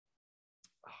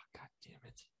Damn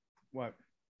it. What?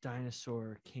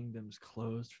 Dinosaur Kingdom's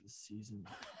closed for the season.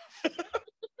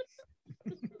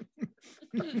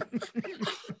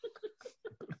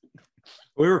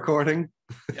 Are we recording?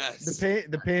 Yes.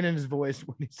 The pain in his voice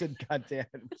when he said "God damn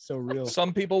it," was so real.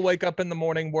 Some people wake up in the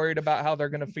morning worried about how they're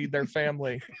going to feed their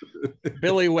family.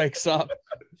 Billy wakes up.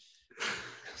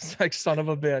 It's like, son of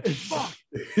a bitch. Fuck.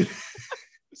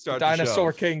 Start the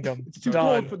Dinosaur show. Kingdom. It's too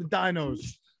Done. cold for the dinos.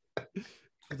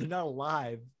 They're not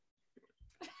alive.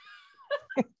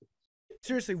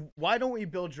 Seriously, why don't we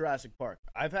build Jurassic Park?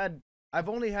 I've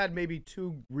only had maybe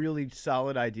two really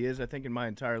solid ideas, I think, in my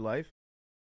entire life.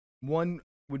 One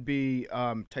would be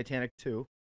Titanic 2,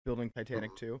 building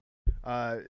Titanic 2.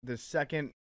 The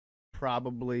second,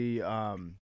 probably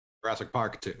Jurassic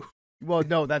Park 2. well,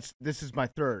 no, this is my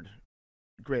third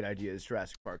great idea is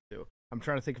Jurassic Park 2. I'm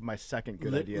trying to think of my second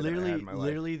good idea that I had in my life.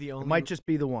 Literally the only It might just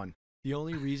be the one. The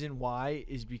only reason why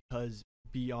is because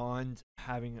beyond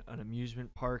having an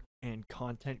amusement park and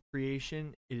content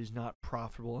creation, it is not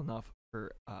profitable enough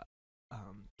for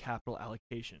capital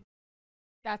allocation.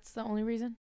 That's the only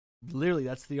reason? Literally,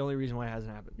 that's the only reason why it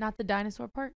hasn't happened. Not the dinosaur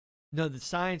part? No, the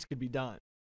science could be done.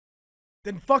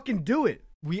 Then fucking do it.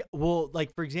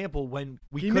 Like for example, when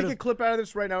we Can you make a clip out of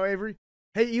this right now, Avery?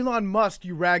 Hey, Elon Musk,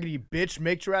 you raggedy bitch,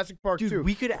 make Jurassic Park 2.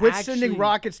 we could Quit sending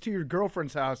rockets to your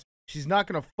girlfriend's house. She's not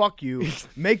gonna fuck you.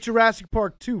 Make Jurassic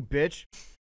Park 2, bitch.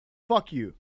 Fuck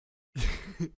you.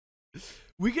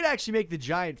 We could actually make the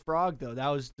giant frog though. That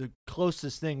was the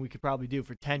closest thing we could probably do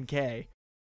for 10K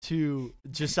to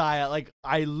Josiah. Like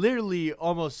I literally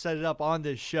almost set it up on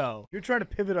this show. You're trying to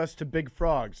pivot us to big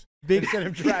frogs instead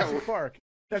of Jurassic Park.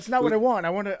 That's not what I want. I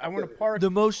want a park. The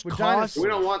most with cost. dinosaurs. We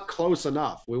don't want close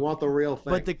enough. We want the real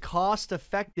thing. But the cost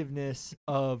effectiveness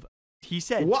of, he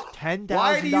said, $10,000.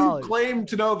 Why do you claim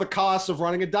to know the cost of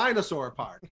running a dinosaur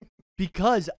park?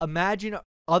 Because imagine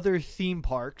other theme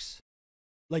parks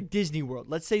like Disney World.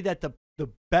 Let's say that the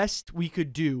best we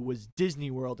could do was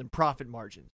Disney World and profit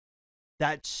margins.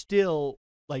 That still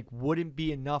wouldn't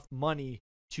be enough money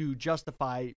to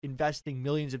justify investing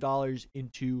millions of dollars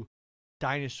into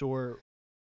dinosaur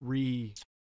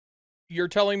You're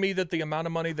telling me that the amount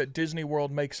of money that Disney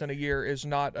World makes in a year is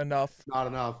not enough? Not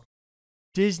enough.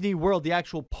 Disney World, the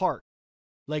actual park.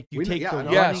 Like you take the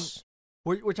running. Yes.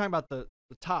 We're talking about the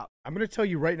top. I'm going to tell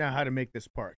you right now how to make this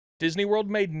park. Disney World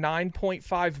made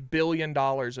 $9.5 billion in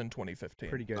 2015.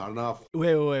 Pretty good. Not enough.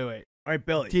 Wait. All right,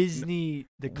 Billy. Disney,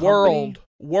 the company.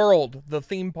 World, the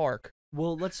theme park.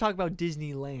 Well, let's talk about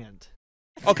Disneyland.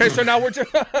 Okay, so now we're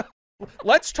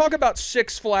let's talk about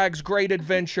Six Flags Great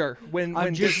Adventure when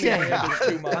just saying. Disneyland is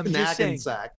too much. I'm just saying,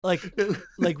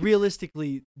 like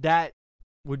realistically, that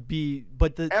would be,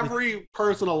 but every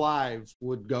person alive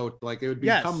would go, it would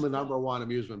become the #1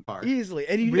 amusement park. Easily.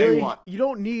 And you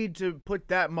don't need to put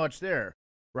that much there,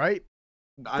 right?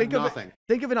 Think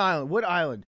of an island. What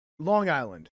island? Long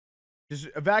Island. Just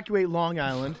evacuate Long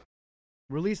Island,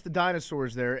 release the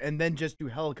dinosaurs there, and then just do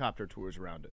helicopter tours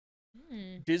around it.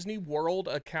 Disney World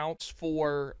accounts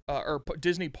for,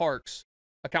 Disney parks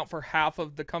account for half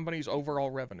of the company's overall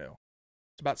revenue.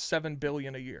 It's about $7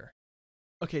 billion a year.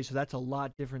 Okay, so that's a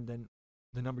lot different than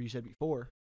the number you said before.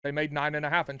 They made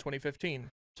 9.5 in 2015.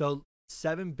 So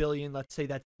 $7 billion. Let's say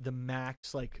that's the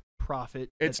max profit.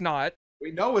 It's not.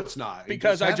 We know it's not.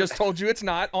 Because I just told you it's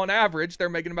not. On average, they're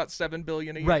making about $7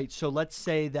 billion a year. Right. So let's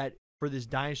say that for this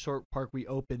dinosaur park we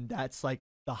opened, that's the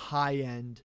high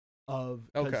end of.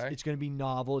 Okay. It's going to be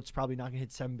novel. It's probably not going to hit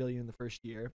 $7 billion in the first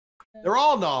year. They're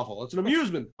all novel. It's an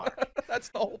amusement park. That's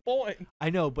the whole point.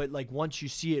 I know, but once you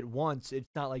see it once,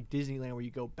 it's not like Disneyland where you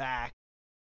go back.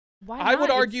 Why I would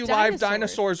not? argue It's live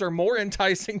dinosaurs are more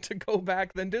enticing to go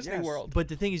back than Disney World. But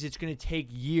the thing is, it's going to take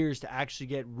years to actually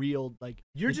get real.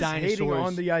 You're the just dinosaurs. hating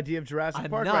on the idea of Jurassic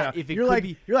I'm Park not. right now. If it you're could like,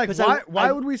 be, you're like, 'cause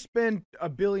why would we spend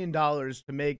 $1 billion to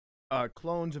make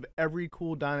clones of every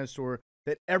cool dinosaur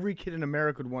that every kid in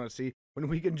America would want to see when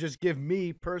we can just give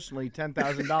me personally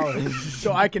 $10,000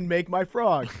 so I can make my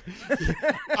frog?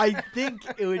 I think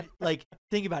it would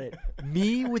think about it.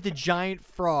 Me with a giant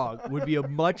frog would be a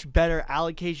much better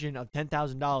allocation of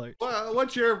 $10,000. Well,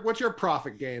 what's your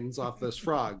profit gains off this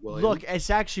frog, William? Look, it's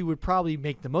actually would probably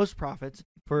make the most profits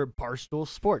for Barstool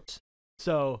Sports.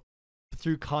 So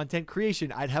through content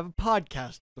creation, I'd have a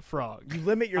podcast, The Frog. You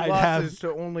limit your losses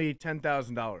to only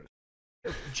 $10,000.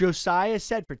 Josiah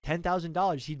said for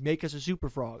 $10,000 he'd make us a super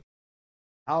frog.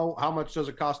 How much does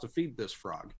it cost to feed this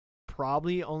frog?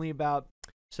 Probably only about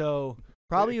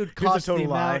probably it would cost Here's a total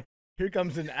the lie. amount. Here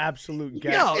comes an absolute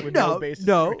guess with no basis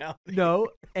in reality. No.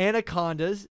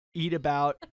 Anacondas eat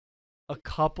about a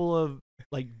couple of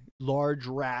large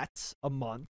rats a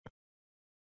month.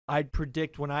 I'd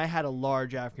predict when I had a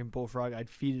large African bullfrog, I'd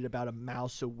feed it about a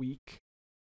mouse a week.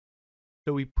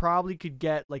 So we probably could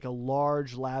get like a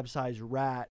large lab-sized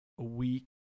rat a week.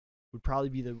 Would probably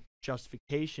be the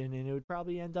justification, and it would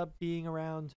probably end up being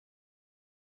around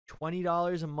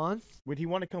 $20 a month. Would he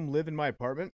want to come live in my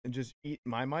apartment and just eat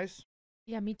my mice?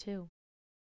 Yeah, me too.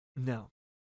 No.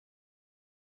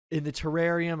 In the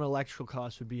terrarium, electrical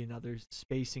costs would be another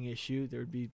spacing issue. There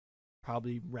would be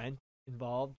probably rent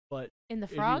involved, but In the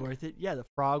it'd frog? be worth it. Yeah, the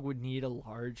frog would need a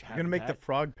large You're gonna make the habitat.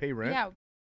 frog pay rent? Yeah.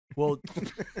 Well,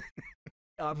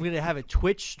 I'm gonna have a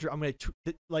Twitch. I'm gonna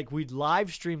like we'd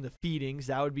live stream the feedings.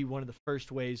 That would be one of the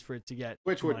first ways for it to get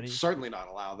Which would money. certainly not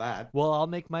allow that. Well, I'll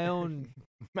make my own.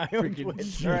 My own Freaking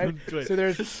Twitch, your all right? own Twitch. So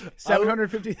there's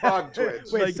Frog Twitch.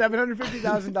 Wait, Like-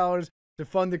 $750,000 to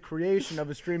fund the creation of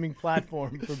a streaming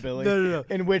platform for Billy, No.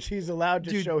 in which he's allowed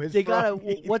to Dude, show his. they gotta.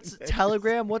 frog What's eating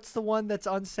Telegram? What's the one that's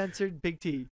uncensored? Big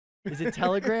T. Is it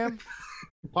Telegram?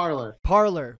 Parlor.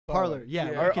 Parlor. Parlor.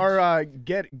 Yeah. Yeah. we could- Our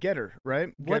Getter,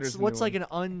 right? Getter's what's the new like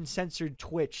one. an uncensored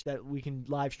Twitch that we can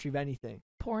live stream anything?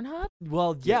 Pornhub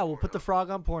Well, yeah, we'll put the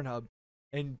frog on Pornhub,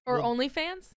 and or we'll,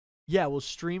 OnlyFans? yeah, we'll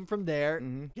stream from there.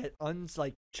 Mhm. Get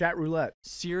like Chat roulette?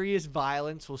 serious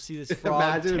violence. We'll see this frog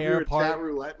Imagine if you tear were apart. chat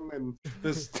rouletting and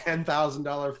this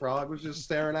 $10,000 frog was just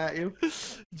staring at you.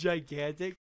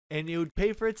 Gigantic, and it would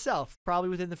pay for itself probably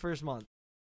within the first month.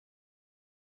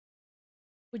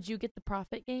 Would you get the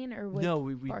profit gain or would No,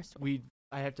 Barstool?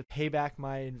 I have to pay back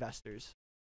my investors.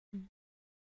 Mm.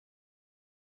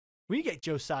 We get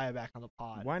Josiah back on the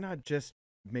pod Why not just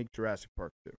make Jurassic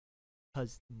Park 2?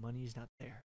 because the money's not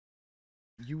there.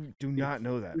 You do not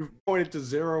know that. You've pointed to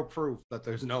zero proof that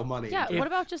there's no money. Yeah, If- what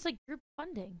about just like group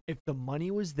funding? If the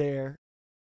money was there,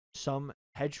 some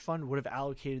hedge fund would have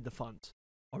allocated the funds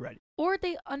already. Or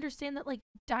they understand that like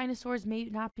dinosaurs may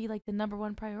not be like the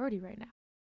 #1 priority right now.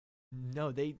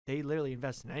 No, they literally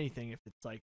invest in anything if it's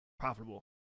like profitable.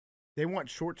 They want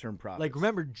short-term profits. Like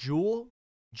remember Jewel?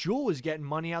 Jewel was getting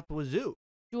money out the wazoo.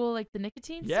 Jewel, like the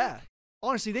nicotine Yeah. stuff?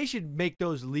 Honestly, they should make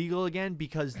those legal again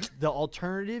because the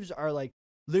alternatives are like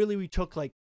literally we took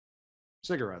like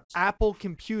Cigarettes. Apple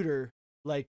computer,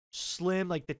 like slim,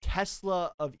 like the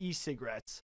Tesla of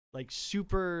e-cigarettes, like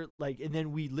super, like, and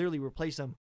then we literally replaced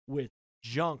them with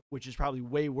junk, which is probably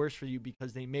way worse for you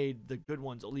because they made the good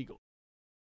ones illegal.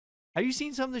 Have you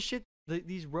seen some of the shit?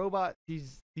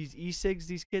 These e-cigs,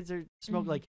 these kids are smoking. Mhm.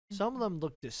 Like some of them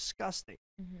look disgusting,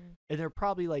 Mhm. and they're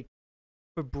probably like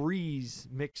Febreze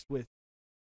mixed with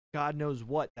God knows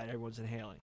what that everyone's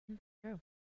inhaling. True.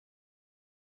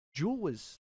 Juul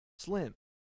was slim.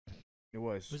 it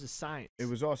was. It was a science. It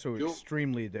was also Juul-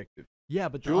 extremely addictive. Yeah,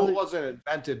 but the Juul other, wasn't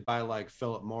invented by like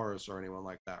Philip Morris or anyone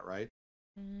like that, right?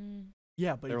 Mm.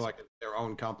 yeah, but They're it's- like their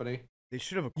own company. They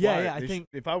should have Yeah, acquired. yeah, I they think-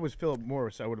 if I was Philip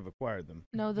Morris, I would have acquired them.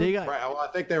 No, they the, got Right. Well, I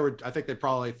think they were. I think they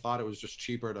probably thought it was just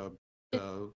cheaper to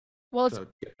well, it's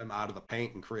get them out of the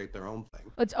paint and create their own thing.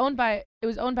 it was owned by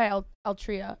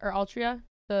Altria or Altria,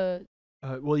 the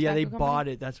well, yeah, they tobacco bought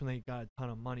company? it. That's when they got a ton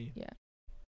of money. Yeah.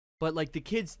 But like the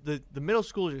kids, the middle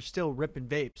schoolers are still ripping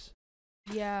vapes.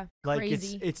 yeah, Like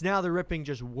crazy. it's now they're ripping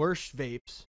just worse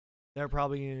vapes. They're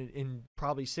probably in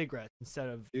probably cigarettes instead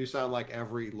of. You sound like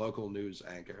every local news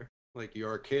anchor. Like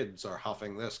your kids are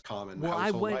huffing this common Well, I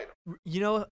household went. item. You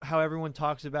know how everyone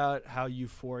talks about how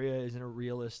Euphoria isn't a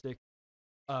realistic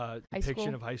depiction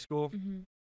school? of high school, Mhm.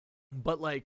 but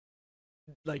like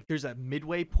there's a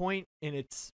midway point and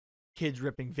it's kids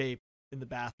ripping vape in the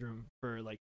bathroom for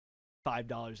like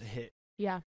 $5 a hit.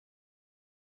 Yeah,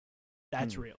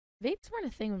 That's Hmm. real. vapes weren't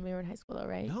a thing when we were in high school, though,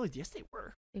 right? No, yes they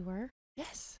were. They were.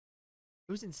 Yes,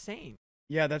 it was insane.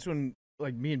 Yeah, that's when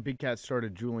like me and Big Cat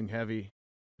started juuling heavy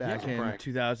back Yeah. in Prank.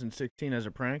 2016 as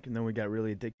a prank, and then we got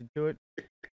really addicted to it.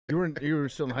 You were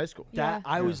still in high school. That Yeah.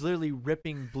 I Yeah. was literally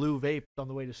ripping blue vape on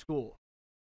the way to school,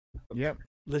 Yep.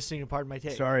 listening to Pardon My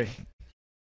Take. Sorry.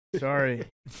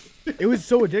 It was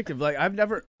so addictive. Like I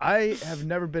have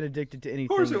never been addicted to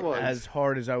course anything it was. as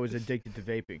hard as I was addicted to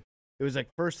vaping. It was like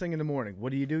first thing in the morning.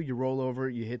 What do? You roll over,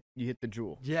 you hit the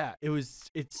jewel. Yeah, it's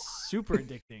super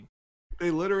addicting.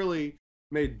 They literally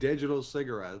made digital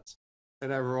cigarettes,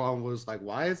 and everyone was like,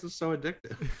 "Why is this so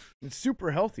addictive?" It's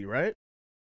super healthy, right?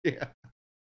 Yeah.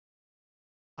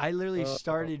 I literally Oh,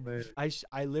 started. man.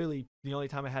 I literally the only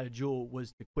time I had a Juul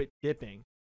was to quit dipping,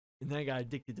 and then I got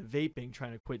addicted to vaping,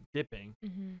 trying to quit dipping.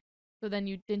 Mm-hmm. So then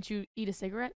didn't you eat a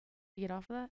cigarette to get off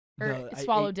of that, or No, I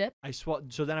swallow ate- dip? I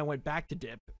swallowed. So then I went back to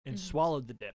dip and Mhm. swallowed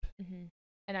the dip, Mm-hmm.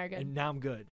 And are good. and now I'm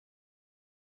good.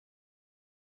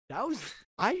 That was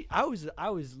I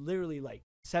was literally like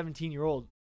 17-year-old,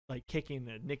 like kicking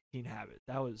the nicotine habit.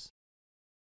 That was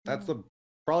That's the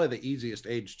probably the easiest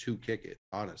age to kick it,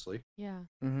 honestly. Yeah.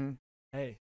 Mm-hmm.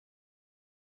 Hey,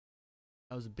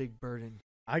 that was a big burden.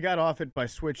 I got off it by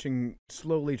slowly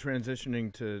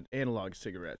transitioning to analog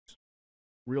cigarettes,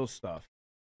 real stuff,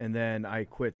 and then I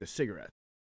quit the cigarette.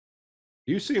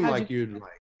 You seem How'd like you'd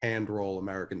like hand roll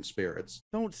American spirits.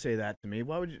 Don't say that to me.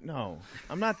 Why would you? No,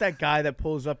 I'm not that guy that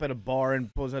pulls up at a bar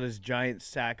and pulls out his giant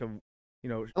sack of, I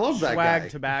love that swag guy.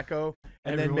 tobacco,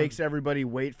 and then Everyone- makes everybody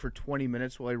wait for 20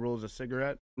 minutes while he rolls a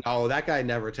cigarette. No, that guy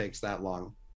never takes that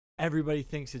long. Everybody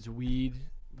thinks it's weed,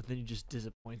 but then you just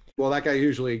disappoint. Well, that guy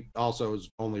usually also is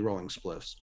only rolling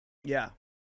spliffs. Yeah,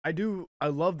 I do. I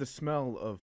love the smell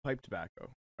of pipe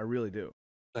tobacco. I really do.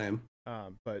 Same.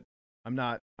 But I'm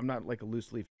not like a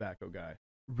loose leaf tobacco guy.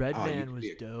 Red Oh, you Man could was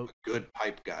be a dope. good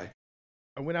pipe guy.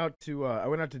 I went out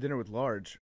to dinner with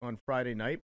Large on Friday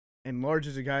night, and Large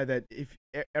is a guy that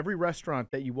every restaurant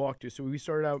that you walk to. So we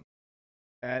started out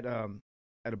at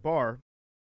a bar,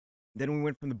 then we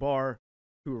went from the bar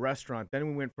to a restaurant, then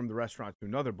we went from the restaurant to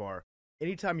another bar.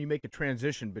 Anytime you make a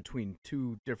transition between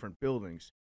two different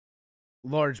buildings,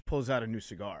 Large pulls out a new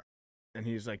cigar, and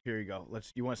he's like, "Here you go.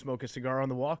 You want to smoke a cigar on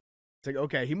the walk?" It's like,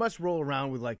 okay, he must roll around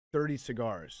with like 30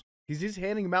 cigars. He's just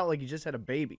handing them out like he just had a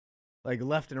baby, like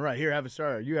left and right. Here, have a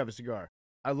cigar. You have a cigar.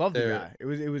 I love the guy. It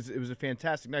was a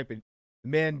fantastic night, but the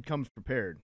man comes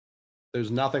prepared.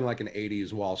 There's nothing like an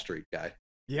 80s Wall Street guy.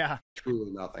 Yeah, Truly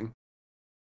nothing.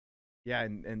 yeah,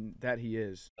 and that he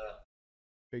is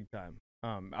big time.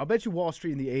 I'll bet you Wall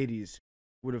Street in the 80s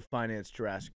would have financed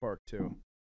Jurassic Park too.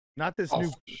 Not this Oh,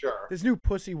 new sure. this new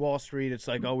pussy Wall Street. It's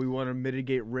like, oh, we want to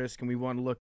mitigate risk and we want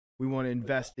to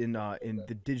invest in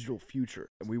the digital future,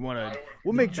 and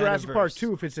we'll make Jurassic Park metaverse.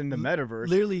 2 if it's in the metaverse.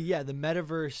 Literally, yeah, the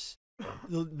metaverse.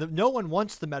 No one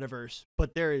wants the metaverse,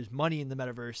 but there is money in the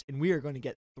metaverse, and we are going to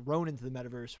get thrown into the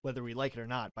metaverse whether we like it or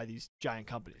not by these giant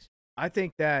companies. I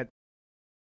think that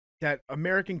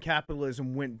American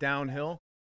capitalism went downhill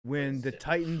when the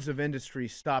titans of industry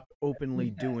stopped openly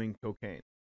doing cocaine.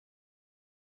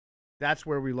 That's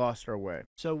where we lost our way.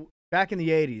 So Back in the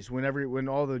 80s, when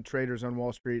all the traders on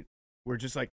Wall Street were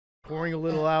just like pouring a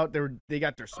little out, they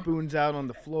got their spoons out on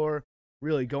the floor,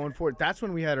 really going for it. That's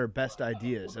when we had our best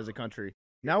ideas as a country.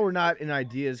 Now we're not an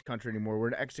ideas country anymore. We're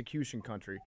an execution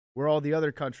country, where all the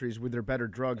other countries with their better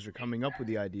drugs are coming up with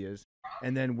the ideas,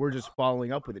 and then we're just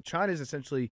following up with it. China's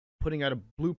essentially putting out a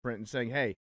blueprint and saying,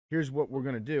 hey, here's what we're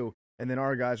going to do. And then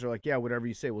our guys are like, yeah, whatever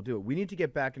you say, we'll do it. We need to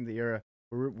get back into the era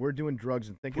where we're doing drugs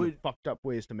and thinking of fucked up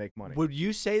ways to make money. would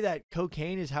you say that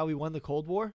cocaine is how we won the Cold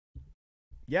War?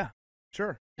 Yeah,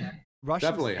 sure. Russians,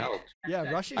 Definitely helped. Yeah,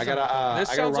 Russians. I gotta This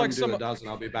I gotta sounds run like to do a dozen.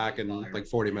 I'll be back in like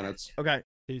 40 minutes. Okay.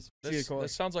 Peace. See you, Cole.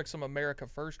 This sounds like some America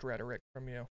First rhetoric from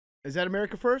you. Is that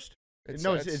America first?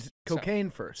 No, it's so-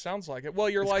 cocaine first. Sounds like it. Well,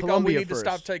 you're It's like, Colombia we need to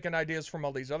stop first. taking ideas from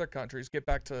all these other countries. Get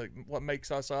back to what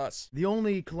makes us us. The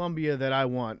only Columbia that I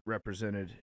want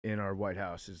represented in our White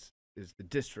House is the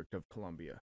District of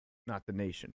Columbia, not the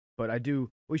nation. But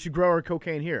we should grow our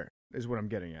cocaine here, is what I'm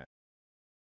getting at.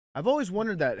 I've always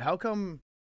wondered that. How come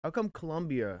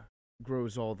Colombia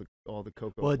grows all the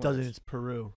cocoa? Well, it plants? doesn't. It's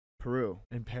Peru Peru.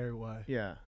 and Paraguay.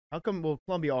 Yeah. How come? Well,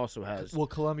 Colombia also has Well,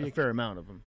 Colombia, a fair amount of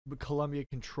them. but Colombia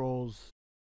controls.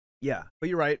 Yeah, but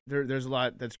you're right. There's a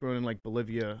lot that's grown in like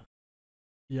Bolivia.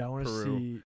 Yeah, I want to Peru.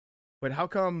 see. But how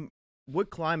come? What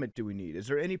climate do we need? Is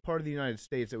there any part of the United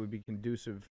States that would be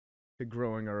conducive to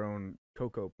growing our own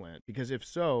cocoa plant? Because if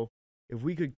so, if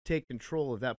we could take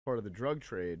control of that part of the drug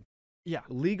trade, Yeah,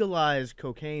 legalize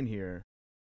cocaine here,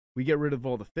 we get rid of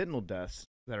all the fentanyl deaths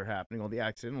that are happening, all the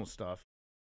accidental stuff.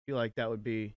 I feel like that would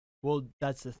be well,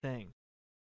 that's the thing.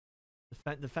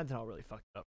 The fentanyl really fucked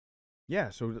up.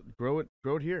 so grow it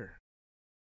here,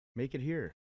 make it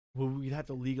here. Well, we'd have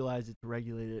to legalize it to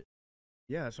regulate it.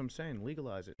 Yeah, that's what I'm saying.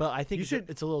 Legalize it. But I think You it's, should-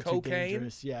 it's a little too Cocaine?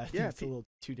 dangerous. Yeah, I think Yeah, it's a little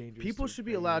too dangerous. People to should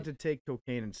be allowed regulate. to take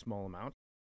cocaine in small amounts.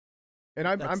 And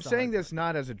I'm That's the saying hard this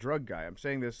not as a drug guy. I'm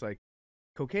saying this like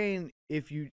cocaine. It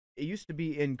used to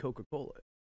be in Coca-Cola.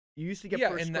 You used to get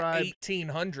Yeah, in the prescribed.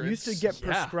 1800s. You used to get Yeah.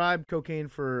 prescribed cocaine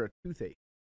for a toothache.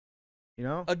 You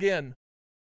know, Again,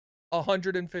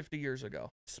 150 years ago.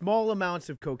 small amounts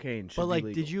of cocaine should But like,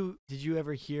 be legal. did you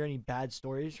ever hear any bad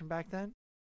stories from back then?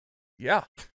 Yeah,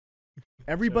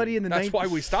 Everybody in the that's why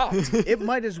we stopped. It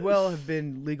might as well have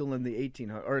been legal in the the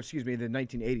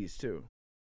 1980s too,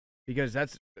 because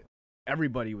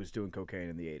everybody was doing cocaine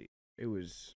in the 80s. It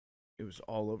was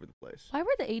all over the place. Why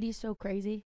were the 80s so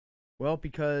crazy? Well,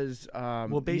 because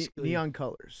basically- neon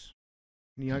colors.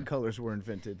 Neon colors were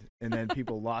invented, and then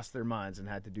people lost their minds and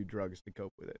had to do drugs to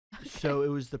cope with it. So it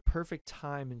was the perfect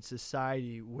time in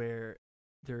society where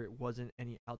there wasn't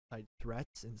any outside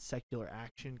threats and secular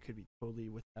action could be totally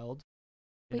withheld.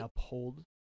 and Wait. uphold.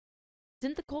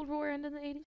 Didn't the Cold War end in the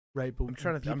 80s? Right, but I'm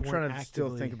trying to people weren't still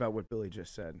think actively- about what Billy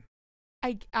just said.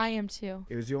 I am too.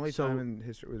 It was the only So- time in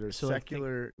history where there's so I think-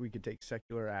 secular. We could take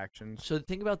secular actions. So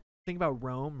think about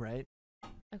Rome, right?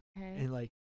 Okay. And like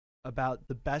about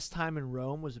the best time in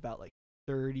Rome was about like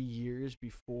 30 years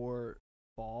before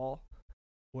fall,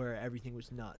 where everything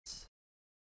was nuts.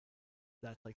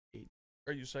 That's like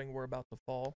Are you saying we're about to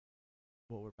fall?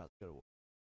 what we're about to go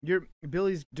to.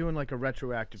 Billy's doing like a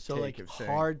retroactive So take like of saying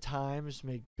hard times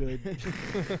make good.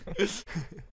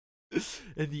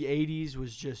 In the 80s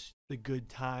was just the good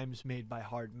times made by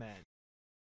hard men.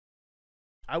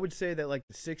 I would say that like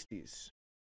the '60s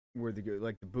were the good,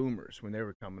 like the boomers when they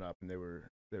were coming up and they were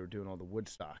doing all the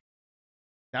Woodstock.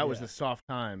 That was Yeah. the soft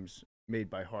times made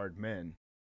by hard men.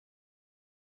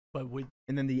 But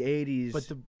And then the '80s.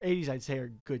 the 80s I'd say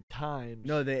are good times.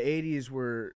 No, the '80s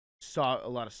were a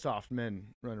lot of soft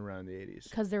men running around in the '80s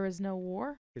Because there was no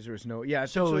war. because there was no. Yeah,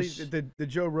 So essentially the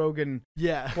Joe Rogan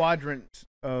Yeah. quadrant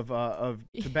of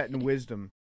Tibetan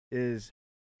wisdom is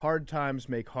hard times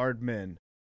make hard men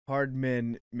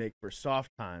make for soft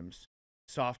times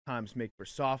make for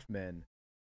soft men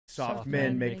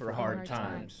men make for hard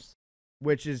times,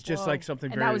 which is just like Whoa.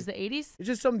 something And very that was the 80s? it's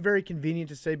just something very convenient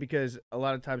to say because a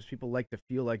lot of times people like to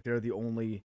feel like they're the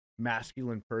only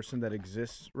masculine person that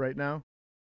exists right now,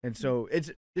 and so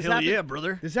this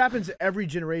brother. this happens every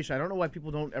generation. I don't know why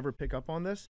people don't ever pick up on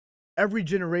this. Every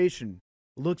generation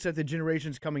looks at the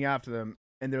generations coming after them,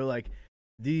 and they're like,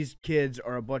 these kids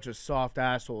are a bunch of soft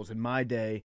assholes. In my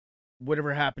day,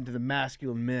 whatever happened to the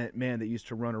masculine man that used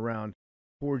to run around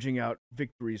forging out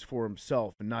victories for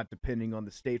himself and not depending on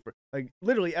the state for, like,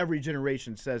 literally every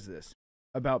generation says this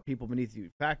about people beneath you.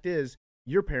 Fact is,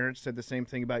 your parents said the same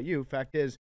thing about you. Fact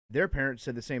is, their parents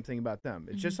said the same thing about them.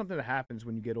 It's just something that happens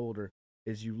when you get older,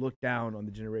 is you look down on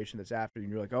the generation that's after you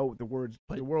and you're like, oh, the world's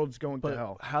going to But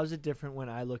hell. how's it different when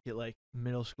I look at like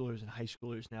middle schoolers and high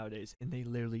schoolers nowadays and they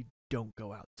literally don't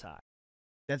go outside?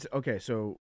 That's okay.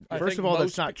 So I first think of all, that's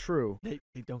most not true. They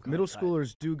don't go Middle outside.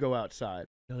 schoolers do go outside.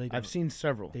 No, they don't. I've seen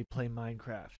several. They play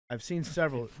Minecraft. I've seen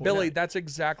several. Billy, that's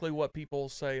exactly what people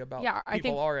say about Yeah, I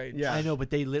people think- our age. Yeah. I know, but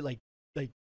they like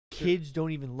kids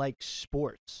don't even like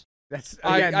sports. That's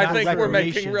I again, I not think we're making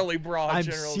recreation. really broad I'm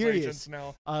generalizations serious.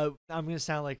 now. I'm gonna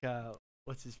sound like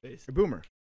what's his face? a boomer.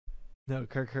 No,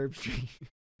 Kirk Herbstreit.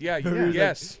 Yeah, He was like,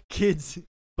 yes. kids,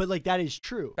 but like that is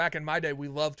true. Back in my day, we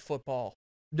loved football.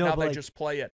 No, now but they like, just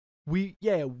play it.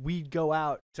 we'd go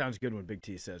out. Sounds good when Big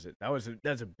T says it.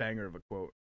 That's a banger of a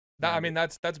quote. I mean,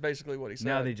 that's basically what he said.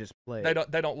 Now they just play. They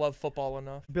it. don't love football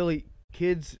enough. Billy,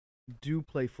 kids do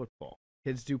play football.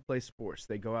 Kids do play sports.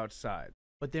 They go outside.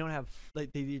 But they don't have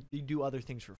like they do other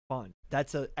things for fun.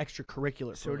 That's a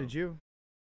extracurricular. So for did them. you.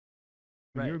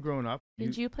 When you Right. were growing up,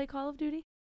 Did you play Call of Duty?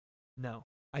 No,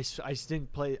 I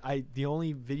didn't play. The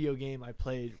only video game I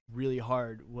played really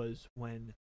hard was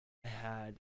when I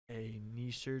had a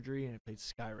knee surgery and I played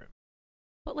Skyrim.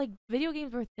 But like video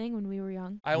games were a thing when we were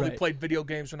young. I only Right. played video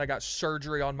games when I got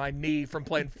surgery on my knee from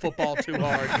playing football too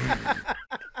hard.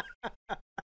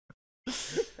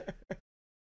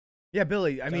 Yeah,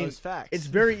 Billy. I That mean, was facts. it's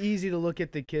very easy to look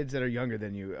at the kids that are younger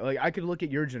than you. Like I could look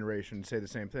at your generation and say the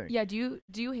same thing. Yeah, do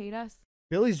you hate us?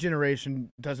 Billy's generation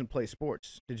doesn't play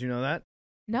sports. Did you know that?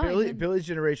 No, I didn't. Billy's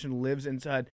generation lives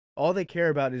inside. All they care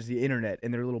about is the internet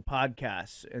and their little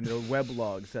podcasts and their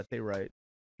weblogs that they write.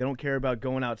 They don't care about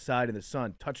going outside in the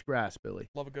sun. Touch grass, Billy.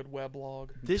 Love a good weblog.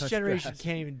 This touch generation grass.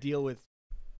 can't even deal with.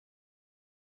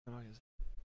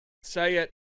 Say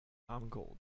it. I'm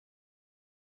cold.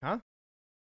 He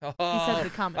said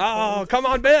the comment. Oh, come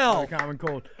on, Oh, Bill. common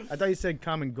cold. I thought you said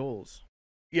common goals.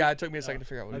 Yeah, it took me a second to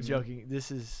figure out what I'm he meant. joking.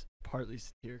 This is partly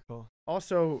satirical.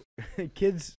 Also,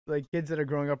 kids that are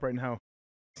growing up right now,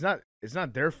 it's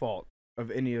not their fault of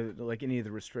any of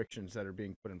the restrictions that are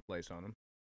being put in place on them.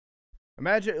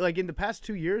 Imagine, like, in the past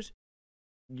 2 years,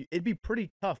 it'd be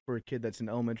pretty tough for a kid that's in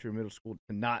elementary or middle school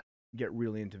to not get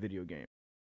really into video games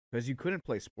because you couldn't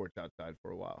play sports outside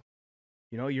for a while.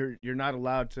 You know, you're not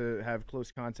allowed to have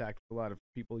close contact with a lot of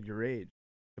people your age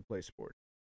to play sport.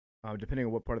 Depending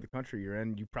on what part of the country you're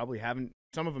in, you probably haven't.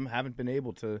 Some of them haven't been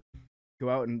able to go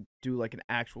out and do like an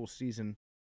actual season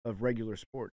of regular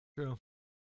sport. True.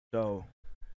 So,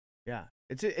 yeah,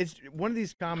 it's one of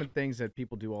these common things that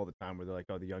people do all the time, where they're like,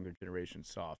 "Oh, the younger generation's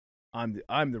soft. I'm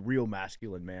the real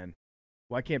masculine man.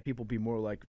 Why can't people be more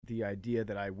like the idea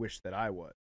that I wish that I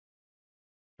was?"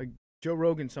 Like Joe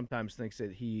Rogan sometimes thinks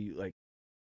that he's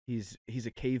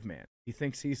a caveman. He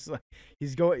thinks he's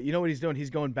going. You know what he's doing? He's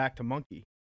going back to monkey.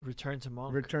 Return to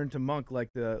monk. Return to monk, like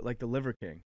the Liver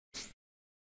King.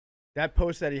 That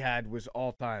post that he had was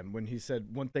all time when he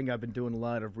said, one thing I've been doing a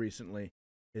lot of recently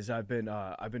is I've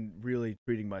been really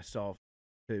treating myself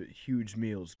to huge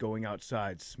meals, going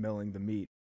outside, smelling the meat,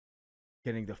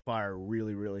 getting the fire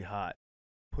really, really hot,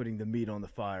 putting the meat on the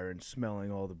fire and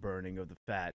smelling all the burning of the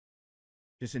fat,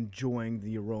 just enjoying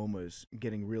the aromas,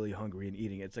 getting really hungry and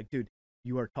eating it. It's like, dude,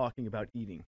 you are talking about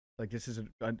eating. Like, this is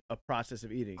a process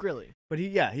of eating. Grilling. But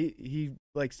he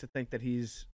likes to think that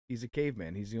he's a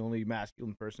caveman. He's the only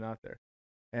masculine person out there.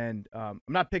 And I'm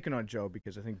not picking on Joe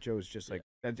because I think Joe's just like,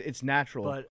 it's natural.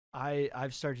 But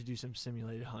I've started to do some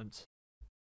simulated hunts.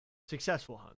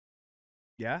 Successful hunts.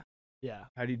 Yeah? Yeah.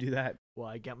 How do you do that? Well,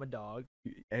 I get my dog.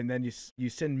 And then you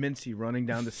send Mincy running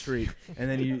down the street, and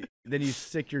then you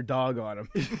sick your dog on him.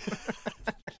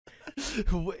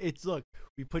 Look,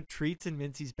 we put treats in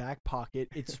Mincy's back pocket.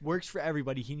 It works for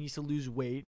everybody. He needs to lose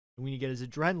weight, and we need to get his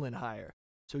adrenaline higher.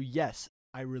 So yes,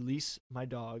 I release my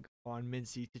dog on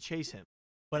Mincy to chase him,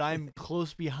 but I'm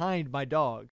close behind my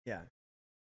dog. Yeah.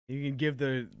 You can give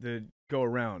the go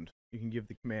around. You can give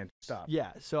the command to stop.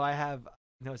 Yeah. So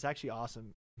it's actually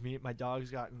awesome. My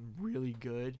dog's gotten really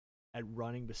good at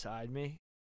running beside me,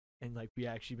 and like we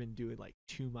actually been doing like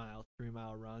 2-mile,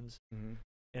 3-mile runs. Mm-hmm.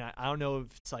 And I don't know if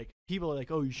it's like people are like,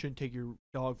 oh, you shouldn't take your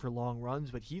dog for long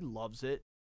runs, but he loves it,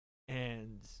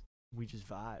 and we just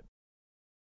vibe.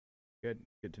 Good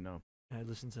to know. And I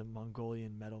listen to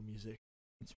Mongolian metal music.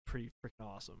 It's pretty freaking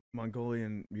awesome.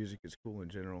 Mongolian music is cool in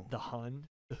general. The Hun,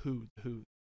 the Hu,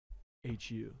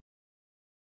 HU.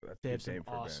 That's They a have good some name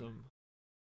for a band. awesome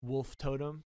wolf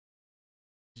totem.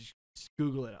 Just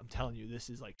Google it. I'm telling you, this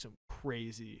is like some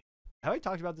crazy. Have I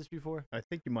talked about this before? I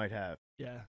think you might have.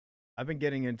 Yeah. I've been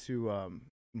getting into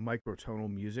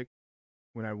microtonal music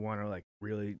when I want to like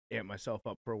really amp myself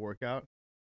up for a workout.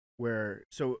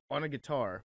 So on a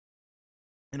guitar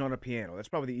and on a piano, that's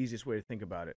probably the easiest way to think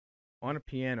about it. On a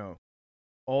piano,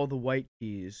 all the white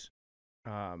keys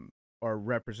are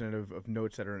representative of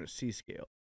notes that are in a C scale.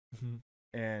 Mm-hmm.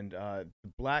 And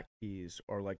the black keys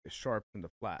are like the sharp and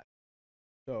the flat.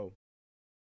 So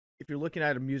if you're looking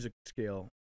at a music scale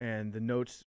and the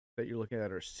notes that you're looking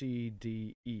at are C,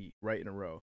 D, E, right in a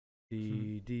row.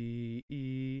 D, D,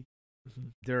 E. Mm-hmm.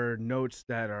 There are notes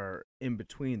that are in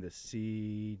between the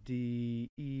C, D,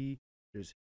 E.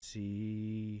 There's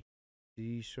C,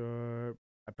 D sharp.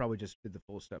 I probably just did the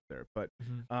full step there, but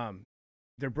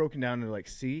they're broken down into like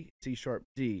C, C sharp,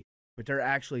 D. But they're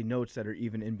actually notes that are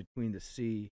even in between the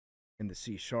C and the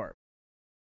C sharp.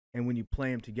 And when you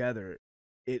play them together,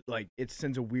 it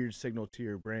sends a weird signal to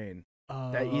your brain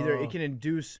that either it can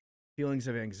induce feelings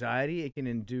of anxiety, it can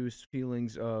induce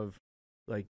feelings of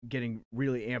like getting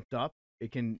really amped up.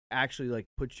 It can actually like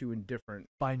put you in different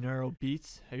binaural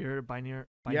beats. Have you heard of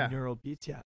binaural beats?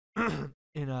 Yeah.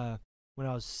 When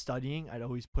I was studying, I'd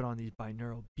always put on these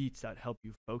binaural beats that help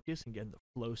you focus and get in the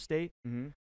flow state,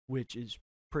 which is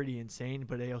pretty insane.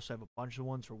 But they also have a bunch of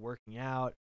ones for working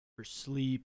out, for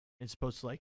sleep. It's supposed to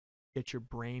like get your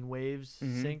brain waves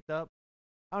synced up.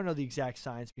 I don't know the exact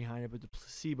science behind it, but the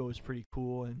placebo is pretty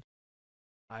cool, and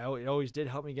it always did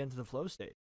help me get into the flow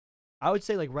state. I would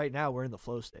say like right now we're in the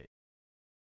flow state.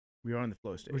 We are in the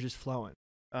flow state. We're just flowing.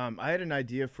 I had an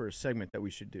idea for a segment that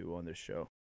we should do on this show.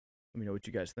 Let me know what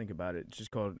you guys think about it. It's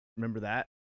just called Remember That?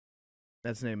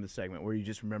 That's the name of the segment, where you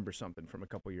just remember something from a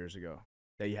couple years ago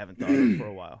that you haven't thought of for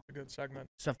a while. A good segment.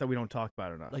 Stuff that we don't talk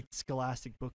about enough. Like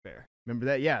Scholastic Book Fair. Remember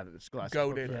that? Yeah, the Scholastic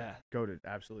Book Goated. Fair. Yeah. Goated.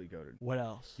 Absolutely goated. What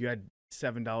else? You had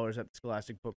 $7 at the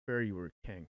Scholastic Book Fair. You were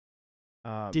king.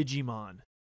 Digimon.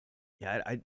 Yeah,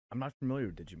 I'm not familiar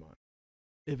with Digimon.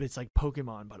 If it's like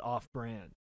Pokemon, but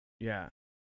off-brand. Yeah.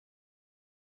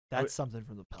 That's something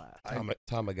from the past.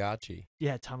 Tamagotchi.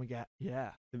 Yeah, Tamagotchi.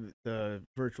 Yeah. The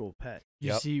virtual pet.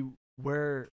 You see,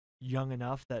 we're young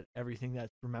enough that everything that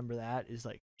Remember That is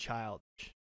like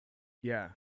childish. Yeah.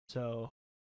 So.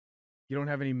 You don't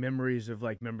have any memories of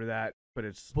like Remember That, but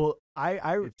it's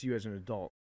it's you as an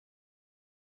adult.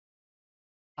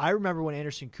 I remember when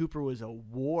Anderson Cooper was a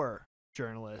war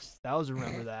journalist. That was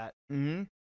Remember That. Mm-hmm.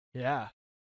 Yeah.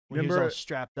 When he was all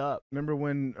strapped up. Remember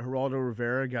when Geraldo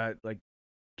Rivera got like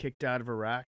kicked out of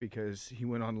Iraq because he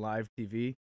went on live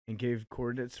TV and gave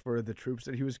coordinates for the troops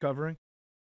that he was covering?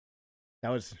 That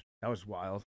was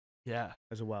wild. Yeah.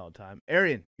 That was a wild time.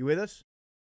 Arian, you with us?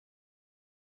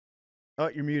 Oh,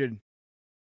 you're muted.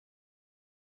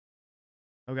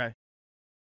 Okay.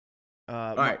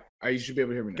 All right. You should be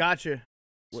able to hear me now. Gotcha.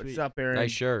 What's Sweet. up, Arian?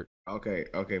 Nice shirt. Okay,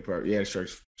 perfect. Yeah, shirt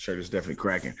is definitely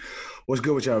cracking. What's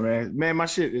good with y'all, man? Man, my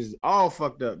shit is all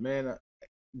fucked up, man.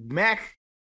 Mac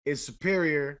is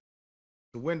superior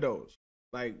to Windows.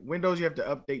 like Windows, you have to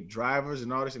update drivers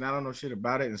and all this, and I don't know shit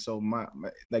about it. And so my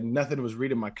like nothing was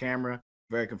reading my camera.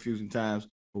 Very confusing times,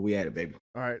 but we had it, baby.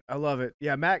 All right, I love it.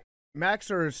 Yeah,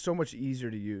 Macs are so much easier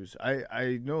to use.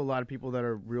 I know a lot of people that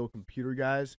are real computer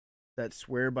guys that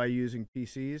swear by using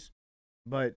PCs,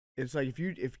 but it's like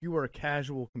if you are a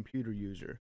casual computer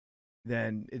user,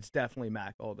 then it's definitely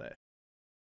Mac all day.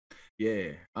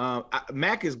 Yeah.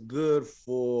 Mac is good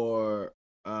for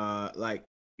like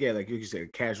you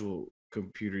said, casual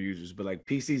computer users, but like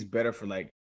PC's better for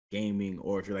like gaming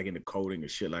or if you're like into coding or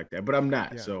shit like that. But I'm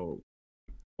not. Yeah. So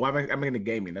I'm into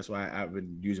gaming. That's why I've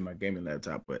been using my gaming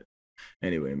laptop. But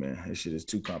anyway, man, this shit is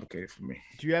too complicated for me.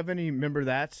 Do you have any member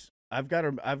that's? I've got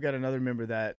another member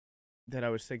that I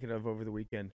was thinking of over the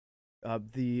weekend.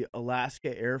 The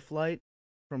Alaska Air flight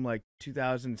from like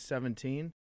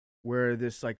 2017, where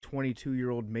this like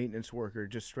 22-year-old maintenance worker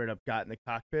just straight up got in the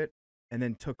cockpit and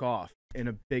then took off in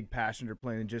a big passenger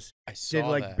plane and just did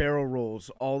like that. barrel rolls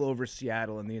all over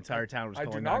Seattle, and the entire town was I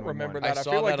calling do not 911. remember I that. I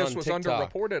saw feel like that this on was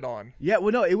TikTok. underreported on. Yeah,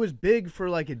 well, no, it was big for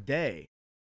like a day,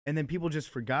 and then people just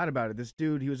forgot about it. This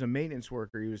dude, he was a maintenance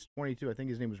worker. He was 22. I think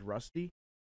his name was Rusty,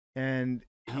 and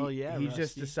Hell yeah, he just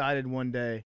Rusty. decided one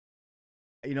day,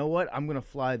 you know what, I'm gonna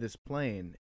fly this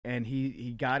plane, and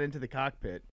he got into the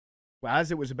cockpit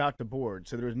as it was about to board,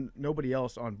 so there was nobody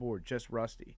else on board, just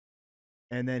Rusty,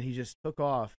 and then he just took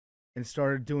off and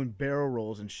started doing barrel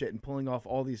rolls and shit and pulling off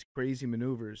all these crazy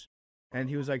maneuvers, and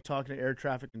he was like talking to air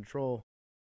traffic control.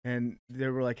 And they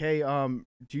were like, "Hey,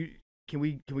 can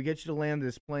we get you to land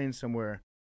this plane somewhere?"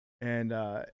 And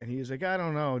he was like, "I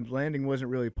don't know. Landing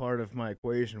wasn't really part of my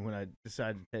equation when I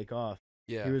decided to take off."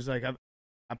 Yeah. He was like,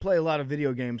 "I play a lot of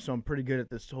video games, so I'm pretty good at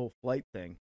this whole flight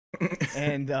thing."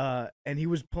 and he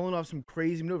was pulling off some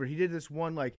crazy maneuver. He did this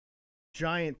one like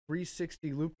giant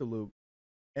 360 loop the loop,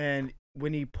 and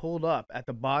when he pulled up at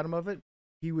the bottom of it,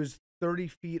 he was 30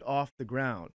 feet off the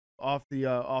ground, off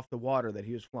the water that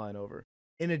he was flying over,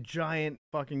 in a giant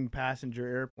fucking passenger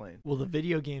airplane. Well, the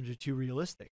video games are too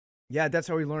realistic. Yeah, that's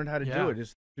how he learned how to Yeah. do it,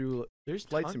 is through There's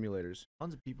flight simulators.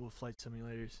 tons of people with flight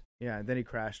simulators. Yeah, and then he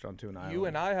crashed onto an island. You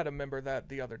and I had a member that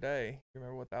the other day. You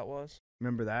remember what that was?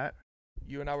 Remember that?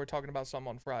 You and I were talking about something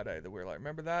on Friday that we were like,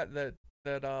 remember that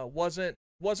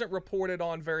wasn't reported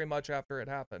on very much after it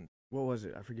happened. What was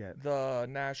it? I forget. The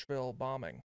Nashville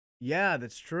bombing. Yeah,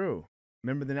 that's true.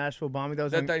 Remember the Nashville bombing? That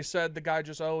was That they said the guy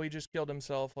he just killed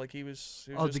himself. Like he was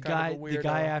Oh, just the kind guy, of a the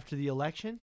guy weirdo. after the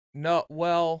election, No,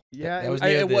 well, yeah, That it was was.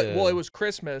 near it was the-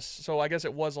 Christmas, so I guess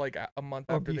it was like a month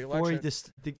or after the before election.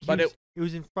 but But it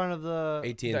was in front of the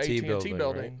AT&T, the AT&T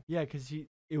building. Right? yeah, because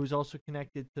it was also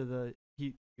connected to the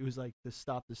it was like the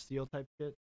stop the steal type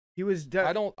shit. He was.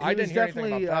 I didn't hear anything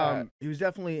definitely. about that. He was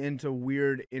definitely into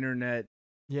weird internet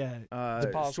Yeah,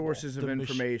 possible. sources of the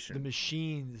information. the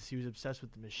machines. He was obsessed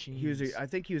with the machines. He was. I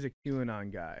think he was a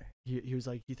QAnon guy. He was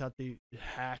like he thought they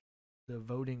hacked the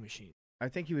voting machine. I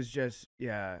think he was just.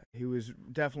 Yeah, he was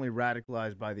definitely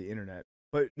radicalized by the internet.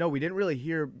 But no, we didn't really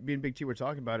hear. Me and Big T were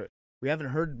talking about it. We haven't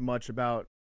heard much about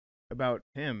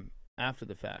him after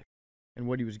the fact and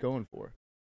what he was going for.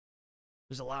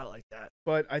 There's a lot like that.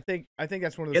 But I think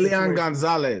that's one of those. Ilian situations-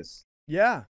 Gonzalez.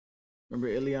 Yeah, Remember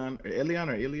Ilian?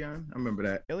 I remember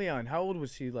that. Ilian. How old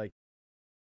was he? Like,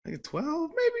 I think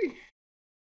 12 maybe.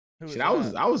 Who Shit,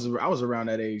 that? I was around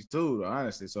that age too,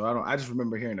 honestly. So I just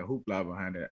remember hearing the hoopla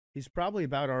behind it. he's probably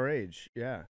about our age.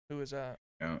 Yeah. Who is that?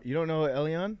 You don't know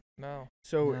Elian? No.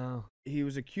 So No. he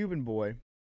was a Cuban boy.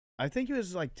 I think he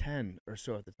was like 10 or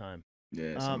so at the time.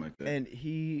 Yeah, something like that. And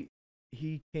he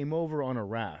came over on a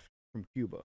raft from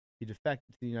Cuba. He defected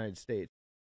to the United States.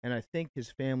 And I think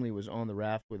his family was on the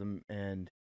raft with him. And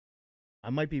I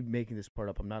might be making this part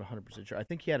up. I'm not 100% sure. I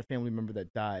think he had a family member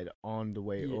that died on the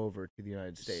way Yeah. over to the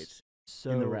United States So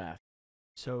in the raft.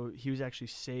 So he was actually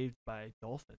saved by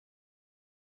dolphins.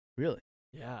 Really?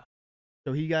 Yeah.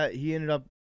 So he ended up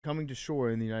coming to shore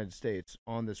in the United States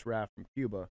on this raft from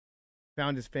Cuba,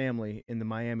 found his family in the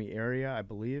Miami area, I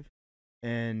believe,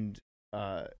 and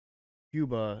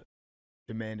Cuba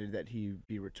demanded that he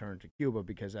be returned to Cuba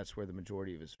because that's where the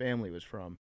majority of his family was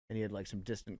from, and he had like some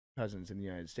distant cousins in the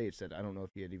United States that I don't know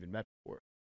if he had even met before.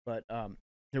 But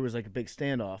there was like a big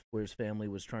standoff where his family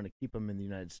was trying to keep him in the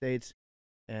United States,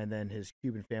 and then his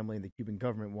Cuban family and the Cuban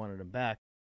government wanted him back.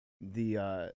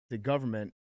 The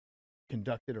government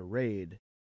conducted a raid.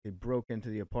 They broke into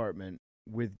the apartment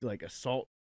with like assault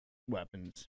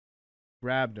weapons,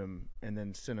 grabbed him, and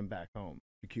then sent him back home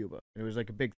to Cuba. And it was like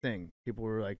a big thing. People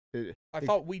were like, I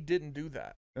thought we didn't do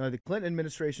that. the Clinton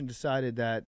administration decided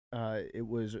that it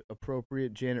was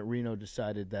appropriate. Janet Reno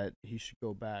decided that he should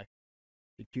go back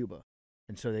to Cuba.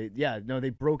 And so they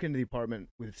broke into the apartment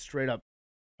with straight up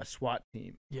a SWAT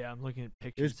team. Yeah, I'm looking at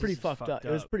pictures. It was pretty This is fucked up.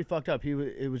 It was pretty fucked up.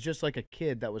 It was just like a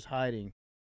kid that was hiding.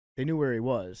 They knew where he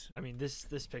was. I mean, this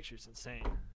picture's insane.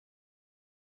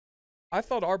 I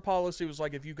thought our policy was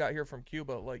like if you got here from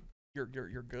Cuba, like you're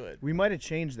good. We might have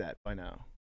changed that by now,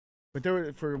 but there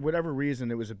were, for whatever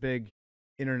reason, it was a big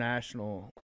international.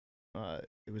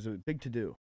 It was a big to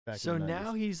do. So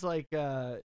now he's like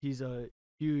he's a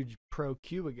huge pro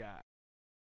Cuba guy.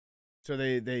 So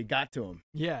they got to him.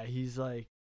 Yeah, he's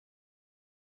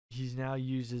now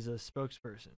used as a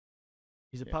spokesperson.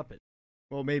 He's a puppet.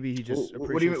 Well, maybe he just.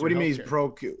 What do you mean he's pro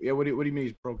Cuba? Yeah, what do you mean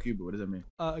he's pro Cuba? What does that mean?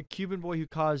 A Cuban boy who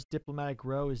caused diplomatic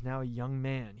row is now a young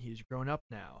man. He is grown up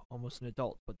now, almost an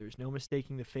adult, but there's no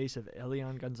mistaking the face of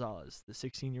Arian Gonzalez. The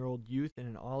 16-year-old youth in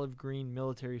an olive green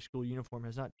military school uniform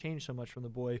has not changed so much from the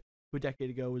boy who a decade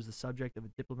ago was the subject of a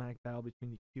diplomatic battle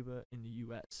between Cuba and the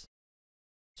U.S.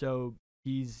 So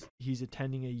he's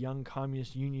attending a Young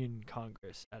Communist Union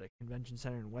Congress at a convention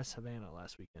center in West Havana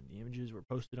last weekend. The images were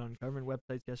posted on government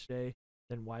websites yesterday,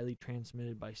 then widely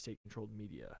transmitted by state-controlled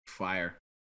media. Fire.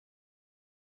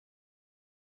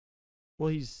 Well,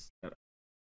 you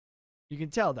can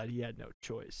tell that he had no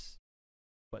choice,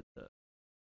 but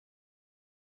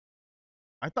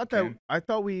I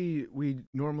thought we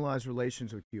normalized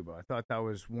relations with Cuba. I thought that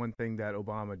was one thing that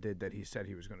Obama did that he said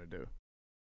he was going to do.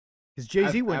 Because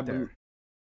Jay-Z went there.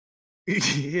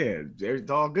 Yeah,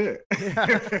 it's all good.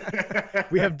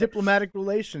 We have diplomatic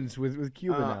relations with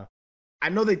Cuba now. I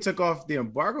know they took off the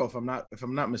embargo if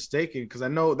I'm not mistaken, because I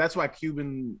know that's why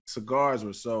Cuban cigars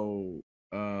were so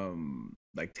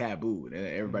like taboo, and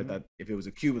everybody thought if it was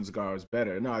a Cuban cigar it was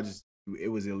better. No, it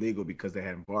was illegal because they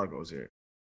had embargoes here,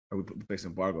 or we placed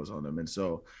embargoes on them, and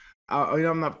so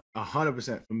I'm not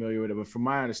 100% familiar with it, but from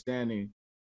my understanding,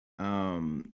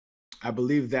 I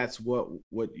believe that's what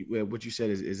you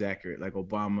said is accurate. Like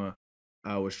Obama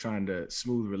was trying to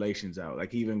smooth relations out.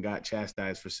 Like he even got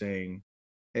chastised for saying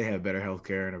they have better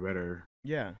healthcare and a better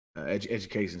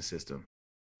education system.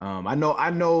 I know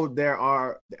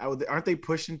aren't they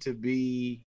pushing to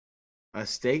be a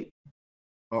state,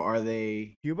 or are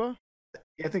they Cuba?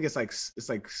 Yeah, I think it's like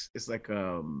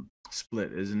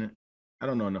split, isn't it? I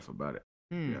don't know enough about it.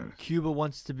 Cuba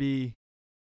wants to be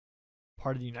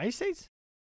part of the United States?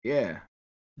 Yeah.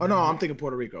 Oh no, I'm thinking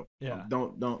Puerto Rico. Yeah.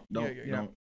 Don't.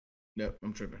 Yep,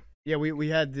 I'm tripping. Yeah, we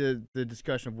had the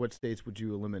discussion of what states would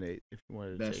you eliminate if you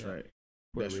wanted to. That's right.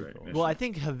 That's right. Well, I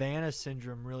think Havana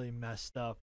syndrome really messed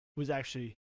up. Was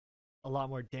actually a lot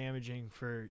more damaging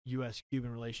for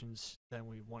U.S.-Cuban relations than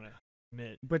we want to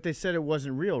admit. But they said it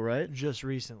wasn't real, right? Just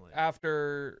recently.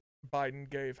 After Biden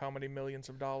gave how many millions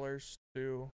of dollars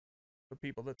to the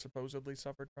people that supposedly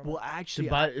suffered from Well, it? actually,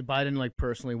 Biden like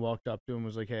personally walked up to him and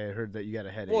was like, "Hey, I heard that you got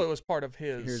a headache." Well, it was part of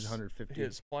his. Here's 150.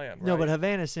 His plan. Right? No, but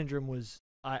Havana syndrome was.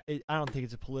 I don't think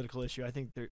it's a political issue. I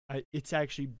think it's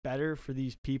actually better for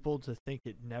these people to think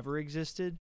it never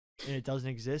existed and it doesn't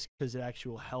exist because it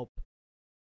actually will help.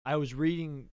 I was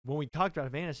reading when we talked about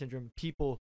Havana syndrome,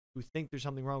 people who think there's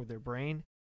something wrong with their brain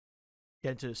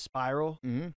get into a spiral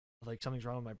of like something's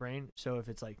wrong with my brain. So if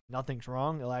it's like nothing's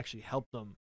wrong, it'll actually help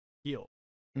them heal.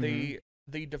 The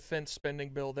defense spending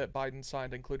bill that Biden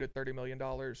signed included $30 million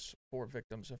for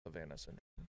victims of Havana syndrome.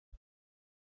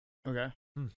 Okay.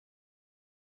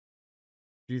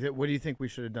 What do you think we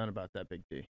should have done about that, Big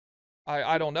D?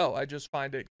 I don't know. I just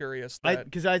find it curious that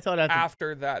because I thought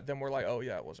after that, then we're like, oh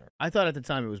yeah, it wasn't. I thought at the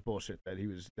time it was bullshit that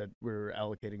we're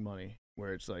allocating money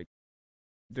where it's like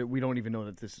that we don't even know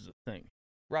that this is a thing.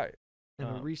 Right.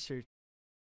 And the research.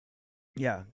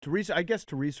 Yeah, I guess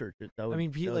to research it, that would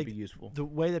be useful. The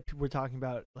way that people were talking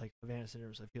about like Havana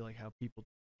syndromes, I feel like how people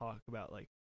talk about like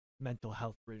mental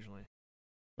health originally.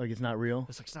 Like it's not real.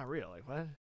 It's like it's not real. Like what?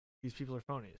 These people are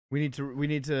phonies. We need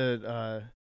to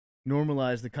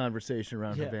normalize the conversation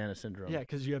around Havana syndrome. Yeah,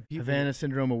 because you have people. Havana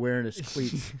syndrome awareness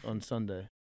cleats on Sunday.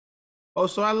 Oh,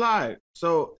 so I lied.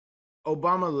 So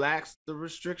Obama laxed the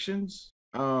restrictions.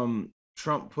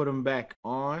 Trump put them back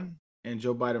on, and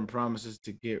Joe Biden promises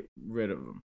to get rid of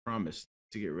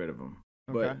them.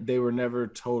 But they were never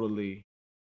totally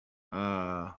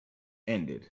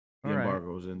ended. The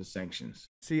embargoes and the sanctions.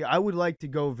 See, I would like to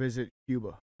go visit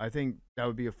Cuba. I think that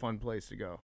would be a fun place to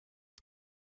go.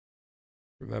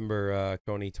 Remember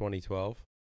Coney 2012?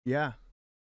 Yeah,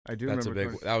 I do.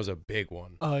 That was a big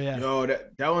one. Oh yeah. Yo,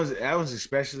 that was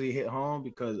especially hit home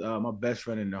because my best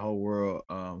friend in the whole world,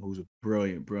 who's a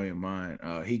brilliant mind,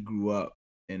 he grew up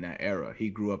in that era. He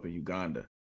grew up in Uganda,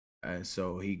 and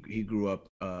so he grew up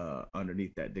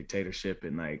underneath that dictatorship,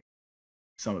 and like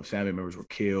some of his family members were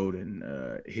killed, and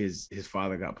his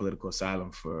father got political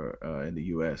asylum in the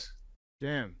U.S.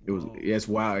 Damn. It was Whoa. it's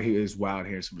wild. He is wild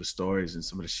hearing some of the stories and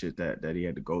some of the shit that he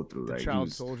had to go through. The Like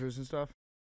child soldiers and stuff.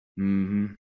 Mm-hmm.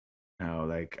 How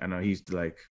like I know he's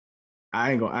like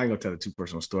I ain't gonna tell a too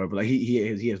personal story, but like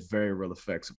he has very real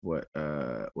effects of what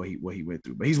he went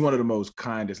through. But he's one of the most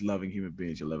kindest, loving human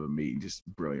beings you'll ever meet. Just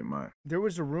brilliant mind. There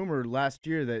was a rumor last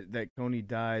year that Coney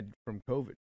died from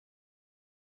COVID.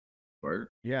 Word?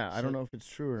 Yeah, I don't Said- know if it's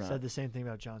true or not. Said the same thing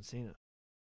about John Cena.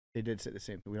 They did say the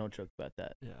same thing. We don't joke about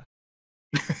that. Yeah.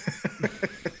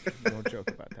 We don't joke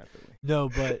about that, Billy. No,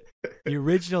 but the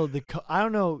original, I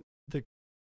don't know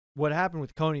what happened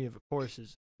with Coney. Of course,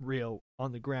 is real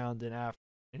on the ground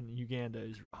in Uganda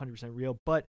is 100% real.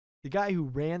 But the guy who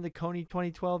ran the Coney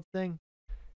 2012 thing,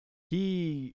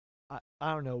 I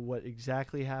don't know what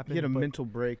exactly happened. He had a but mental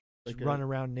break. just Like run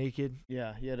around naked.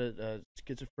 Yeah, he had a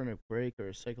schizophrenic break or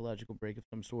a psychological break of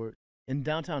some sort in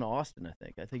downtown Austin. I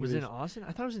think. Was it in Austin?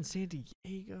 I thought it was in San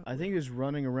Diego. I think he was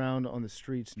running around on the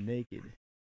streets naked.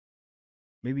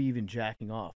 Maybe even jacking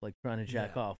off, like trying to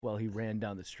jack Yeah. off while he ran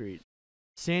down the street.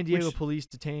 San Diego Which- police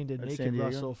detained a San naked Diego?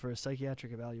 Russell for a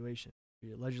psychiatric evaluation.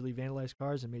 He allegedly vandalized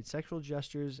cars and made sexual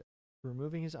gestures,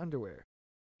 removing his underwear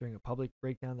during a public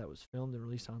breakdown that was filmed and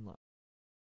released online.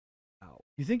 Wow.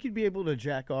 You think you'd be able to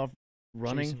jack off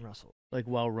running, Jason Russell. like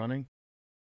while running?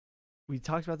 We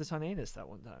talked about this on Anus that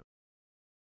one time.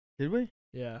 Did we?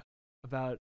 Yeah.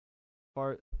 About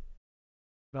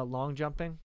long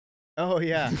jumping. Oh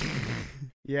yeah,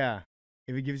 yeah.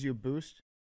 If it gives you a boost,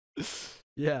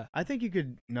 Yeah. I think you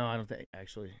could. No, I don't think.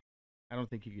 Actually, I don't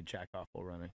think you could jack off while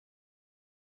running.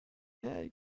 Yeah.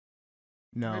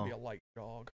 No. Maybe a light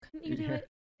jog. Couldn't you do Yeah. it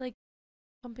like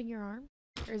pumping your arm?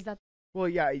 Or is that Well,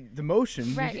 yeah, the motion.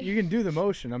 you Right. can- You can do the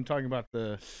motion. I'm talking about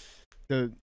the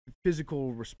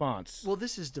physical response. Well,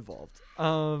 this is devolved.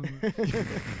 I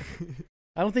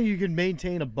don't think you can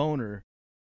maintain a boner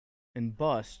and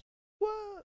bust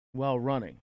What? while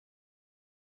running.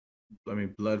 I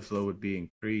mean, blood flow would be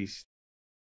increased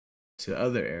to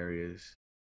other areas.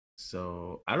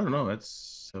 So I don't know.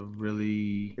 That's a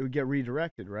really It would get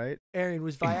redirected, right? Arian,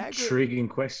 was Viagra intriguing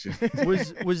question.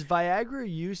 was Viagra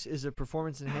use as a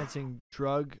performance enhancing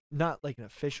drug, not like an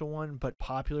official one, but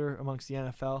popular amongst the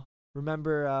NFL?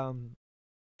 Remember I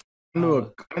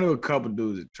knew a couple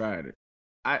dudes that tried it.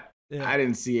 I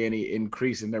didn't see any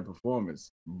increase in their performance,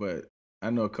 but I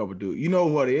know a couple dudes. You know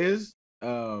what it is?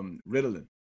 Ritalin.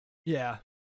 Yeah.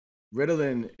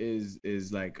 Ritalin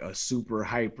is like a super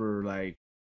hyper, like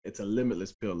it's a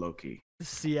limitless pill, low key.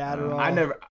 Seattle. I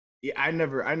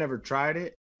never tried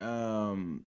it.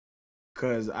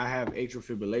 Cause I have atrial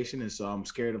fibrillation, and so I'm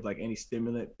scared of like any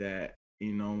stimulant that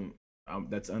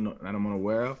that I'm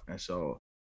unaware of, and so.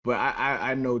 But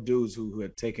I know dudes who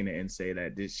have taken it and say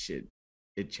that this shit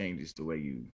it changes the way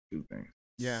you do things.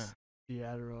 Yeah.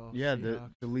 Adderall. Yeah, Seahawks.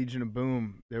 the Legion of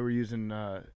Boom, they were using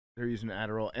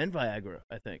Adderall and Viagra,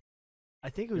 I think. I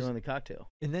think it They was, were on the cocktail.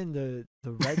 and then the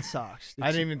Red Sox.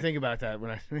 I didn't even think about that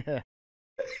when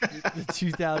the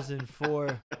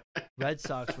 2004 Red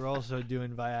Sox were also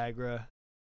doing Viagra.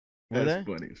 Were That's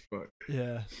they? funny as fuck.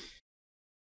 Yeah.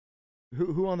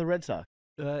 Who on the Red Sox?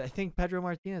 I think Pedro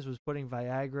Martinez was putting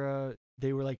Viagra.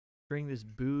 They were like drinking this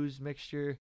booze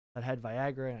mixture that had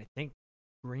Viagra and I think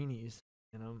greenies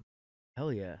in them.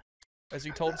 Hell yeah. As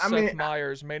he told I Seth mean,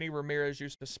 Meyers, Manny Ramirez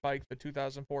used to spike the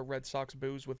 2004 Red Sox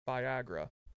booze with Viagra.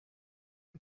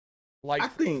 Like I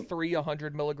think- 3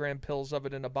 100-milligram pills of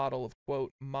it in a bottle of,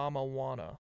 quote, Mama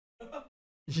Wanna.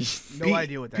 No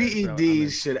idea what that is. but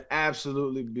PEDs should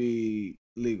absolutely be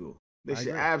legal. They I should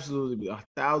agree. absolutely be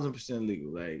 1,000%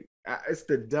 legal. Like it's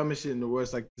the dumbest shit in the world.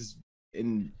 It's like this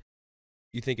in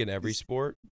You think in every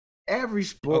sport? every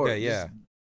sport. Okay, yeah. just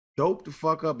dope the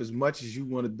fuck up as much as you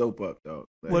want to dope up, though.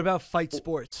 Like, What about fight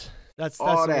sports? That's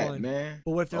all the that, one. man?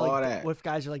 But what if they're all like, that. what if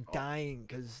guys are like dying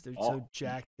because they're so all-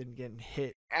 jacked and getting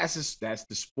hit? That's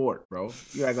the sport, bro.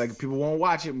 You act like people won't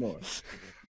watch it more.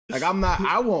 Like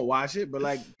I won't watch it, but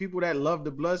like people that love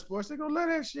the blood sports, they gonna love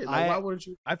that shit. Like, why wouldn't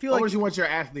you? I feel Why like wouldn't you want your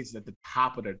athletes at the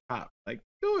top of their top? Like,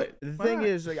 do it. the Why thing not?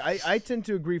 is, like, I tend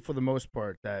to agree for the most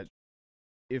part that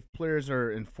if players are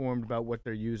informed about what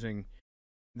they're using,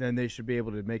 then they should be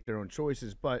able to make their own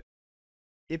choices. But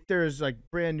if there's like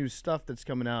brand new stuff that's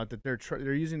coming out that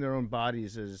they're using their own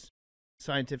bodies as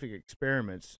scientific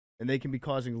experiments, and they can be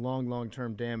causing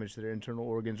long-term damage to their internal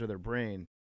organs or their brain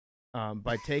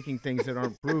by taking things that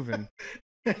aren't proven.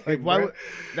 Like, why Bro,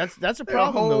 would, that's a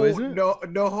problem though, isn't it? No,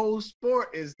 the whole sport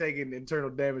is taking internal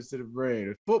damage to the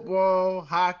brain. Football,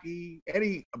 hockey,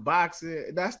 any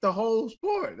boxing, that's the whole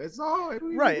sport. That's all.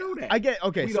 We Right. know that. I get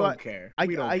okay. we so don't care.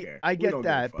 We don't care. I We get don't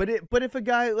give a that, fuck. but if a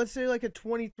guy, let's say like a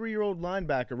 23-year-old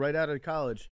linebacker right out of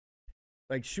college,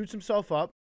 like shoots himself up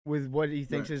with what he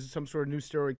thinks is some sort of new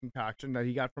steroid concoction that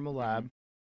he got from a lab,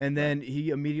 and then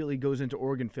he immediately goes into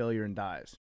organ failure and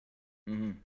dies.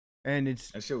 Mm-hmm. And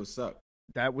that shit would suck.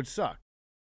 That would suck.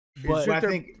 But I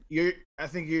think you're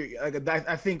like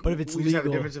I think. But if it's we just have a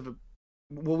legal- difference of.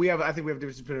 Well, I think we have a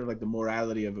difference between like the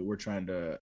morality of it. We're trying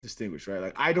to distinguish, right?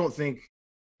 Like I don't think,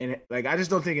 and like I just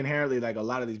don't think inherently like a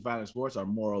lot of these violent sports are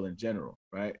moral in general,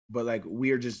 right? But like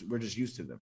we're just used to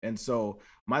them, and so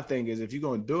my thing is if you're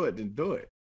gonna do it, then do it.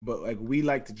 But like we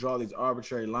like to draw these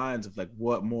arbitrary lines of like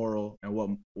what moral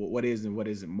and what is and what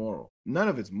isn't moral. None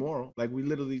of it's moral. Like we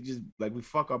literally just like we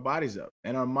fuck our bodies up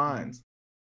and our minds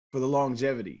for the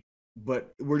longevity.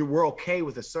 But we're okay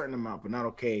with a certain amount, but not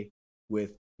okay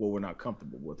with what we're not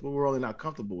comfortable with. Well, we're only not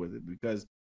comfortable with it because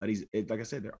of these, like I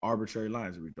said, they're arbitrary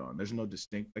lines that we're drawing. There's no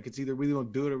distinct. Like it's either we're gonna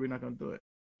do it or we're not gonna do it.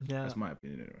 Yeah. That's my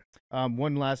opinion anyway.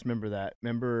 One last remember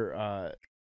the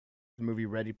movie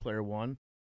Ready Player One.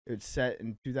 It's set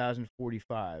in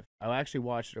 2045. I actually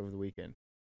watched it over the weekend.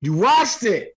 You watched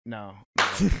it? No.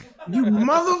 You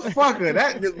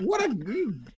motherfucker! What a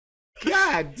good.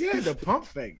 God damn, the pump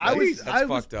fake. That's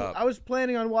fucked up. I was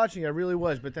planning on watching it. I really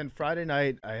was. But then Friday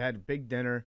night, I had a big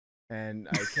dinner, and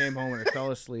I came home and I fell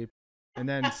asleep. And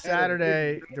then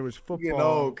Saturday, there was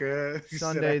football.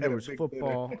 Sunday, there was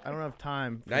football. I don't have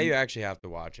time. Now you actually have to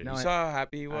watch it. No, You saw how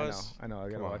happy he was? I know. I got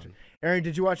to Come watch on. it. Arian,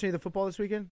 did you watch any of the football this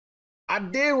weekend? I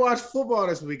did watch football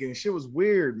this weekend. Shit was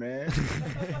weird, man.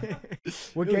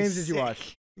 What It was games did you sick.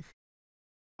 watch?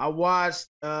 I watched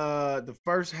the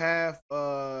first half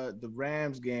of the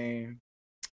Rams game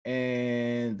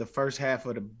and the first half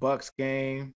of the Bucks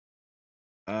game.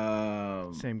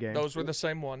 Same game. Those were the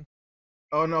same one.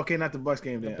 Oh no, okay, not the Bucks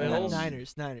game. The Then. Bills?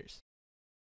 Niners.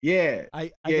 Yeah,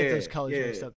 I get those Yeah, colors yeah.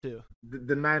 mixed up too.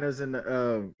 the Niners and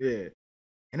the yeah,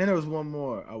 and then there was one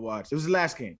more I watched. It was the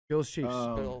last game. Bills Chiefs.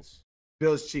 Bills.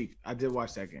 Bills Chiefs. I did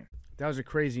watch that game. That was a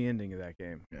crazy ending of that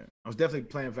game. Yeah, I was definitely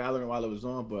playing Valorant while it was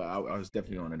on, but I was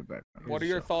definitely on in the background. What are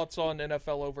your thoughts on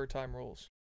NFL overtime rules?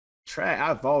 Trash.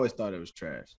 I've always thought it was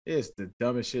trash. It's the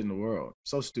dumbest shit in the world.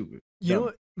 So stupid. You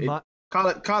know Dumb.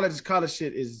 what? College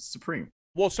shit is supreme.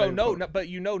 Well, so Very no, important.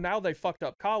 but now they fucked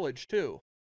up college too,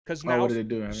 because Oh, now what did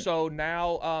they do? so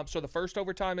now so the first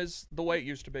overtime is the way it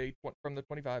used to be from the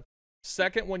 25.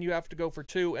 Second one you have to go for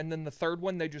 2, and then the third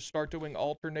one they just start doing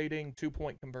alternating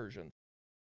 2-point conversions.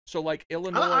 So like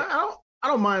Illinois. I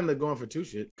don't mind the going for 2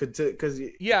 shit because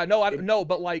Yeah, no, no,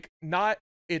 but like not.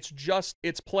 It's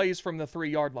plays from the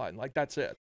 3-yard line. Like that's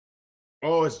it.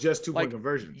 oh, it's just 2-point Like,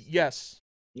 conversions. Yes.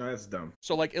 No, that's dumb.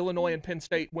 So like Illinois and Penn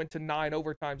State went to 9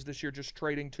 overtimes this year, just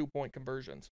trading 2-point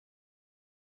conversions.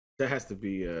 That has to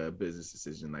be a business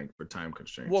decision, like for time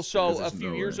constraints. Well, so because a there's few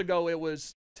no years way. ago, it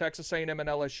was Texas A&M and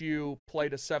LSU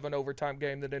played a 7 overtime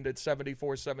game that ended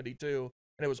 74-72, and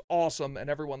it was awesome, and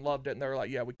everyone loved it, and they were like,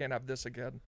 yeah, we can't have this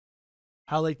again.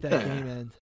 How late that game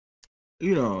end?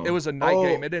 You know, It was a night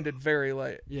game. It ended very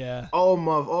late. Yeah. All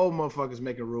motherfuckers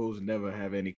making rules and never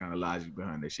have any kind of logic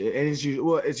behind that shit. And it's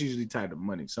usually tied to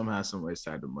money. Somehow, some way, it's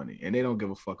tied to money. And they don't give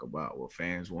a fuck about what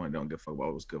fans want. They don't give a fuck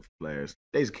about what's good for players.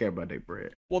 They just care about their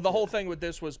bread. Well, the whole thing with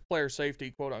this was player safety,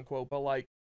 quote unquote, but like,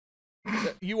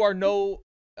 you are no,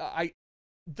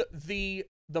 the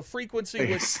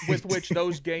frequency with which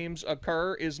those games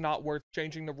occur is not worth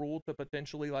changing the rule to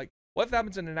potentially like. What if that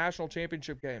happens in a national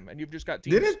championship game and you've just got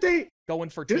teams going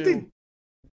for 2?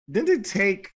 Didn't they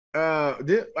take?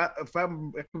 If I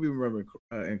could be remembering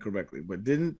incorrectly, but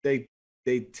didn't they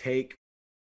take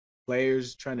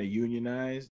players trying to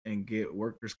unionize and get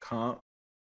workers' comp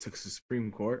to the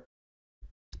Supreme Court?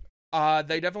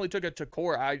 They definitely took it to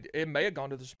court. It may have gone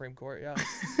to the Supreme Court. Yeah.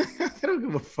 They don't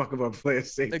give a fuck about player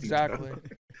safety. Exactly.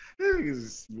 That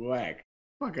nigga's whack.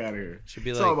 Fuck out of here. Should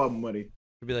be It's like all about money.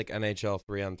 should be like NHL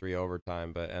 3-on-3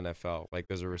 overtime, but NFL. Like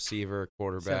there's a receiver,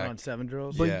 quarterback. 7-on-7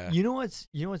 drills. But Yeah. you know what's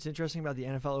interesting about the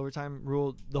NFL overtime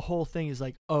rule? The whole thing is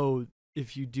like, oh,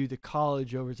 if you do the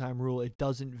college overtime rule, it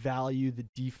doesn't value the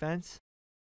defense.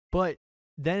 But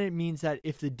then it means that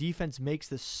if the defense makes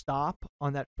the stop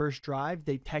on that first drive,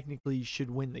 they technically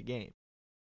should win the game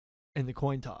in the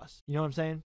coin toss. You know what I'm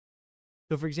saying?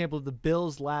 So, for example, if the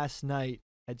Bills last night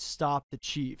had stopped the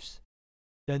Chiefs,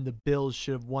 then the Bills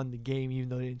should have won the game even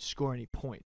though they didn't score any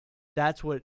points. That's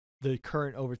what the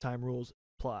current overtime rules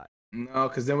apply. No,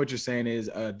 because then what you're saying is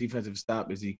a defensive stop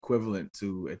is equivalent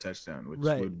to a touchdown, which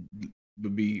Right.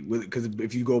 would be because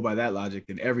if you go by that logic,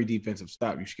 then every defensive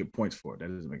stop you should get points for. That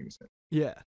doesn't make any sense.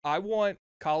 Yeah. I want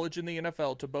college and the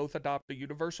NFL to both adopt the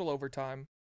universal overtime.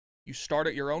 You start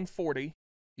at your own 40.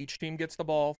 Each team gets the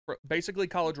ball. Basically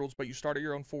college rules, but you start at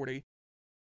your own 40.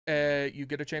 You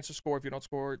get a chance to score. If you don't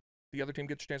score, the other team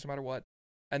gets a chance no matter what.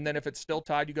 And then if it's still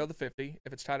tied, you go the 50.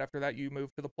 If it's tied after that, you move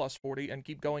to the plus 40 and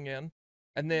keep going in.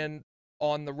 And then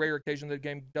on the rare occasion that the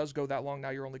game does go that long, now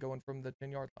you're only going from the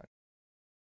 10-yard line.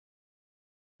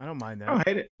 I don't mind that. I don't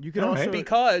hate it. You can I don't also hate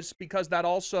it. Because that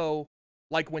also,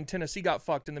 like when Tennessee got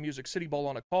fucked in the Music City Bowl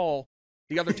on a call,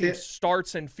 the other team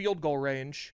starts in field goal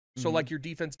range, so Mhm. like your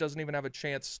defense doesn't even have a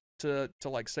chance to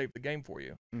like save the game for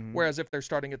you. Mhm. Whereas if they're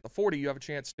starting at the 40, you have a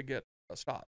chance to get a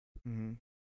stop. Mhm.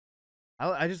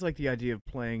 I just like the idea of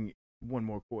playing one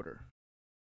more quarter.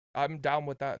 I'm down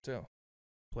with that too.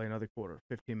 Play another quarter,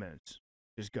 15 minutes.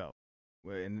 Just go.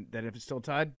 And then if it's still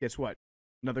tied, guess what?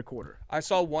 Another quarter. I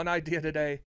saw one idea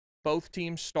today. Both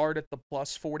teams start at the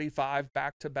plus 45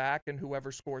 back to back, and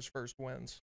whoever scores first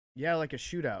wins. Yeah, like a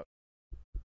shootout.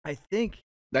 I think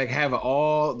Like have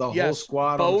whole Yes,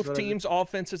 squad. on the both field. teams,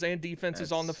 offenses and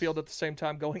defenses, on the That's- field at the same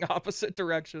time, going opposite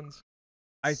directions.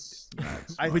 I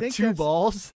With think two that's-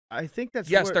 balls. I think that's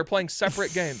Yes, what, they're playing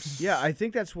separate games. Yeah, I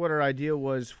think that's what our idea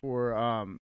was for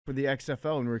the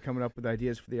XFL, and we were coming up with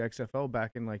ideas for the XFL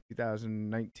back in like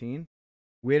 2019.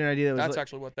 We had an idea that was That's like,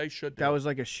 actually what they should do. that was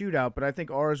like a shootout, but I think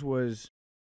ours was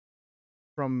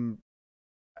from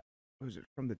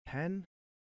the 10,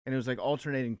 and it was like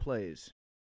alternating plays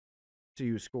to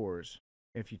use scores.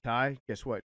 If you tie, guess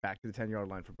what? Back to the 10-yard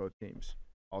line for both teams.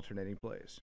 Alternating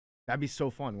plays. That'd be so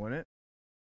fun, wouldn't it?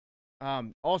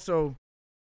 Also,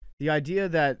 the idea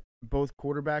that both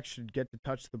quarterbacks should get to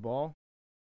touch the ball,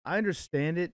 I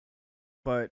understand it,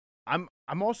 but I'm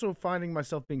also finding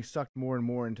myself being sucked more and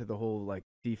more into the whole like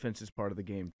defense is part of the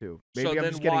game too. Maybe so I'm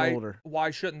then just getting older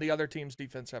why shouldn't the other team's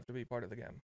defense have to be part of the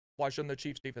game? Why shouldn't the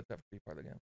Chiefs' defense have to be part of the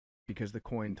game? because the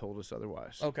coin told us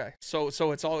otherwise. Okay, so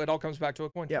it all comes back to a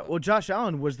coin Yeah, flip. well, Josh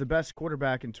Allen was the best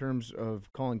quarterback in terms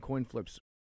of calling coin flips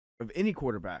of any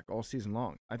quarterback all season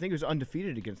long. I think he was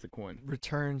undefeated against the coin.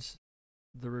 Returns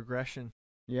the regression.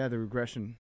 Yeah, the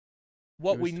regression.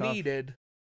 What it we was tough. needed,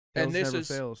 Tails and this never is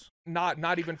fails.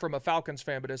 not even from a Falcons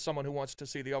fan, but as someone who wants to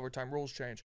see the overtime rules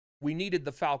change. We needed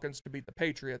the Falcons to beat the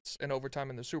Patriots in overtime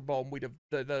in the Super Bowl, and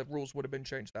the rules would have been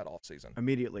changed that offseason.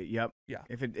 Immediately. Yep. Yeah.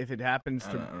 If it happens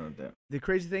I to don't know that. the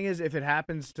crazy thing is if it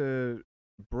happens to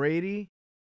Brady,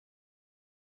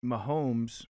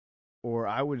 Mahomes, or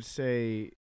I would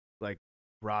say like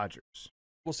Rodgers.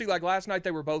 Well, see, like last night, they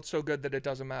were both so good that it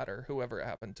doesn't matter whoever it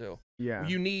happened to. Yeah.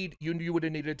 You would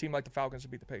have needed a team like the Falcons to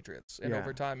beat the Patriots in Yeah.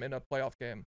 overtime in a playoff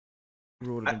game.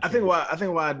 Rule would I have been think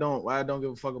changed. why I don't give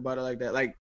a fuck about it like that.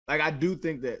 Like I do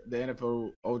think that the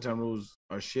NFL overtime rules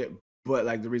are shit, but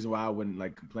like the reason why I wouldn't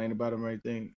like complain about them or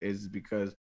anything is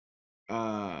because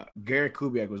Gary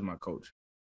Kubiak was my coach,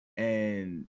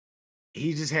 and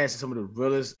he just had some of the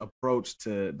realest approach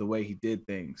to the way he did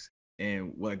things.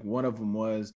 And like one of them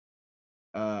was,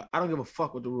 I don't give a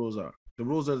fuck what the rules are. The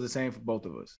rules are the same for both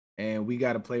of us, and we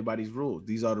got to play by these rules.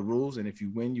 These are the rules, and if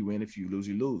you win, you win. If you lose,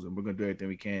 you lose, and we're gonna do everything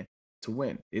we can to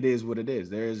win. It is what it is.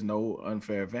 There is no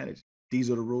unfair advantage. These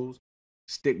are the rules.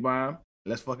 Stick by them.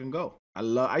 Let's fucking go.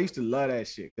 I used to love that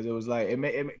shit because it was like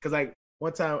because like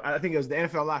one time I think it was the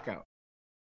NFL lockout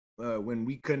when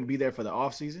we couldn't be there for the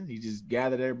off season. He just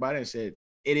gathered everybody and said,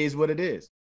 "It is what it is.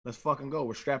 Let's fucking go.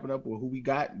 We're strapping up with who we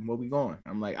got and where we going."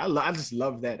 I'm like, I just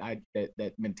love that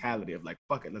that mentality of like,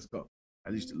 fuck it, let's go.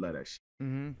 I used to love that shit.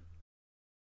 Mm-hmm.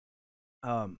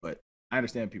 But I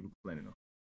understand people complaining though.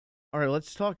 All right,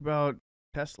 let's talk about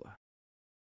Tesla.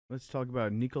 Let's talk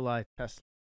about Nikolai Tesla.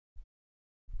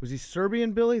 Was he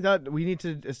Serbian, Billy? That we need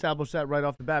to establish that right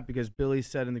off the bat because Billy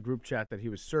said in the group chat that he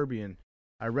was Serbian.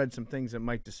 I read some things that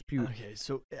might dispute Okay,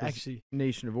 so his actually,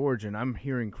 nation of origin. I'm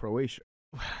hearing Croatia.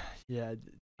 yeah,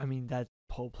 I mean that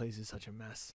whole place is such a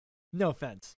mess. No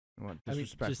offense. What, I mean,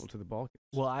 disrespectful just- to the Balkans.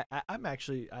 Well, I'm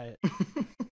actually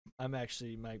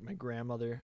my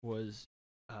grandmother was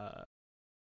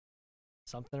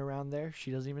something around there.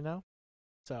 She doesn't even know,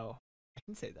 so I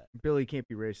can say that Billy can't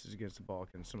be racist against the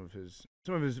Balkans. Some of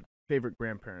his favorite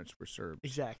grandparents were Serbs.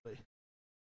 exactly.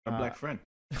 A black friend.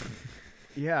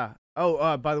 Yeah.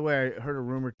 Oh, by the way, I heard a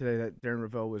rumor today that Darren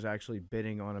Ravel was actually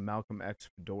bidding on a Malcolm X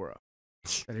fedora.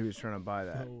 That he was trying to buy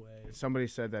that. No way. Somebody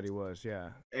said that he was. Yeah.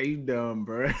 Hey, you dumb,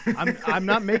 bro. I'm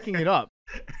not making it up.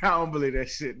 I don't believe that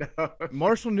shit. No.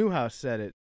 Marshall Newhouse said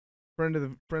it. Friend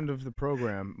of the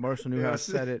program. Marshall Newhouse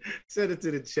said it. Send it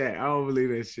to the chat. I don't believe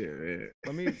that shit, man.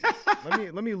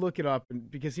 Let me look it up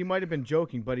because he might have been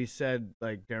joking, but he said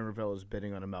like Darren Ravel is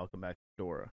bidding on a Malcolm X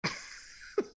fedora.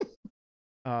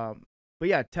 But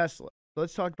yeah, Tesla.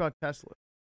 Let's talk about Tesla.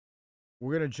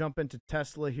 We're gonna jump into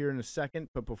Tesla here in a second,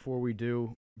 but before we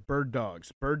do, Bird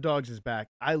Dogs. Bird Dogs is back.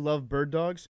 I love Bird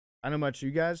Dogs. I don't know about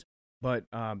you guys, but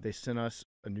they sent us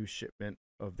a new shipment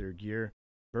of their gear.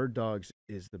 Bird Dogs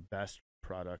is the best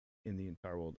product in the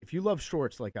entire world. If you love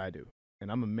shorts like I do,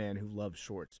 and I'm a man who loves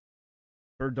shorts,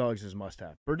 Bird Dogs is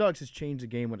must-have. Bird Dogs has changed the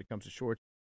game when it comes to shorts.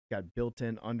 Got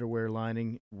built-in underwear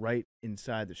lining right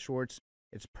inside the shorts.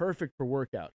 It's perfect for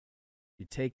workout. You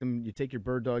take your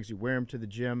Bird Dogs, you wear them to the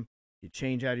gym, you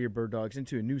change out of your Bird Dogs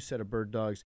into a new set of Bird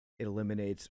Dogs. It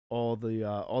eliminates all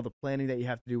the planning that you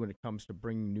have to do when it comes to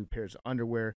bringing new pairs of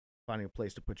underwear, finding a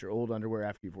place to put your old underwear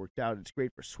after you've worked out. It's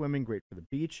great for swimming, great for the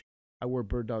beach. I wore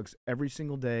Bird Dogs every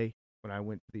single day when I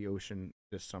went to the ocean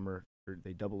this summer.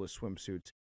 They double as swimsuits,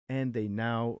 and they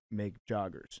now make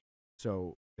joggers.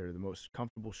 So they're the most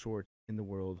comfortable shorts in the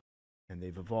world, and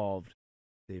they've evolved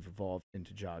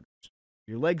into joggers.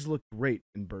 Your legs look great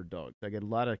in Bird Dogs. I get a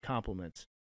lot of compliments.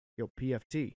 Yo,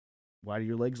 PFT, why do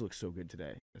your legs look so good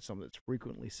today? That's something that's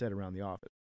frequently said around the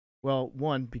office. Well,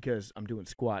 one, because I'm doing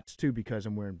squats. Two, because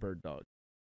I'm wearing Bird Dogs.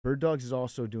 Bird Dogs is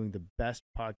also doing the best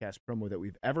podcast promo that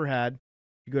we've ever had.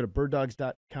 If you go to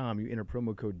birddogs.com, you enter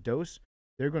promo code DOSE,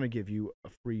 they're going to give you a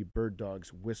free Bird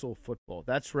Dogs whistle football.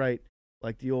 That's right,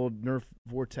 like the old Nerf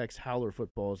Vortex Howler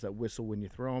footballs that whistle when you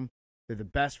throw them. They're the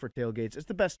best for tailgates. It's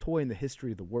the best toy in the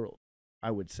history of the world, I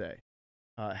would say.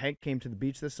 Hank came to the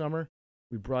beach this summer.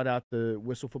 We brought out the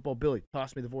whistle football. Billy,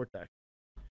 toss me the Vortex.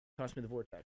 Toss me the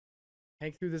Vortex.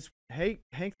 Hank threw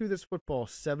this football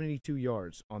 72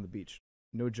 yards on the beach.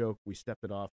 No joke. We stepped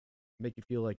it off. Make you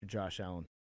feel like you're Josh Allen.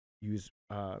 Use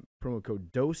promo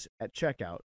code DOSE at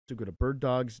checkout. So go to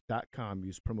birddogs.com.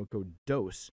 Use promo code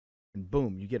DOSE. And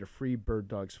boom, you get a free Bird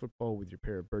Dogs football with your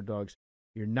pair of Bird Dogs.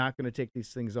 You're not going to take these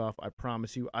things off. I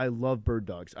promise you. I love Bird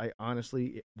Dogs. I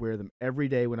honestly wear them every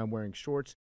day when I'm wearing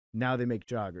shorts. Now they make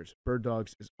joggers. Bird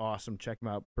Dogs is awesome. Check them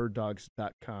out.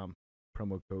 Birddogs.com.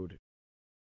 Promo code.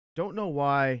 Don't know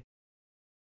why.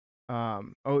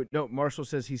 Oh no, Marshall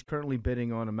says he's currently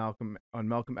bidding on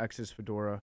Malcolm X's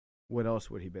fedora. What else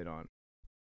would he bid on?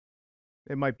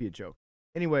 It might be a joke.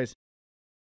 Anyways,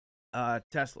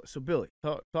 Tesla. So Billy,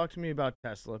 talk to me about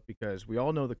Tesla, because we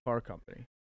all know the car company,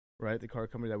 right? The car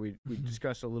company that we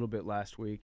discussed a little bit last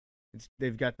week.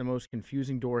 They've got the most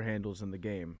confusing door handles in the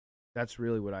game. That's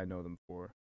really what I know them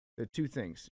for. The two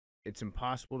things: it's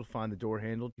impossible to find the door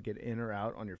handle to get in or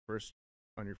out on your first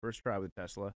try with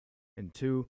Tesla, and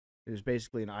two, there's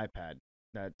basically an iPad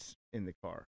that's in the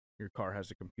car. Your car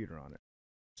has a computer on it.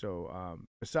 So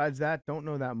besides that, don't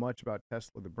know that much about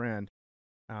Tesla, the brand,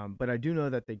 but I do know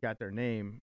that they got their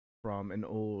name from an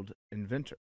old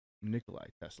inventor, Nikola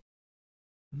Tesla.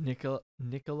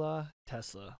 Nikola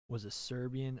Tesla was a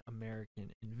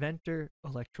Serbian-American inventor,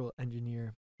 electrical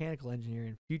engineer, mechanical engineer,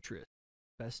 and futurist,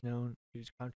 best known for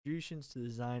his contributions to the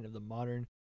design of the modern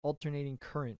alternating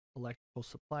current electrical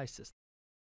supply system.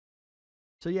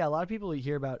 So yeah, a lot of people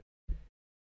hear about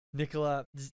Nikola.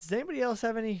 Does anybody else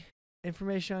have any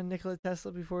information on Nikola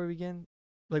Tesla before we begin?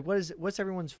 Like, what's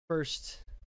everyone's first?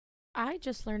 I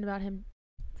just learned about him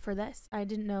for this. I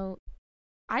didn't know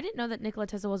that Nikola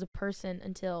Tesla was a person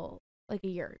until like a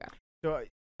year ago. So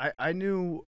I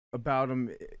knew about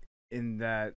him in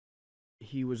that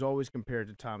he was always compared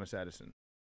to Thomas Edison.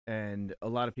 And a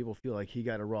lot of people feel like he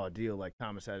got a raw deal, like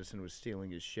Thomas Edison was stealing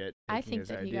his shit. I think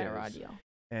that he got a raw deal.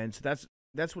 And so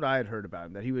that's what I had heard about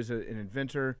him, that he was an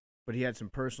inventor, but he had some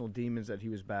personal demons that he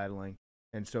was battling.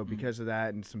 And so because of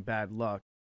that and some bad luck,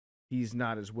 he's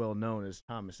not as well known as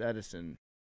Thomas Edison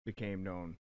became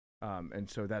known. And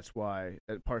so that's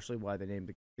partially why they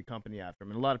named the company after him.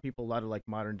 And a lot of people, a lot of like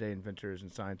modern day inventors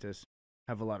and scientists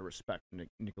have a lot of respect for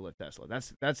Nikola Tesla.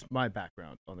 That's my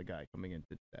background on the guy coming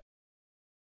into that.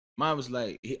 Mine was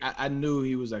like, I knew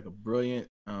he was like a brilliant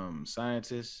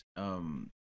scientist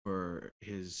for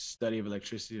his study of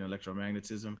electricity and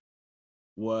electromagnetism.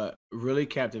 What really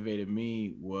captivated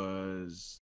me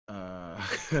was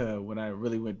when I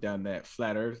really went down that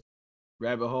flat earth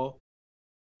rabbit hole.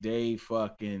 They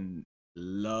fucking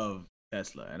love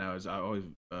Tesla, and I always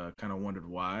kind of wondered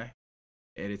why.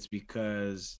 And it's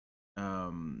because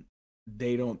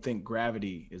they don't think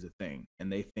gravity is a thing,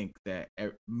 and they think that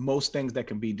most things that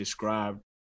can be described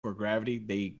for gravity,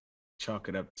 they chalk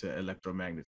it up to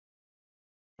electromagnetism.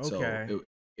 Okay. So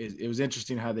it was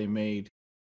interesting how they made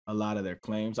a lot of their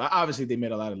claims. Obviously, they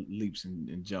made a lot of leaps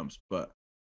and jumps, but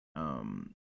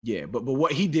yeah. But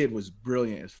what he did was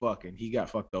brilliant as fuck, and he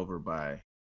got fucked over by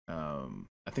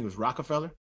I think it was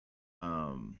Rockefeller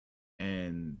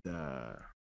and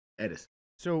Edison.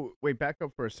 So wait, back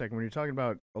up for a second. When you're talking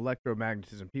about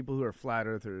electromagnetism, people who are flat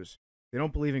earthers, they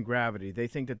don't believe in gravity. They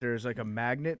think that there's like a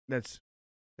magnet that's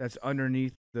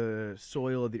underneath the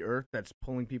soil of the earth that's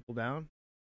pulling people down.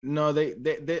 No,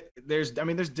 there's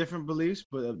different beliefs,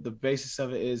 but the basis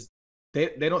of it is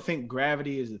they don't think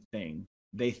gravity is a thing.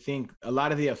 they think a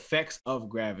lot of the effects of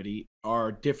gravity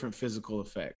are different physical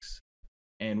effects,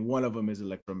 and one of them is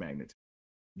electromagnetism.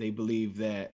 They believe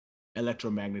that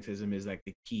electromagnetism is like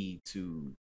the key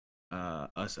to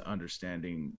us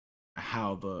understanding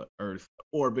how the Earth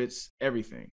orbits,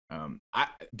 everything.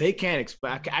 They can't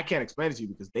explain. I can't explain it to you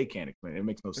because they can't explain it. It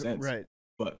makes no sense. Right.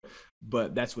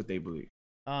 But that's what they believe.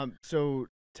 So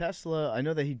Tesla, I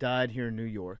know that he died here in New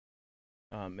York.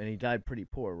 And he died pretty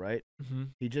poor, right? Mm-hmm.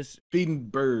 He just Feeding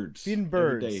birds. Feeding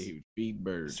birds. Every day he would feed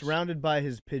birds. surrounded by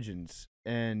his pigeons.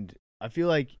 And I feel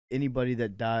like anybody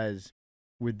that dies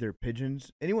with their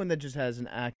pigeons, anyone that just has an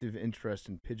active interest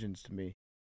in pigeons, to me,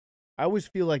 I always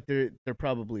feel like they're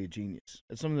probably a genius.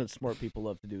 It's something that smart people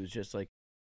love to do, is just like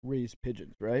raise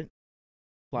pigeons, right?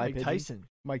 Mike pigeons. Tyson.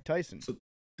 Mike Tyson. So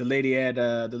the lady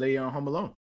on Home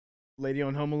Alone. Lady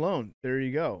on Home Alone. There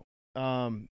you go.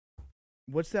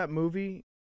 What's that movie?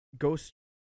 Ghost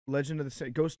Dog, Legend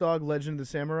of the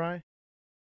Samurai.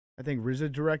 I think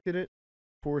RZA directed it.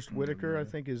 Forrest Whitaker, I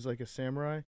think, is like a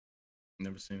samurai.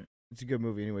 Never seen it. It's a good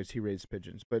movie. Anyways, he raised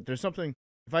pigeons. But there's something,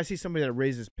 if I see somebody that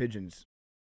raises pigeons,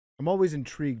 I'm always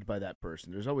intrigued by that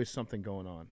person. There's always something going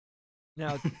on.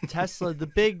 Now, Tesla, the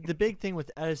big thing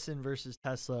with Edison versus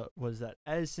Tesla was that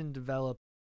Edison developed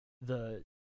the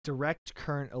direct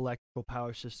current electrical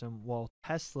power system, while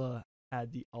Tesla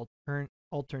had the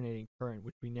alternating current,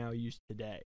 which we now use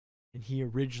today. And he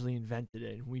originally invented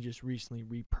it, and we just recently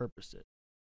repurposed it.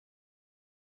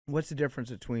 What's the difference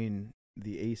between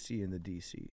the AC and the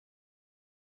DC?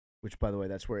 Which, by the way,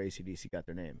 that's where AC/DC got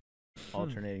their name.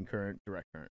 Alternating current, direct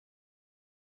current,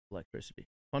 electricity.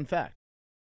 Fun fact.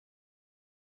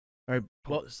 All right.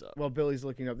 Pull this up. While Billy's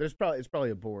looking up, it's probably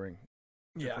a boring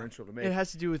differential to make. It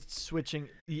has to do with switching.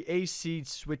 The AC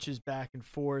switches back and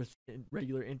forth in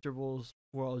regular intervals,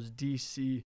 whereas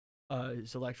DC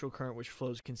is electrical current, which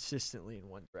flows consistently in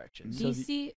one direction.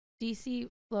 DC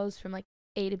flows from like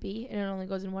A to B, and it only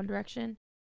goes in one direction,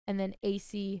 and then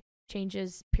AC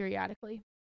changes periodically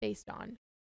based on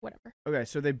whatever. Okay,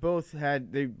 so they both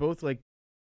like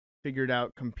figured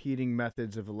out competing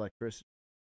methods of electricity.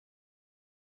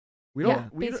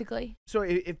 Basically. So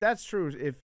if that's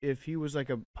true, if he was like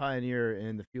a pioneer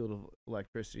in the field of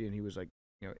electricity, and he was like,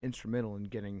 instrumental in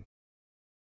getting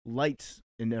lights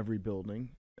in every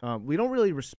building, we don't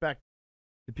really respect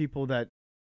the people that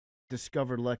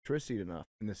discovered electricity enough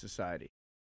in this society.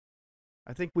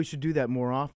 I think we should do that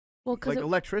more often. Well, because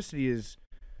electricity is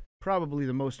probably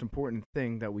the most important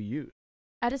thing that we use.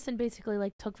 Edison basically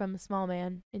like took from a small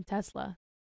man in Tesla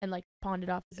and like pawned it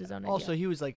off as his own idea. Also, he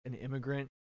was like an immigrant,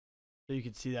 so you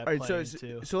could see that. All right, playing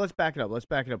too. So let's back it up. Let's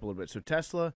back it up a little bit. So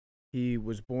Tesla, he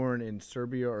was born in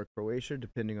Serbia or Croatia,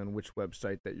 depending on which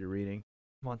website that you're reading.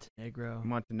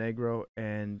 Montenegro,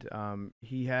 and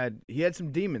he had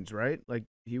some demons, right? Like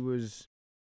he was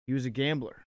a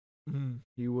gambler.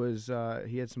 Mm-hmm.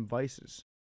 He had some vices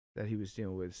that he was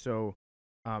dealing with. So,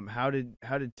 how did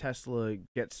Tesla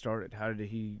get started? How did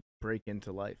he break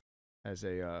into life as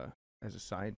a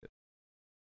scientist?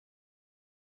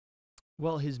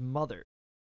 Well, his mother.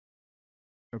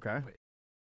 Okay. Wait.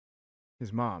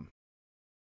 His mom.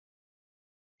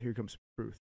 Here comes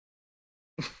proof.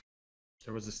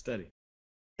 There was a study.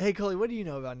 Hey, Coley, what do you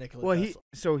know about Nikola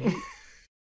Tesla?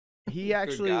 He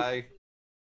actually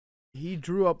he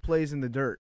drew up plays in the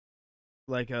dirt,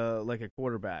 like a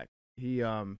quarterback. He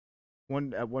at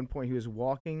one point he was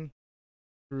walking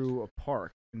through a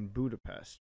park in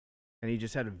Budapest, and he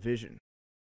just had a vision,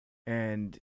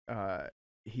 and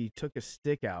he took a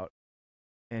stick out,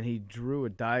 and he drew a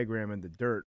diagram in the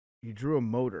dirt. He drew a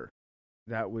motor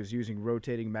that was using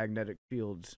rotating magnetic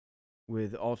fields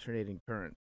with alternating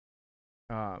current,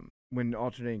 when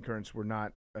alternating currents were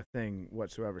not a thing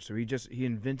whatsoever. So he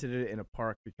invented it in a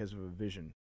park because of a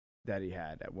vision that he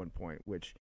had at one point,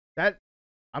 which that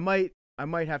I might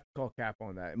have to call cap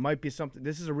on that. It might be something.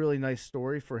 This is a really nice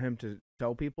story for him to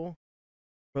tell people,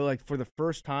 but like for the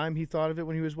first time he thought of it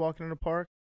when he was walking in a park.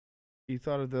 He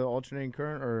thought of the alternating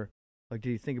current, or like did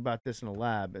he think about this in a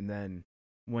lab, and then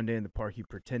one day in the park he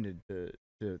pretended to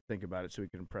think about it so he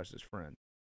could impress his friend.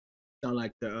 Sound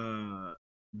like the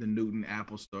Newton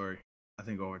apple story. I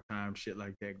think over time, shit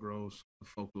like that grows, the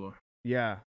folklore.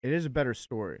 Yeah, it is a better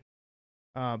story.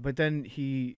 But then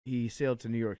he sailed to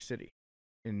New York City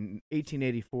in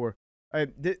 1884.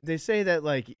 They say that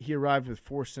like he arrived with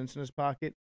 4 cents in his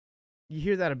pocket. You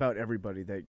hear that about everybody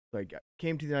that like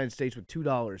came to the United States with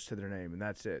 $2 to their name, and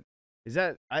that's it. Is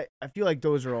that I feel like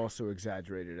those are also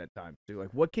exaggerated at times too.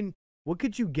 Like what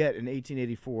could you get in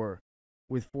 1884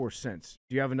 with 4 cents?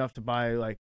 Do you have enough to buy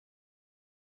like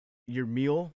your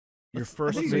meal, your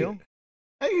first meal?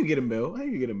 I think you get a meal. I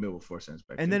think you get a meal with 4 cents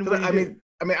back And then. then when I you do-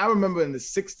 mean, I remember in the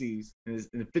 60s, in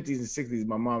the 50s and 60s,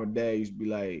 my mom and dad used to be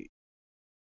like,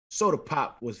 soda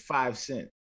pop was 5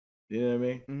 cents. You know what I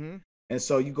mean? Mm-hmm. And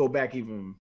so you go back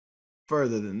even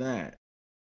further than that.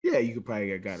 Yeah, you could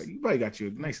probably got it. You probably got you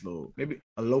a nice little, maybe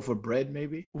a loaf of bread,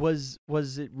 maybe. Was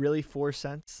it really 4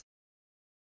 cents?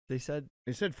 They said.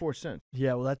 They said 4 cents.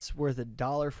 Yeah, well, that's worth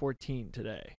 $1.14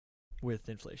 today with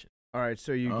inflation. All right,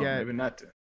 so you get maybe not.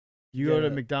 you go to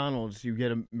Yeah. McDonald's, you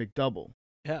get a McDouble.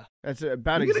 Yeah. That's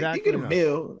about You exactly. get a enough.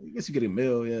 meal. I guess you get a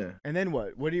meal. Yeah. And then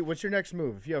what? What's your next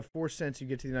move? If you have 4 cents, you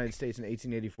get to the United States in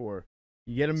 1884.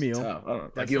 You get a meal. Tough. I don't,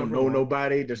 like That's you don't number know one.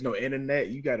 nobody. There's no internet.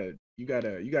 You gotta.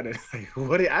 Like,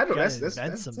 what? I don't. Gotta That's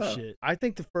invent some tough. shit. I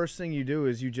think the first thing you do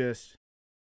is you just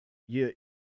get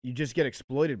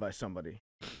exploited by somebody.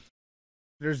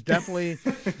 There's definitely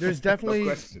No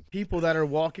question. people that are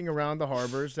walking around the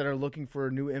harbors that are looking for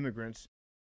new immigrants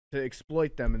to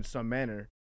exploit them in some manner.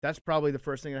 That's probably the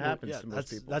first thing that Well, happens yeah, to most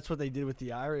that's, people. That's what they did with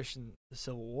the Irish in the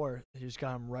Civil War. They just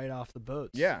got them right off the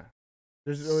boats. Yeah,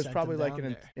 there was Sent probably them like down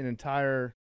an there.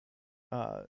 entire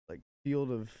like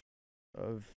field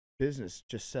of business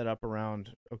just set up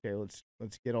around. Okay, let's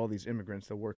get all these immigrants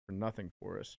that work for nothing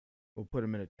for us. We'll put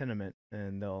them in a tenement,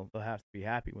 and they'll have to be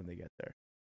happy when they get there.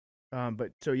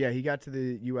 But so yeah, he got to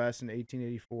the U.S. in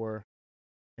 1884,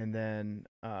 and then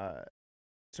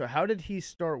so how did he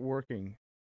start working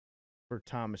for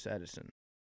Thomas Edison?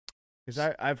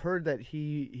 Because I've heard that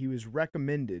he was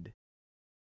recommended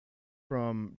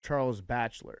from Charles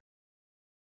Batchelor,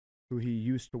 who he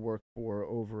used to work for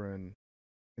over in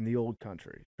the old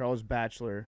country. Charles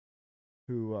Batchelor,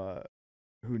 who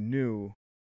knew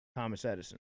Thomas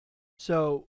Edison.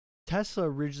 So Tesla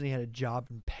originally had a job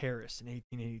in Paris in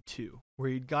 1882,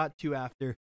 where he'd got to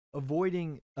after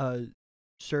avoiding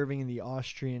serving in the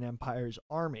Austrian Empire's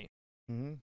army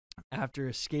Mm-hmm. after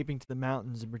escaping to the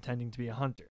mountains and pretending to be a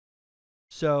hunter.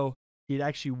 So he'd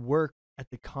actually worked at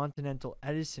the Continental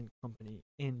Edison Company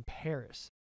in Paris.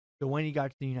 So when he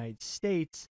got to the United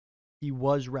States, he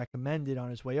was recommended on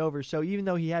his way over. So even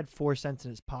though he had 4 cents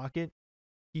in his pocket,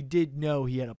 he did know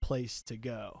he had a place to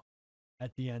go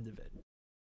at the end of it.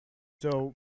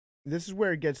 So this is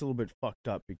where it gets a little bit fucked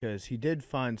up, because he did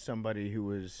find somebody who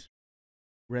was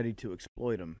ready to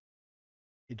exploit him.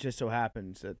 It just so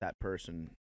happens that that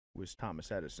person was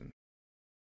Thomas Edison.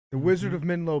 The Wizard of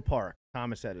Menlo Park,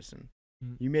 Thomas Edison.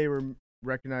 Mhm. You may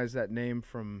recognize that name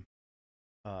from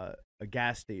a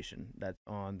gas station that's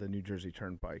on the New Jersey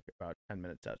Turnpike about 10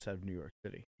 minutes outside of New York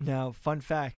City. Now, fun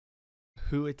fact,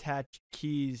 who attached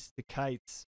keys to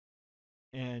kites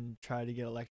and tried to get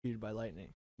electrocuted by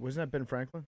lightning? Wasn't that Ben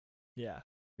Franklin? Yeah.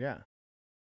 Yeah.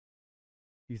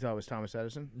 You thought it was Thomas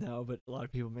Edison? No, but a lot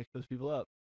of people mix those people up.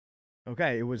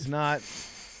 Okay, it was not.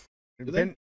 Do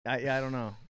they? Yeah, I don't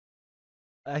know.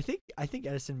 I think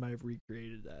Edison might have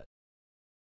recreated that.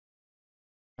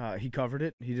 He covered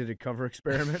it. He did a cover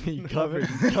experiment. He covered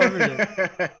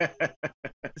it.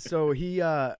 So he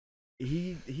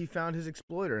found his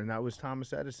exploiter, and that was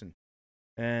Thomas Edison.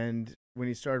 And when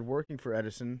he started working for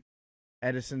Edison,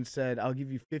 Edison said, "I'll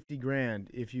give you 50 grand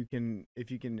if you can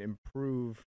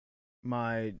improve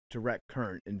my direct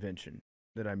current invention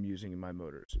that I'm using in my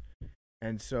motors."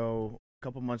 And so a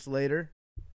couple months later,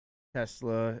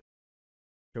 Tesla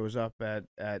shows up at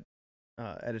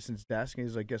Edison's desk, and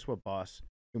he's like, "Guess what, boss?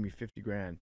 Give me 50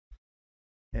 grand."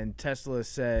 And Tesla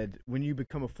said, "When you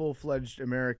become a full-fledged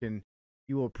American,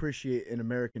 you will appreciate an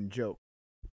American joke,"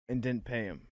 and didn't pay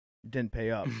him. Didn't pay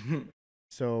up.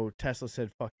 So Tesla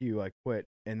said, "Fuck you, I quit."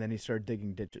 And then he started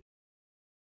digging ditches.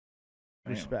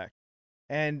 Damn. Respect.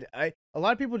 And a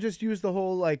lot of people just use the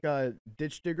whole like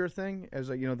ditch digger thing as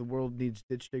like, the world needs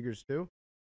ditch diggers too.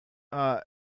 I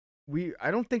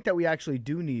don't think that we actually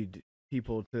do need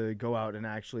people to go out and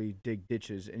actually dig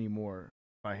ditches anymore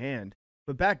by hand.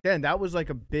 But back then, that was like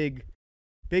a big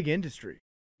industry,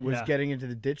 was Yeah. getting into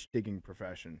the ditch digging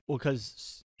profession. Well,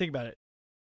 because think about it,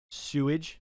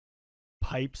 sewage,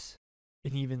 pipes,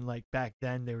 and even like back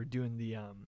then they were doing the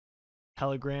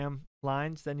telegram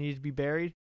lines that needed to be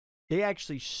buried. They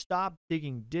actually stopped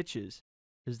digging ditches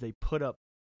because they put up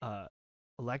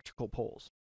electrical poles.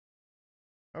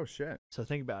 Oh shit! So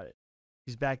think about it,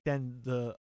 because back then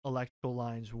the electrical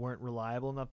lines weren't reliable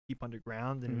enough to keep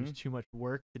underground, and it was too much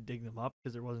work to dig them up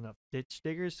because there wasn't enough ditch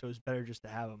diggers. So it was better just to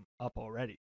have them up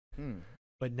already.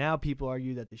 But now people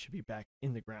argue that they should be back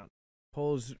in the ground.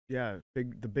 Poles, yeah, the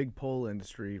big pole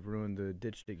industry ruined the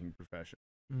ditch digging profession.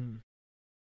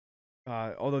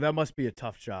 Although that must be a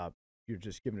tough job. You're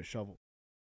just given a shovel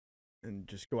and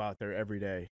just go out there every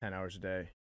day, 10 hours a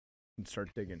day, and start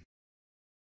digging.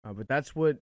 But that's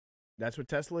what That's what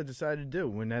Tesla decided to do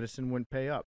when Edison wouldn't pay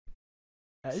up.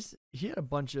 Tesla had a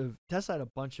bunch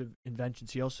of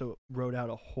inventions. He also wrote out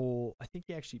I think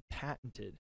he actually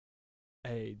patented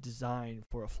a design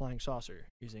for a flying saucer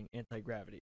using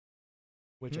anti-gravity,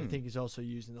 which I think is also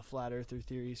used in the flat earther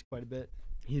theories quite a bit.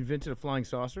 He invented a flying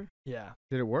saucer? Yeah.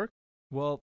 Did it work?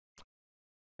 Well,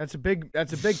 that's a big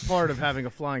part of having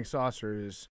a flying saucer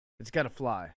is it's got to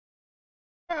fly.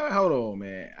 Hold on,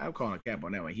 man. I'm calling a cap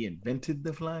on that one. He invented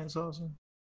the flying saucer?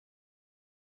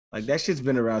 Like, that shit's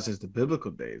been around since the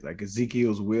biblical days. Like,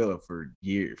 Ezekiel's wheel for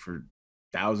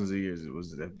thousands of years, it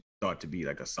was thought to be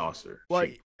like a saucer. Well,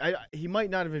 he might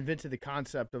not have invented the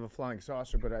concept of a flying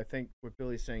saucer, but I think what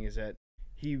Billy's saying is that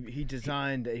he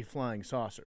designed a flying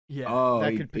saucer. Yeah. Oh,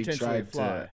 that could potentially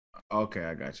fly. Okay,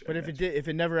 I got you. But if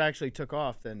it never actually took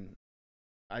off, then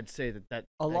I'd say that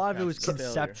a lot of it was counts as a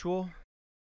failure. conceptual.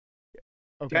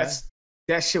 Okay.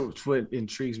 That shit. What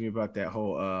intrigues me about that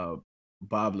whole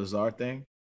Bob Lazar thing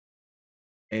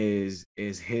is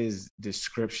his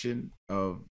description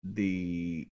of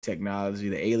the technology,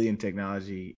 the alien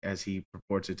technology, as he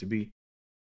purports it to be.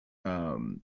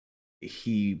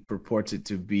 He purports it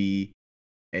to be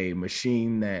a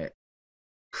machine that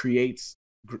creates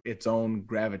its own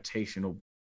gravitational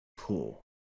pull,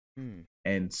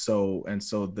 and so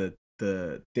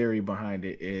the theory behind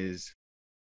it is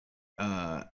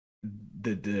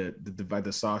the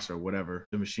saucer, whatever,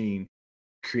 the machine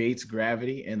creates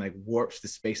gravity and like warps the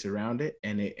space around it,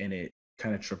 and it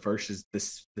kind of traverses the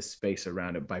space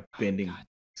around it by bending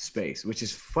space, which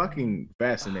is fucking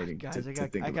fascinating. Guys, to think I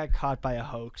about. got caught by a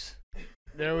hoax.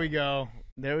 There we go,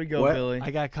 What? Billy.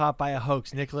 I got caught by a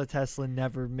hoax. Nikola Tesla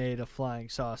never made a flying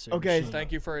saucer. Okay, machine.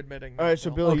 Thank you for admitting. All right, so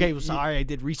Will. Billy. Okay, well, sorry, I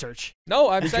did research. No,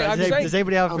 I'm Does saying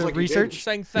anybody have Sounds like you research?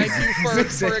 saying thank you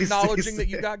for acknowledging that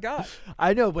you got.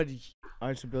 I know, but All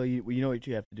right, so Billy, you know what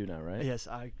you have to do now, right? yes,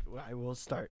 I will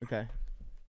start. Okay.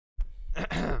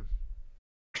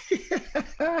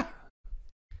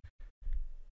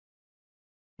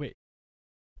 Wait.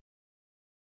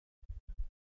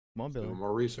 Come on, Billy. No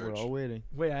more research. We're all waiting.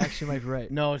 Wait, I actually might be right.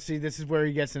 No, see, this is where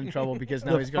he gets in trouble because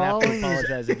now The he's going to have to following is-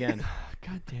 apologize again.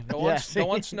 God damn it. Go Yeah, on, see?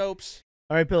 go on, Snopes.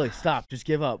 All right, Billy, stop. Just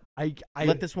give up. I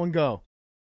Let this one go.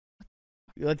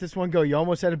 You let this one go. You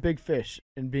almost had a big fish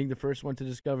in being the first one to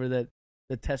discover that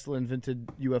Tesla invented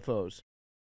UFOs,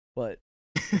 but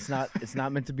it's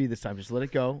not meant to be this time. Just let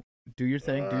it go. Do your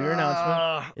thing. Do your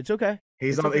announcement. It's okay.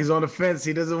 He's It's on okay. he's on the fence.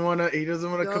 He doesn't want to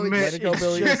No, commit. Let it go,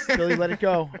 Billy. Billy, let it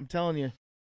go. I'm telling you.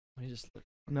 Let me just look.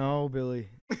 No, Billy.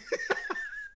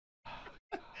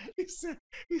 He said,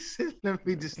 let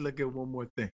me just look at one more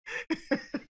thing.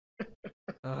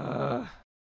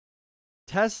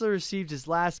 Tesla received his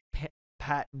last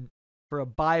patent for a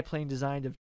biplane designed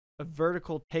of a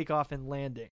vertical takeoff and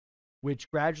landing, which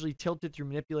gradually tilted through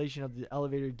manipulation of the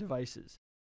elevator devices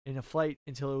in a flight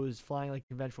until it was flying like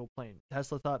a conventional plane.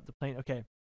 Tesla thought the plane, okay,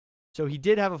 so he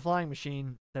did have a flying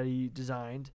machine that he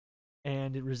designed,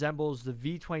 and it resembles the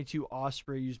V-22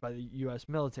 Osprey used by the U.S.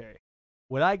 military.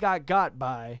 What I got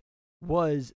by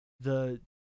was the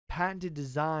patented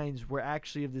designs were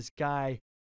actually of this guy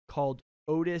called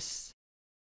Otis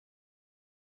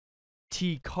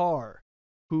T. Carr,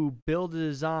 who built a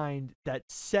design that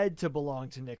said to belong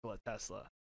to Nikola Tesla.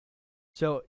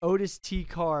 So Otis T.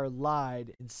 Carr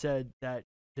lied and said that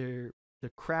the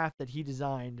craft that he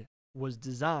designed was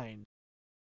designed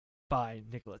by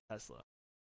Nikola Tesla,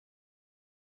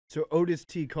 So Otis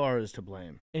T. Carr is to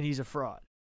blame. and he's a fraud.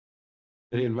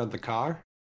 Did he invent the car?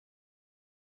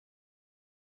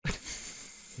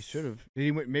 He should have.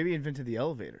 Maybe he invented the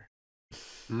elevator.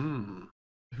 Hmm.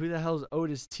 Who the hell's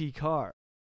Otis T. Carr?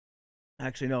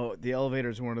 Actually, no. The elevator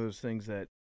is one of those things that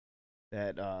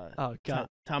Oh God!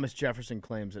 Thomas Jefferson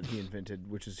claims that he invented,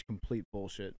 which is complete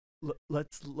bullshit.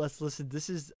 Let's listen. This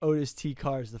is Otis T.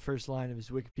 Carr's the first line of his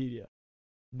Wikipedia,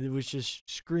 which just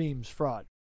screams fraud.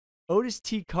 Otis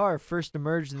T. Carr first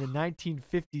emerged in the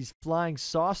 1950s flying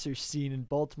saucer scene in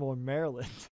Baltimore, Maryland.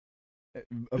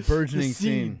 A burgeoning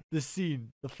scene.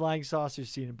 The flying saucer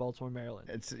scene in Baltimore, Maryland.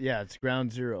 It's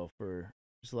ground zero for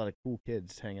just a lot of cool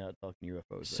kids hanging out talking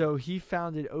UFOs. So he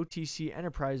founded OTC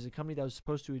Enterprises, a company that was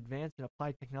supposed to advance and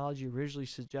apply technology originally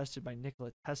suggested by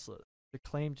Nikola Tesla. The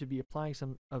claim to be applying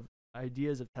some of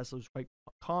ideas of Tesla was quite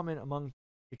common among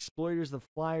exploiters of the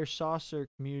flyer saucer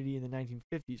community in the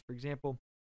 1950s. For example,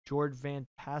 George Van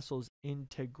Tassel's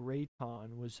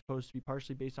Integraton was supposed to be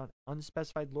partially based on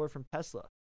unspecified lore from Tesla.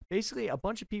 Basically, a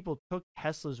bunch of people took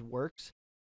Tesla's works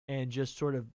and just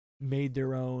sort of made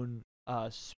their own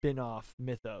spin-off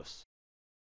mythos.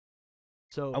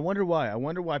 So I wonder why. I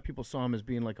wonder why people saw him as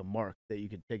being like a mark that you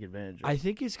could take advantage of. I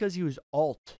think it's because he was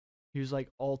alt. He was like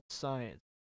alt science.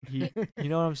 You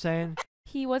know what I'm saying?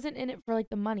 He wasn't in it for like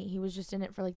the money. He was just in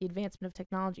it for like the advancement of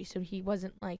technology. So he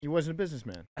wasn't like He wasn't a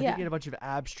businessman. I think he had a bunch of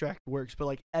abstract works, but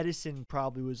like Edison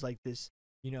probably was like this,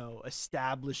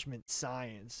 establishment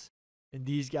science. And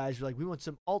these guys were like, we want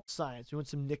some alt science. We want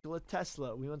some Nikola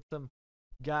Tesla. We want some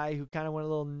guy who kind of went a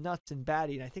little nuts and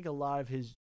batty. And I think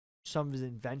some of his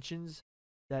inventions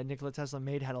that Nikola Tesla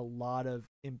made had a lot of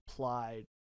implied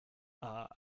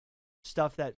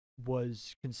stuff that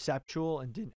was conceptual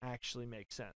and didn't actually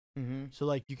make sense. Mm-hmm. So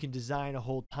like you can design a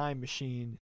whole time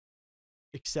machine,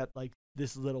 except like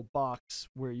this little box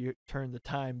where you turn the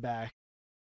time back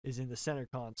is in the center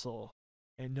console,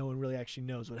 and no one really actually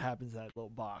knows what happens to that little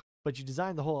box. But you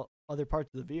design the whole other parts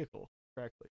of the vehicle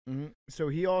correctly. Mm-hmm. So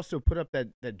he also put up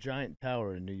that giant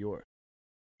tower in New York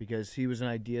because he was an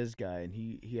ideas guy, and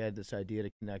he had this idea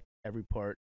to connect every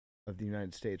part of the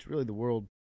United States, really the world,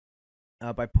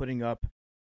 by putting up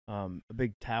a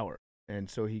big tower. And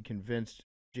so he convinced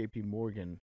J.P.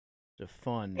 Morgan to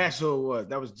fund. That's what it was.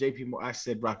 That was J.P. Morgan. I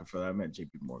said Rockefeller. I meant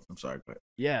J.P. Morgan. I'm sorry, but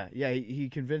Yeah. He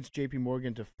convinced J.P.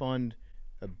 Morgan to fund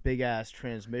a big ass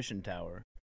transmission tower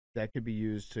that could be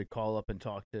used to call up and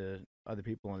talk to other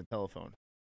people on the telephone.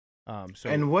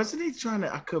 And wasn't he trying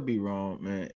to? I could be wrong,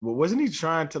 man. But wasn't he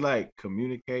trying to like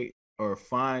communicate or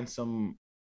find some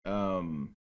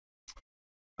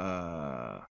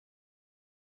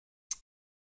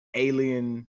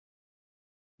alien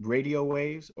radio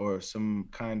waves or some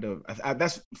kind of?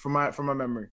 That's from my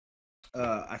memory.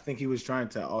 I think he was trying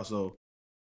to also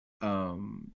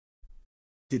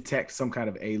detect some kind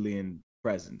of alien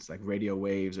presence, like radio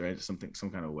waves or some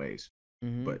kind of waves.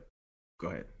 Mm-hmm. But go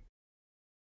ahead.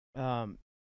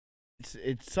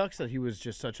 It sucks that he was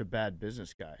just such a bad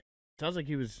business guy. Sounds like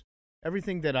he was.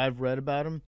 Everything that I've read about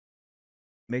him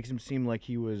makes him seem like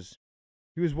he was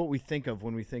what we think of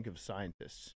when we think of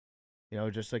scientists.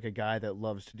 Just like a guy that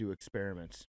loves to do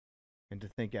experiments and to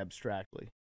think abstractly.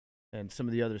 And some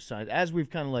of the other science, as we've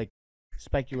kind of like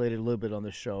speculated a little bit on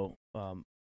the show,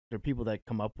 there are people that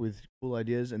come up with cool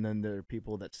ideas, and then there are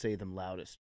people that say them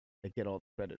loudest, that get all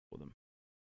the credit for them.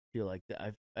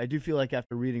 I do feel like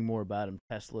after reading more about him,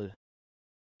 Tesla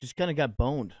just kind of got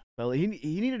boned. Well, he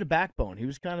needed a backbone. He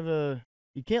was kind of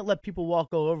you can't let people walk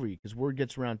all over you because word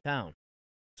gets around town.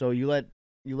 So you let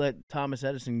Thomas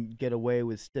Edison get away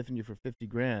with stiffing you for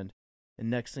 $50,000, and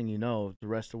next thing you know, the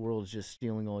rest of the world is just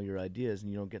stealing all your ideas, and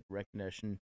you don't get the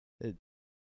recognition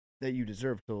that you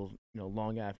deserve till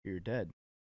long after you're dead.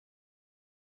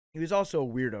 He was also a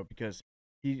weirdo because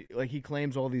he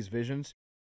claims all these visions,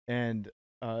 and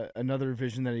another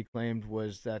vision that he claimed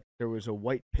was that there was a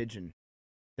white pigeon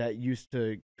that used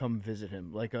to come visit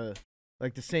him, like the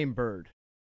same bird,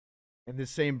 and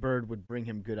this same bird would bring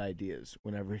him good ideas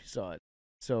whenever he saw it.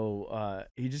 So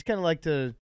he just kind of liked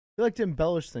to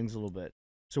embellish things a little bit.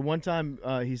 So one time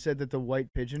he said that the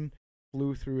white pigeon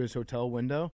flew through his hotel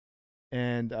window,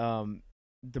 and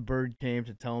the bird came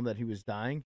to tell him that he was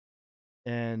dying,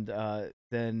 and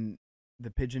then the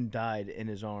pigeon died in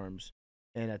his arms,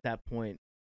 and at that point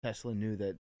Tesla knew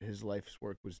that his life's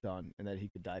work was done and that he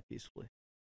could die peacefully.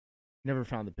 Never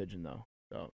found the pigeon though,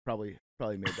 so probably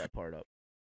made that part up.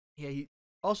 Yeah, he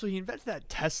invented that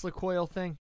Tesla coil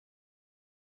thing.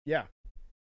 Yeah.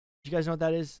 Do you guys know what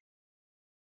that is?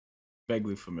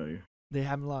 Vaguely familiar. They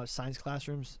have in a lot of science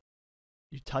classrooms.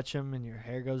 You touch them and your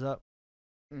hair goes up.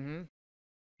 Mm-hmm.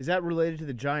 Is that related to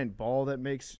the giant ball that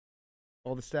makes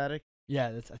all the static? Yeah,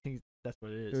 I think that's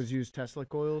what it is. Those use Tesla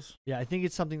coils? Yeah, I think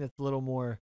it's something that's a little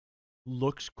more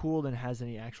looks cool than has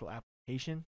any actual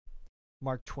application.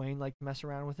 Mark Twain liked to mess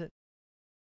around with it.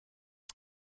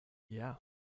 Yeah.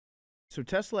 So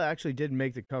Tesla actually did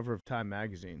make the cover of Time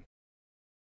magazine.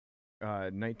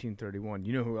 1931.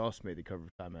 You know who else made the cover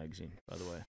of Time magazine, by the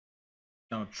way?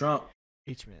 Donald Trump.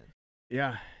 H-Man.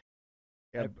 Yeah.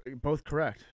 Yeah, both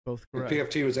correct. Both The correct.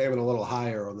 PFT was aiming a little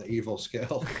higher on the evil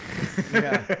scale.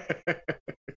 Yeah.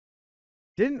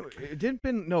 Bin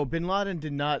Laden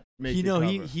did not make the cover.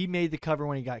 He made the cover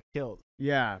when he got killed.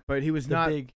 Yeah, but he was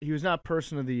not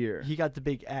person of the year. He got the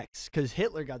big X because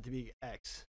Hitler got the big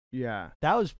X. Yeah.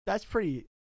 That was pretty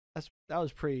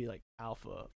like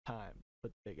alpha time.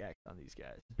 Put the big X on these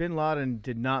guys. Bin Laden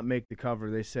did not make the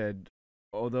cover. They said,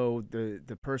 although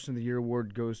the person of the year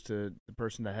award goes to the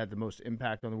person that had the most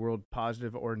impact on the world,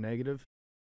 positive or negative,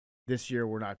 this year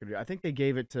we're not going to do it. I think they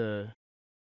gave it to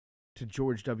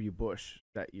George W. Bush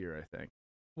that year, I think.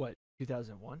 What,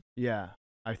 2001? Yeah,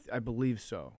 I believe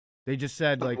so. They just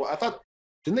said, like... Well, I thought,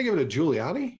 didn't they give it to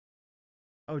Giuliani?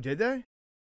 Oh, did they?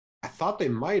 I thought they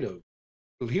might have.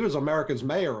 He was America's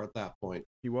mayor at that point.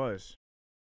 He was.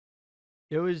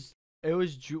 It was It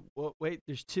was wait.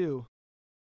 There's two.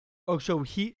 Oh, so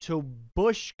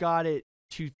Bush got it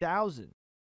 2000.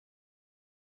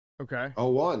 Okay.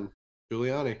 01,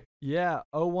 Giuliani. Yeah,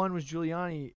 01 was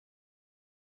Giuliani.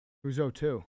 Who's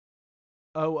 02?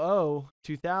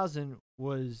 2000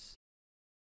 was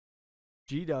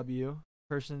GW.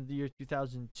 Person of the year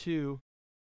 2002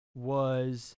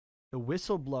 was the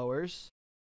Whistleblowers,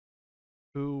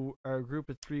 who are a group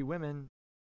of 3 women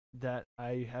that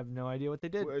I have no idea what they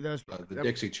did. The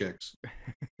Dixie Chicks.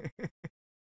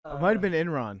 It might have been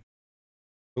Enron.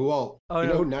 Who all? Oh, you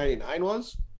no. know who 99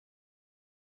 was?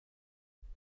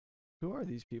 Who are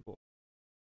these people?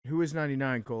 Who is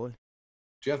 99, Coley?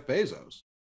 Jeff Bezos.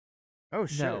 Oh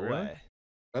shit! No really? way.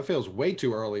 That feels way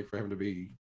too early for him to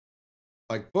be.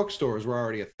 Like, bookstores were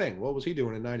already a thing. What was he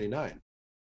doing in 99?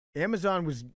 Amazon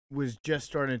was just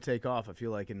starting to take off. I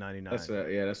feel like in 99. That's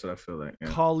what I feel like. Yeah.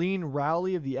 Colleen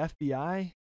Rowley of the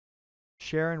FBI,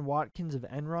 Sharon Watkins of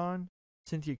Enron,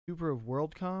 Cynthia Cooper of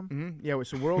WorldCom. Mm-hmm. Yeah,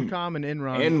 so WorldCom and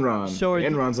Enron. Enron. So are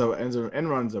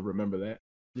Enron's up. Remember that?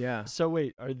 Yeah. So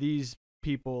wait, are these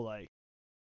people like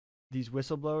these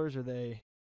whistleblowers? Are they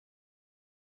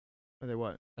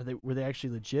what? were they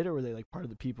actually legit, or were they like part of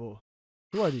the people?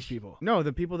 Who are these people? No,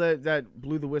 the people that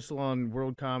blew the whistle on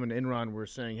WorldCom and Enron were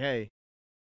saying, "Hey,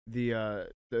 the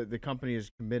company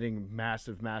is committing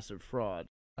massive fraud."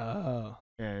 Oh,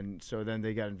 And so then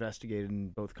they got investigated,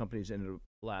 and both companies ended up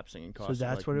collapsing and so costing.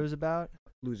 that's what it was about.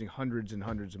 Losing hundreds and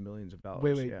hundreds of millions of dollars.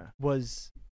 Wait, Yeah.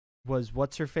 was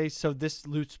what's her face? So this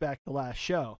loops back the last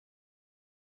show,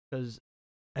 because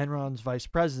Enron's vice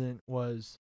president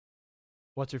was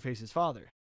what's her face's father.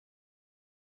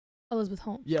 Elizabeth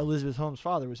Holmes. Yeah, Elizabeth Holmes'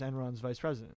 father was Enron's vice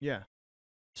president. Yeah.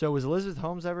 So was Elizabeth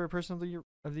Holmes ever a person of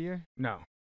the year? No.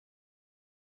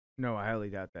 No, I highly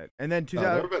doubt that. And then There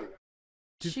have 2000. been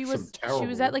She some was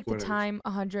terrible at like the winners. Time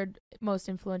 100 most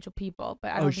influential people,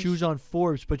 but I don't Oh, think she was on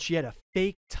Forbes, but she had a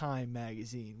fake Time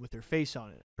magazine with her face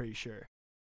on it. Pretty sure.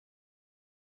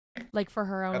 like for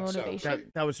her own That sounds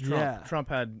motivation. That was Trump. Yeah. Trump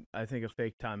had, I think, a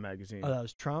fake Time magazine. Oh, that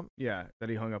was Trump. Yeah, that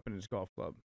he hung up in his golf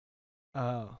club.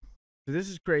 Oh, So this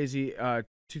is crazy.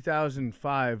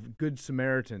 2005, Good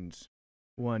Samaritans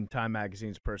won Time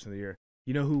magazine's Person of the Year.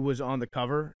 You know who was on the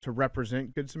cover to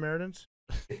represent Good Samaritans?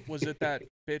 Was it that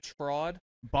bitch fraud?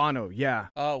 Bono. Yeah.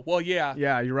 Oh, well, yeah.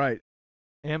 Yeah, you're right.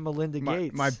 and Melinda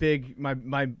Gates.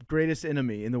 My greatest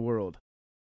enemy in the world.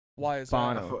 Why is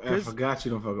Bono. that? I forgot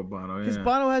you don't fuck with Bono. Because Yeah.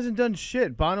 Bono hasn't done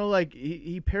shit. Bono, like,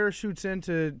 he parachutes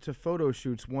into photo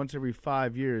shoots once every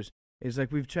 5 years. It's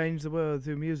like, we've changed the world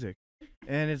through music.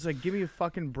 And it's like, give me a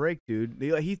fucking break, dude.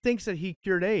 He thinks that he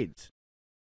cured AIDS.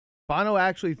 Bono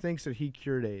actually thinks that he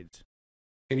cured AIDS.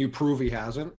 Can you prove he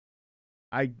hasn't?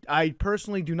 I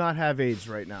personally do not have AIDS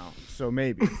right now, so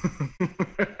maybe.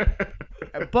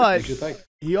 But What you think?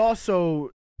 he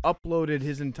also uploaded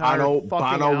his entire fucking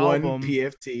Bono album. won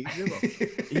PFT.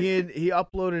 He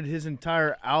uploaded his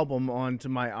entire album onto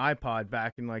my iPod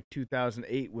back in like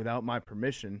 2008 without my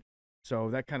permission, so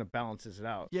that kind of balances it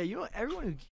out. Yeah, you know, everyone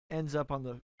who ends up on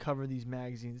the cover of these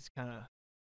magazines kind of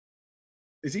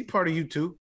Is he part of you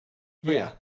too?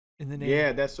 Yeah. in the name.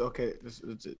 Yeah, that's okay. That's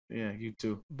it. Yeah, you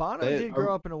too. Bono They- did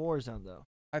grow up in a war zone, though.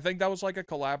 I think that was like a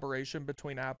collaboration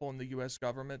between Apple and the U.S.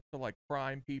 government to like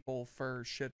prime people for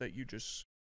shit that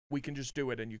we can just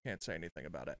do it and you can't say anything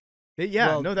about it. Yeah,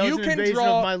 Well, no, that was you an can invasion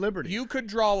draw- of my liberty. You could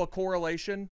draw a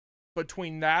correlation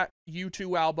between that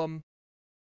U2 album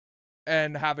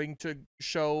and having to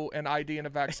show an ID and a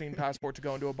vaccine passport to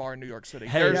go into a bar in New York City.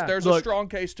 Hey, There's a look, strong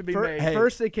case to be Fir- made. Hey,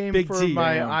 First, they came Big for T.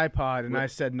 my Damn. iPod, and I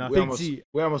said nothing.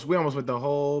 We almost went the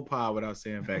whole pod without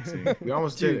saying vaccine. We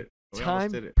almost did Dude, it. We almost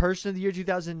Time did it. Person of the Year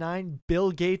 2009,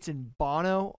 Bill Gates and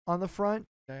Bono on the front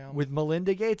Damn. with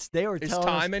Melinda Gates. They were Is telling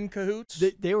Time us, in cahoots?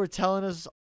 they were telling us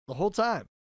the whole time.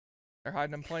 They're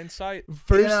hiding in plain sight.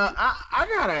 First, Yeah,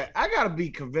 I gotta be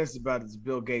convinced about this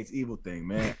Bill Gates evil thing,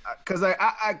 man. Because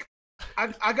I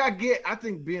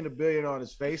think being a billionaire on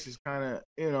his face is kind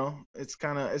of,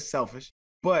 it's selfish.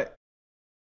 But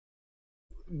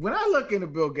when I look into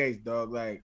Bill Gates, dog,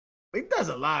 like he does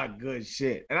a lot of good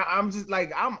shit, and I'm just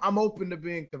like I'm open to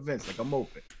being convinced. Like I'm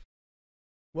open.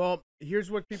 Well,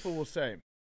 here's what people will say,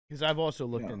 because I've also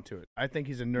looked Yeah. into it. I think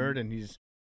he's a nerd and he's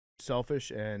selfish,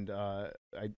 and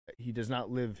he does not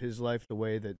live his life the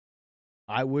way that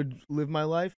I would live my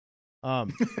life.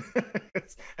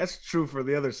 That's true for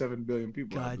the other 7 billion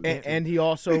people. I God believe. And he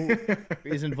also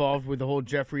is involved with the whole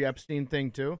Jeffrey Epstein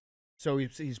thing too. So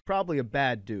he's probably a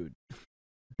bad dude.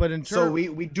 But in terms, So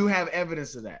we do have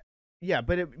evidence of that. yeah,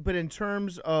 but in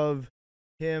terms of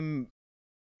him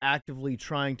actively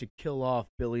trying to kill off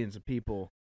billions of people,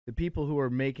 the people who are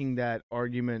making that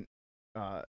argument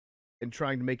and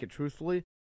trying to make it truthfully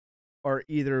are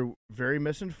either very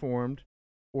misinformed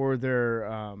or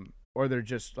they're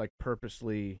just like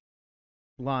purposely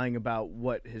lying about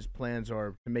what his plans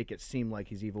are to make it seem like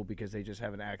he's evil because they just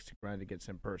have an axe to grind against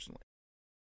him personally.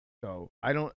 So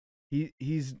I don't.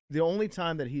 He's the only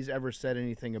time that he's ever said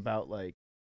anything about like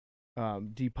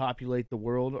depopulate the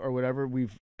world or whatever.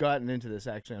 We've gotten into this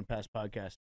actually on past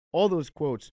podcasts. All those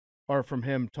quotes are from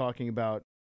him talking about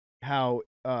how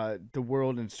the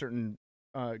world in certain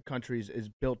countries is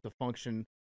built to function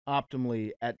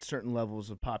optimally at certain levels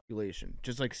of population,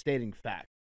 just like stating fact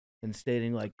and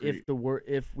stating like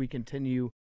if we continue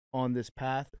on this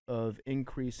path of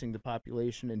increasing the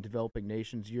population in developing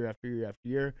nations year after year after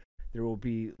year, there will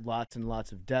be lots and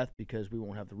lots of death because we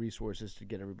won't have the resources to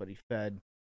get everybody fed,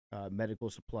 medical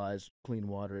supplies, clean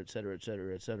water, et cetera, et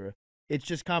cetera, et cetera. It's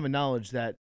just common knowledge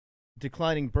that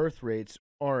declining birth rates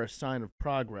are a sign of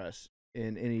progress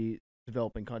in any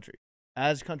developing country.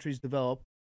 As countries develop,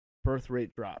 birth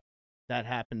rate drop. That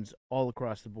happens all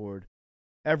across the board,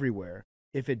 everywhere.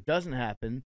 If it doesn't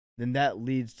happen, then that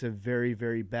leads to very,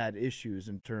 very bad issues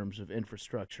in terms of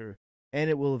infrastructure, and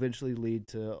it will eventually lead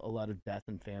to a lot of death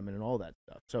and famine and all that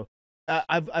stuff. So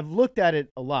I've looked at it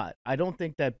a lot. I don't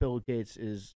think that Bill Gates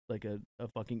is like a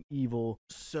fucking evil.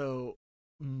 So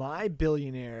my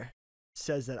billionaire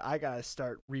says that I gotta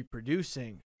start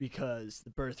reproducing because the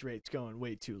birth rate's going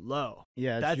way too low.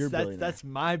 Yeah, that's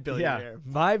my billionaire. Yeah.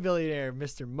 My billionaire,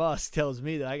 Mr. Musk, tells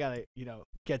me that I gotta,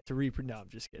 get to reproduce. No, I'm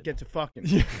just kidding. Get to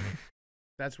fucking.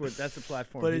 That's the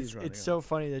platform. But he's running it's on. so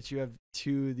funny that you have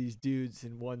two of these dudes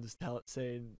and one's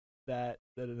saying that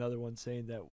another one's saying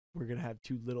that we're gonna have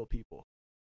too little people.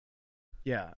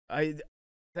 Yeah,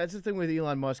 that's the thing with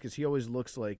Elon Musk is he always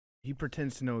looks like he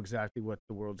pretends to know exactly what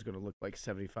the world's going to look like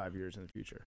 75 years in the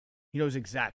future. He knows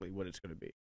exactly what it's going to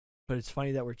be. But it's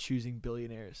funny that we're choosing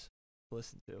billionaires to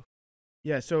listen to.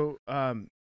 Yeah, so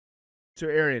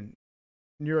Arian,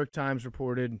 New York Times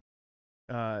reported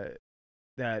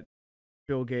that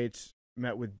Bill Gates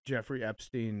met with Jeffrey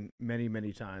Epstein many,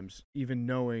 many times, even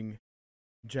knowing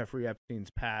Jeffrey Epstein's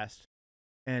past.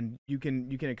 And you can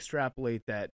extrapolate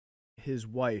that his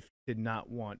wife did not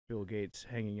want Bill Gates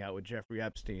hanging out with Jeffrey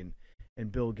Epstein,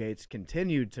 and Bill Gates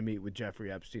continued to meet with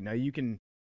Jeffrey Epstein. Now you can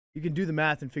do the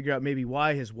math and figure out maybe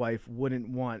why his wife wouldn't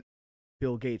want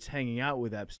Bill Gates hanging out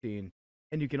with Epstein,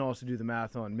 and you can also do the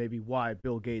math on maybe why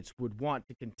Bill Gates would want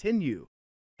to continue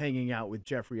hanging out with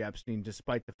Jeffrey Epstein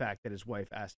despite the fact that his wife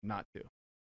asked not to.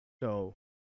 So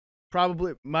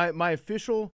probably my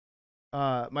official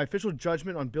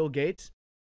judgment on Bill Gates: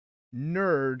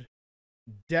 nerd,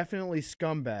 definitely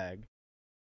scumbag,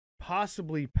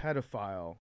 possibly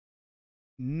pedophile,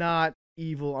 not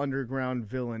evil underground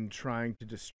villain trying to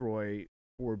destroy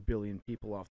 4 billion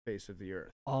people off the face of the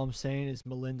earth. All I'm saying is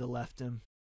Melinda left him.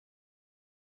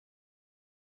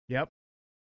 Yep.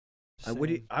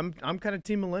 I'm kind of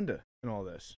team Melinda in all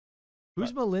this.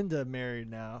 Who's Melinda married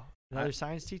now? Another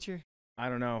science teacher? I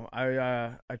don't know.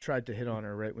 I tried to hit on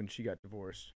her right when she got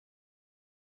divorced.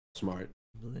 Smart.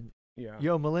 Yeah.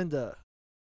 Yo, Melinda,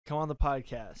 come on the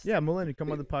podcast. Yeah, Melinda,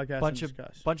 come on the podcast and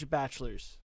discuss. Bunch of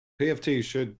bachelors. PFT,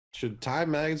 should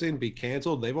Time Magazine be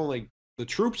canceled? The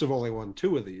troops have only won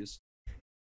 2 of these.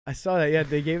 I saw that. Yeah,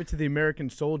 they gave it to the American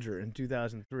Soldier in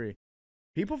 2003.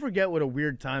 People forget what a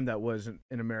weird time that was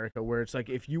in America, where it's like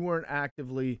if you weren't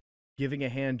actively giving a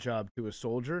hand job to a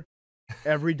soldier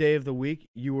every day of the week,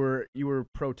 you were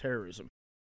pro-terrorism.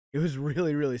 It was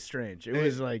really, really strange. It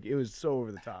was so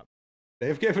over the top.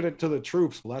 They've given it to the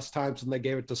troops less times than they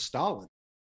gave it to Stalin.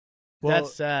 Well,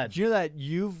 that's sad. Do you know that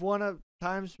you've won a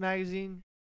Times Magazine?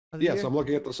 Yes, I'm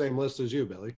looking at the same list as you,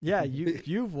 Billy. Yeah,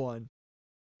 you've won.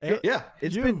 Yeah,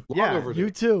 it's been long overdue. You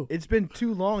too. It's been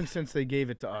too long since they gave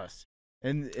it to us.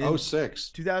 And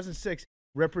 2006,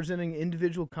 representing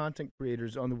individual content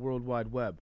creators on the World Wide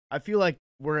Web. I feel like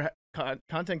we're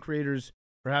content creators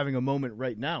are having a moment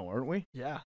right now, aren't we?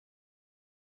 Yeah.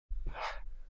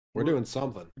 We're doing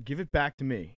something. Give it back to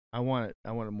me. I want it.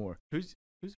 I want it more. Who's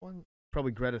won?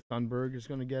 Probably Greta Thunberg is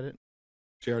going to get it.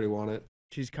 She already won it.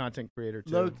 She's content creator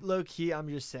too. Low key, I'm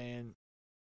just saying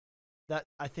that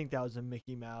I think that was a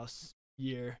Mickey Mouse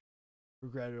year for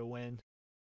Greta to win.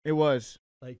 It was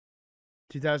like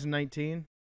 2019.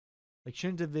 Like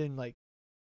shouldn't have been like.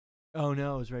 Oh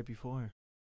no, it was right before.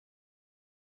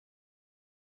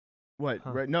 What?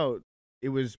 Huh. Right? No, it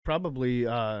was probably.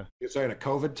 You're saying a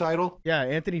COVID title? Yeah,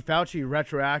 Anthony Fauci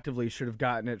retroactively should have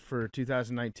gotten it for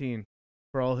 2019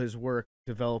 for all his work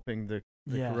developing the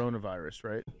coronavirus,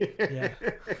 right? Yeah.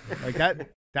 Like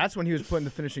that's when he was putting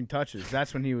the finishing touches.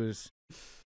 That's when he was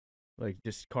like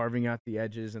just carving out the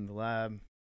edges in the lab.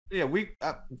 Yeah,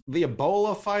 the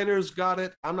Ebola fighters got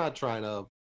it. I'm not trying to.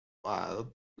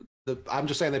 I'm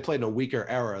just saying they played in a weaker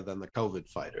era than the COVID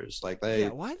fighters. Like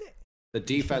why the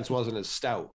defense wasn't as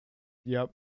stout. Yep.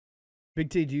 Big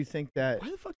T, do you think that? why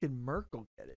the fuck did Merkel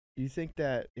get it? Do you think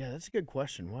that? Yeah, that's a good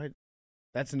question. Why?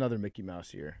 That's another Mickey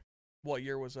Mouse year. What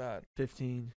year was that?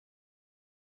 15.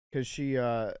 Because she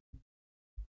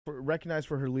recognized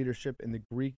for her leadership in the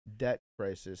Greek debt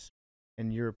crisis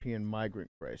and European migrant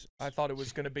crisis. I thought it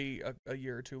was going to be a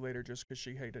year or two later just because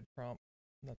she hated Trump.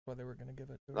 That's why they were going to give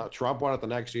it to her. No, Trump won it the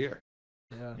next year.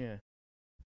 Yeah.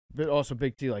 But also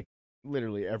Big T, like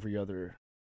literally every other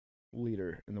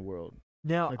leader in the world,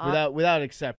 Now, like without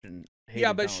exception. hated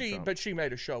Yeah, but Donald Trump. she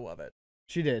made a show of it.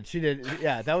 She did.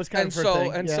 Yeah, that was kind And of her so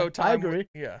thing. and Yeah, so I time. agree.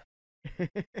 Yeah.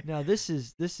 now this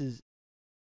is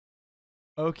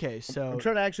okay. So I'm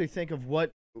trying to actually think of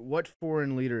what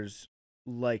foreign leaders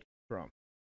liked Trump,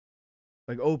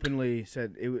 like openly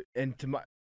said it. And to my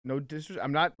no disrespect,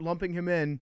 I'm not lumping him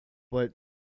in, but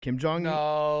Kim Jong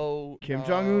Un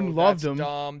loved that's him.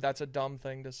 Dumb. That's a dumb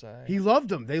thing to say. He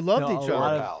loved him. They loved no, each a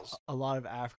lot other. of, a lot of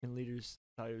African leaders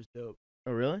thought he was dope.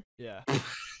 Oh really? Yeah.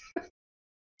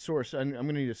 Source. I'm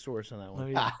gonna need a source on that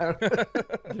one.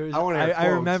 There's- I wanna hear I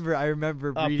quotes.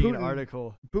 remember reading an Putin-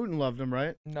 article. Putin loved him,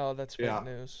 right? No, that's fake Yeah.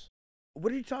 news.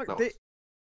 What are you talking? No.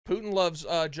 Putin loves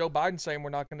Joe Biden saying we're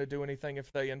not going to do anything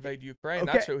if they invade Ukraine.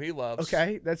 Okay. That's who he loves.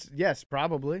 Okay, yes,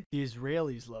 probably. The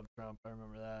Israelis love Trump. I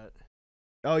remember that.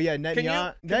 Oh yeah, Can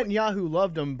Netanyahu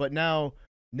loved him, but now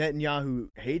Netanyahu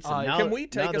hates him. Now, can we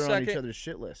take now a they're on each second other's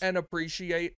shit list. And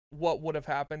appreciate what would have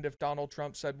happened if Donald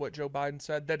Trump said what Joe Biden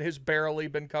said that has barely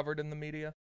been covered in the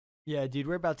media? Yeah, dude,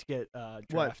 we're about to get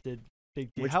drafted. Big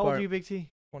T. Which How old part? are you, Big T?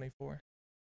 24. Do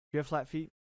you have flat feet?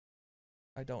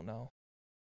 I don't know.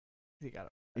 You got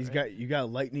it. You got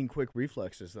lightning quick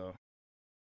reflexes though.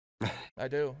 I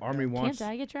do. Army yeah. wants.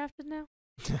 Can't I get drafted now?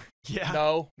 Yeah.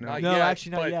 No, No. not No, yet.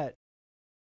 actually not but yet.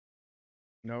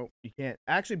 No, you can't.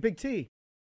 Actually, Big T,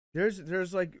 there's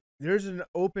an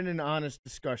open and honest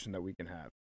discussion that we can have.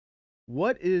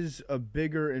 What is a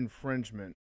bigger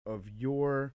infringement of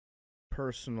your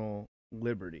personal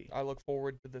liberty? I look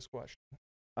forward to this question.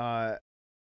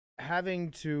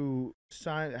 Having to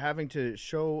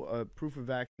show a proof of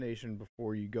vaccination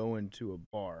before you go into a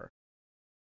bar,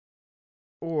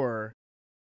 or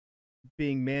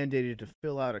being mandated to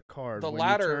fill out a card The when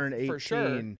latter, you turn 18, for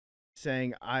sure.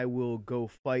 saying I will go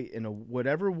fight in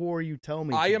whatever war you tell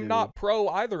me. I to am do." not pro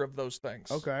either of those things.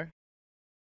 Okay.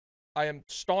 I am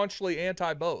staunchly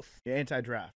anti both. You're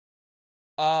anti-draft.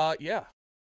 Yeah.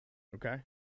 Okay.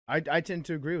 I tend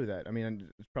to agree with that. I mean,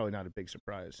 it's probably not a big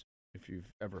surprise if you've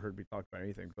ever heard me talk about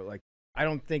anything, but like, I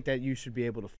don't think that you should be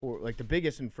able to like the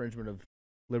biggest infringement of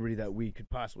liberty that we could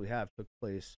possibly have took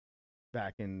place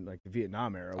back in like the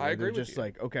Vietnam era. Where I agree they're with just you.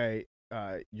 like, okay,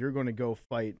 you're going to go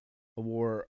fight a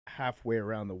war halfway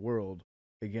around the world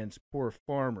against poor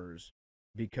farmers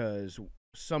because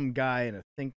some guy in a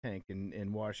think tank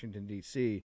in Washington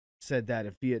D.C. said that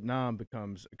if Vietnam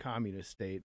becomes a communist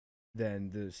state,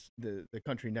 then the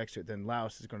country next to it, then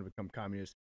Laos is going to become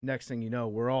communist. Next thing you know,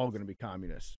 we're all going to be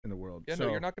communists in the world. Yeah, so,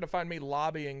 no, you're not going to find me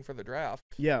lobbying for the draft.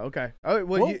 Yeah, okay. Oh,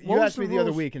 well, What you was asked the me the other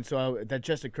rules? week, and so that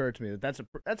just occurred to me that's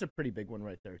a pretty big one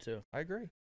right there too. I agree.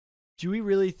 Do we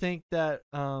really think that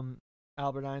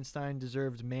Albert Einstein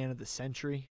deserved Man of the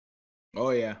Century?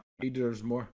 Oh yeah, he deserves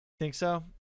more. Think so?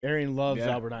 Arian loves Yeah.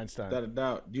 Albert Einstein. Without a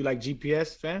doubt. Do you like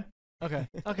GPS, fan? Okay.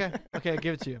 I'll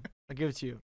give it to you.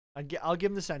 I'll give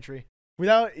him the century.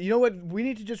 Without, you know what? We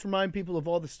need to just remind people of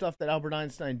all the stuff that Albert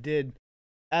Einstein did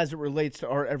as it relates to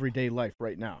our everyday life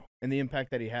right now and the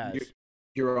impact that he has.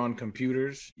 You're on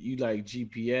computers. You like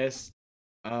GPS.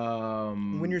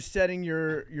 When you're setting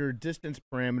your distance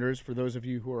parameters, for those of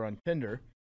you who are on Tinder,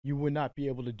 you would not be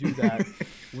able to do that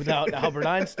without Albert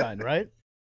Einstein, right?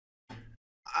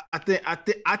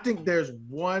 I think there's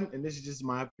one, and this is just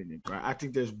my opinion, right? I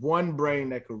think there's one brain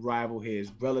that could rival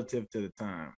his relative to the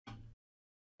time,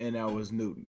 and that was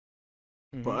Newton.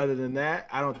 But other than that,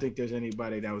 I don't think there's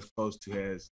anybody that was close to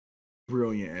as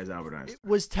brilliant as Albert Einstein.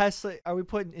 Was Tesla?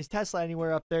 Is Tesla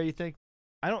anywhere up there? You think?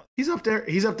 He's up there.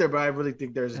 But I really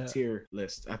think there's a Yeah. tier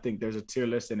list. I think there's a tier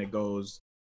list, and it goes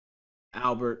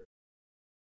Albert,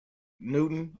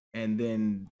 Newton, and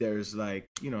then there's like,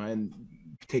 and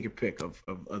take your pick of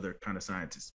other kind of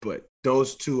scientists. But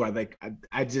those two,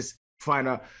 I just find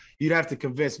out you'd have to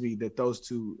convince me that those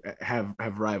two have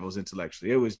rivals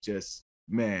intellectually. It was just,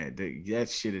 man, that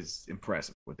shit is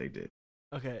impressive what they did.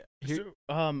 Okay. So,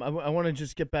 I want to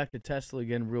just get back to Tesla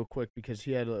again real quick because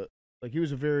he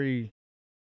was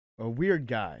a weird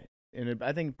guy, and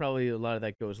I think probably a lot of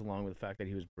that goes along with the fact that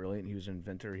he was brilliant. He was an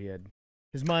inventor. He had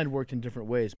his mind worked in different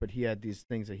ways, but he had these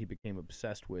things that he became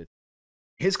obsessed with.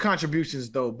 His contributions,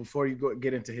 though, before you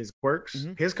get into his quirks,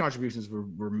 Mhm. his contributions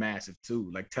were massive too.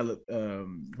 Like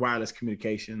wireless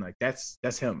communication, like that's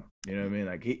him. You know what I mean?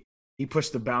 Like he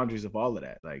pushed the boundaries of all of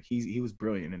that. Like he was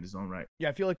brilliant in his own right. Yeah,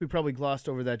 I feel like we probably glossed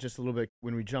over that just a little bit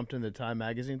when we jumped into the Time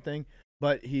magazine thing.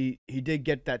 But he did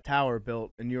get that tower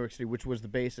built in New York City, which was the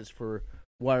basis for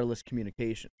wireless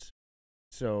communications.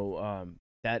 So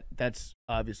that's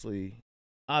obviously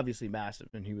massive,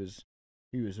 and he was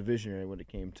a visionary when it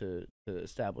came to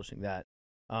establishing that.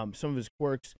 Some of his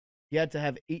quirks, he had to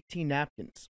have 18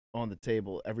 napkins on the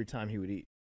table every time he would eat.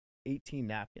 18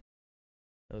 napkins.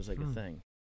 That was like a thing.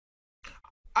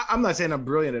 I'm not saying I'm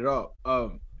brilliant at all,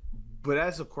 but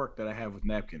that's a quirk that I have with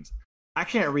napkins. I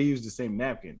can't reuse the same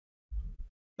napkin.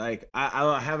 Like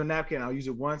I'll have a napkin, I'll use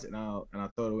it once, and I'll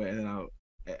throw it away, and then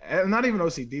I'm not even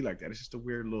OCD like that. It's just a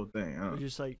weird little thing. Or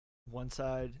just like one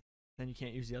side, then you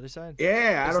can't use the other side.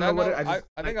 Yeah, I don't know what. I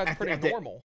think that's pretty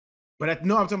normal. But I'm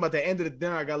talking about the end of the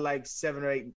dinner. I got like 7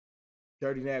 or 8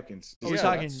 dirty napkins. Are we Yeah,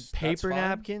 talking that's paper fine.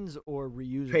 napkins or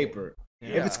reusable? Paper.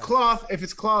 Yeah. If it's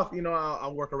cloth,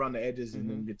 I'll work around the edges and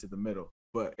then get to the middle.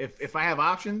 But if I have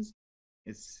options,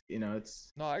 it's No,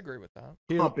 I agree with that.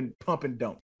 Here, pump and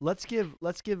dump. let's give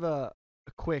a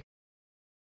quick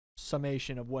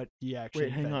summation of what he actually.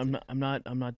 Wait, hang on. I'm not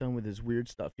done with his weird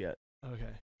stuff yet.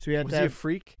 Okay. So he had Was to he a have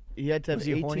freak? he had to have Was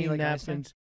he horny 18 like Einstein?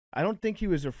 napkins. I don't think he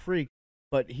was a freak,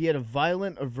 but he had a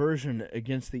violent aversion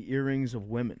against the earrings of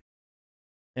women.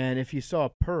 And if he saw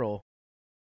a pearl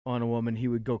on a woman, he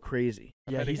would go crazy.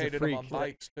 I Yeah, bet he he's a hated freak. them on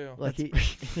bikes too. Like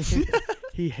That's-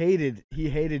 he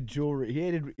hated jewelry. He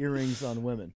hated earrings on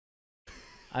women.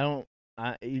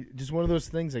 Just one of those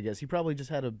things, I guess. He probably just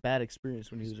had a bad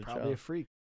experience when he was a Probably child. a freak.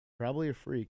 Probably a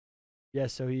freak. Yeah,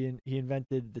 so he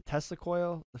invented the Tesla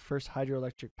coil, the first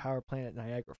hydroelectric power plant at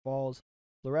Niagara Falls,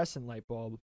 fluorescent light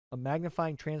bulb, a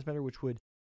magnifying transmitter which would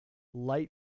light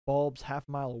bulbs half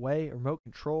a mile away, a remote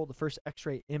control, the first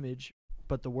X-ray image,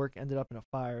 but the work ended up in a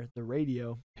fire, the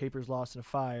radio, papers lost in a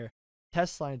fire,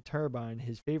 Tesla turbine,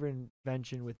 his favorite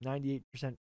invention with 98%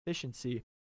 efficiency,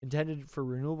 intended for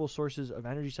renewable sources of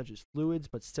energy such as fluids,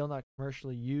 but still not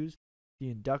commercially used, the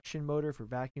induction motor for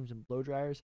vacuums and blow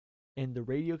dryers, and the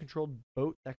radio-controlled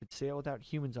boat that could sail without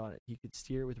humans on it. He could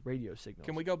steer with radio signals.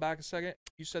 Can we go back a second?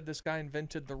 You said this guy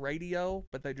invented the radio,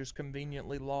 but they just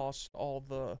conveniently lost all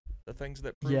the things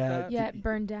that proved Yeah, that? Yeah, it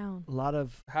burned down. A lot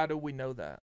of... How do we know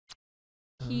that?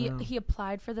 I don't He know. he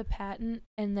applied for the patent,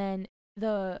 and then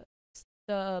the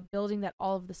building that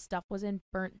all of the stuff was in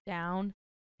burnt down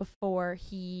before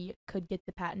he could get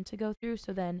the patent to go through.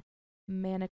 So then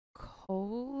NIKOLA,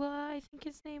 I think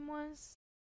his name was,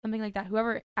 something like that.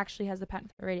 Whoever actually has the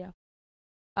patent for the radio,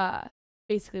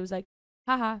 basically was like,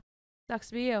 haha, sucks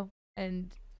to be you,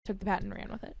 and took the patent and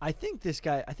ran with it. I think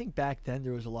back then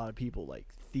there was a lot of people like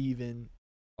thieving,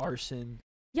 arson.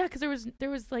 Yeah, because there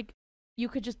was like, you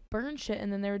could just burn shit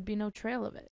and then there would be no trail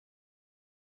of it.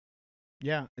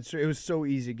 Yeah, it was so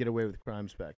easy to get away with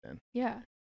crimes back then. Yeah.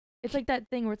 It's like that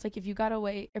thing where it's like if you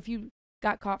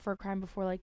got caught for a crime before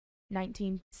like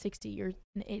 1960, you're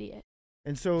an idiot.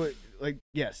 And so, like,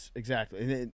 yes, exactly.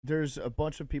 And there's a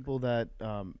bunch of people that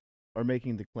are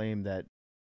making the claim that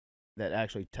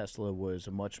actually Tesla was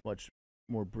a much, much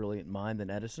more brilliant mind than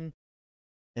Edison.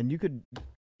 And you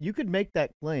could make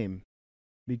that claim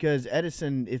because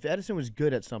if Edison was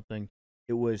good at something,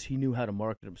 it was he knew how to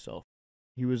market himself.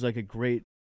 He was like a great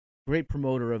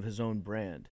promoter of his own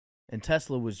brand. And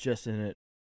Tesla was just in it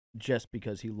just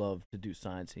because he loved to do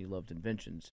science and he loved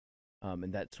inventions,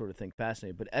 and that sort of thing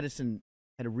fascinated. But Edison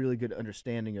had a really good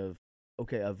understanding of,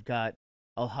 okay,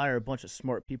 I'll hire a bunch of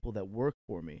smart people that work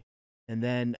for me, and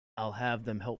then I'll have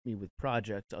them help me with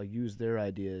projects. I'll use their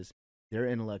ideas, their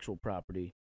intellectual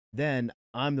property. Then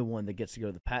I'm the one that gets to go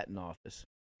to the patent office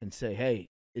and say, hey,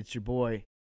 it's your boy,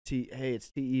 hey, it's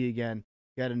TE again.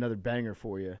 Got another banger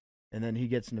for you. And then he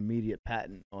gets an immediate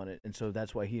patent on it. And so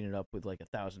that's why he ended up with like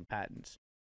 1,000 patents.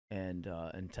 And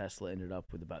Tesla ended up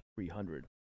with about 300.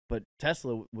 But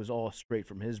Tesla was all straight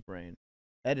from his brain.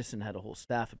 Edison had a whole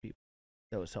staff of people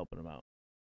that was helping him out.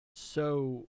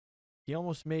 So he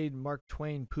almost made Mark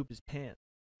Twain poop his pants.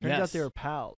 Turns out they Yes. were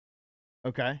pals.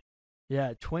 Okay.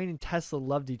 Yeah, Twain and Tesla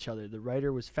loved each other. The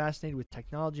writer was fascinated with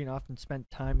technology and often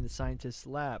spent time in the scientist's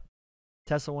lab.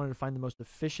 Tesla wanted to find the most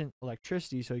efficient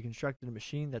electricity, so he constructed a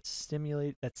machine that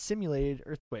simulated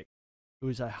earthquake. It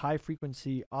was a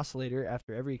high-frequency oscillator.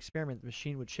 After every experiment, the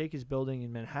machine would shake his building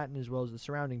in Manhattan as well as the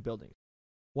surrounding buildings.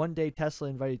 One day, Tesla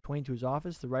invited Twain to his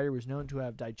office. The writer was known to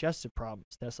have digestive problems.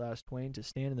 Tesla asked Twain to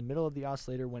stand in the middle of the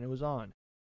oscillator when it was on.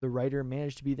 The writer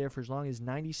managed to be there for as long as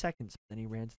 90 seconds, then he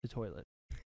ran to the toilet.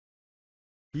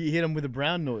 He hit him with a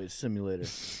brown noise simulator.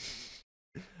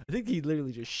 I think he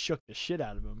literally just shook the shit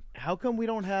out of him. How come we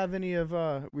don't have any of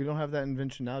we don't have that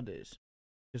invention nowadays?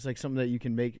 It's like something that you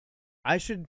can make. It's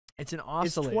an It's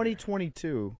oscillator.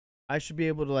 2022. I should be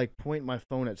able to like point my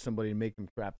phone at somebody and make them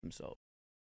crap themselves.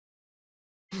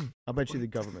 I'll bet you the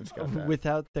government's got that.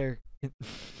 Without their.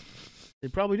 They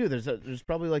probably do. There's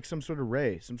probably like some sort of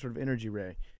ray, some sort of energy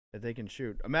ray that they can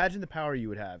shoot. Imagine the power you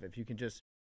would have if you can just,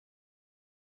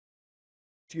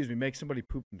 make somebody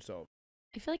poop themselves.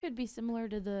 I feel like it would be similar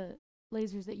to the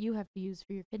lasers that you have to use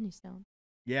for your kidney stone.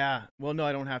 Yeah. Well, no,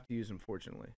 I don't have to use them,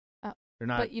 fortunately. Oh, they're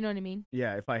not. But you know what I mean?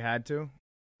 Yeah, if I had to,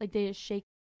 Like they just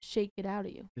shake it out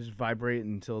of you. just vibrate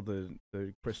until the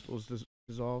crystals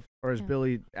dissolve. Or as Yeah.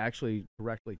 Billy actually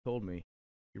correctly told me,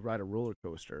 you ride a roller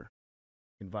coaster,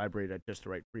 you can vibrate at just the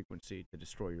right frequency to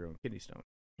destroy your own kidney stone.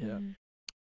 Yeah. Mhm.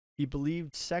 He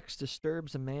believed sex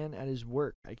disturbs a man at his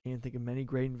work. I can't think of many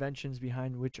great inventions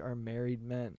behind which are married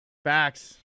men.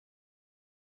 Facts.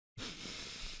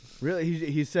 Really?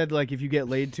 He said, like, if you get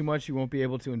laid too much, you won't be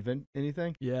able to invent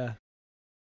anything? Yeah.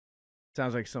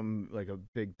 Sounds like something like a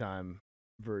big-time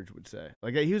Verge would say.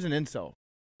 Like, he was an incel.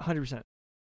 100%.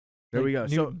 There we go.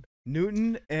 Newton. So,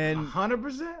 Newton and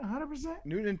 100%.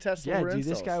 Newton and Tesla Yeah, were dude,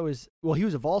 this incels. guy was. Well, he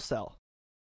was a vol-cell.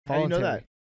 How do you know that? Voluntary.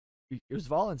 It was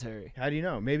voluntary. How do you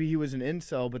know? Maybe he was an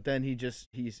incel, but then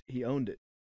he owned it.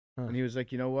 Huh. And he was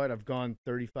like, you know what? I've gone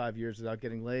 35 years without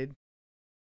getting laid.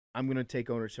 I'm going to take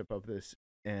ownership of this.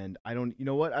 And you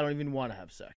know what? I don't even want to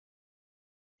have sex.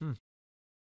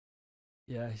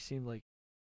 Yeah, he seemed like.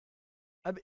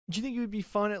 Do you think it would be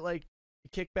fun at like a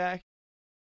kickback?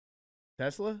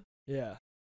 Tesla? Yeah.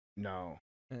 No.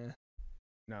 Eh.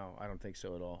 No, I don't think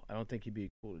so at all. I don't think he'd be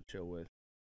cool to chill with.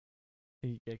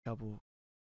 You get a couple.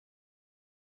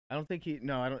 I don't think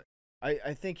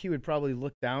I think he would probably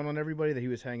look down on everybody that he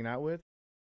was hanging out with.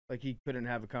 Like he couldn't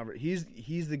have a conversation.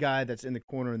 He's the guy that's in the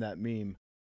corner in that meme.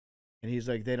 And he's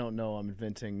like, they don't know I'm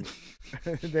inventing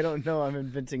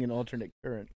an alternate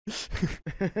current.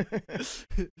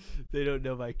 They don't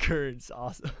know my current's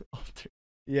awesome.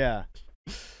 Yeah.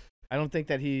 I don't think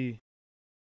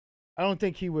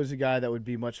he was a guy that would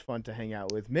be much fun to hang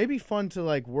out with. Maybe fun to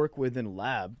like work with in a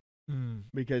lab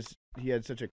because he had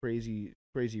such a crazy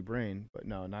brain, but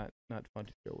no, not fun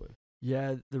to deal with.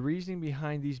 Yeah, the reasoning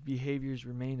behind these behaviors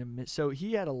remain a myth. So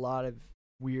he had a lot of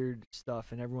weird stuff,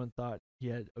 and everyone thought he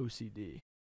had OCD.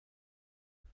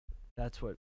 That's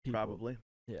what people. Probably.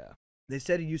 Yeah. They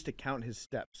said he used to count his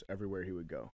steps everywhere he would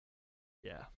go,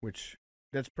 Yeah. which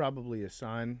that's probably a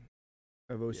sign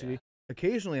of OCD. Yeah.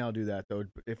 Occasionally I'll do that though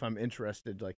if I'm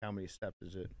interested, like how many steps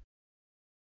is it?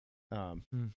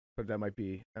 But that might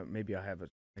be maybe I got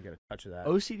a touch of that.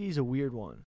 OCD is a weird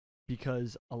one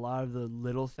because a lot of the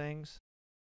little things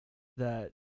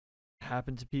that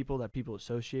happen to people that people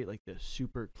associate, like the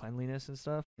super cleanliness and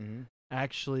stuff, Mm-hmm.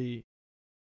 actually,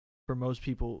 for most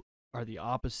people, are the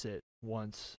opposite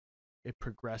once it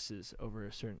progresses over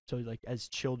a certain. So, like as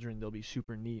children, they'll be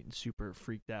super neat and super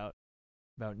freaked out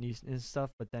about neatness and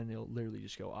stuff, but then they'll literally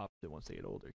just go opposite once they get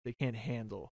older. They can't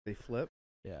handle. They flip.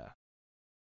 Yeah.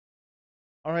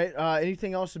 All right.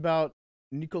 Anything else about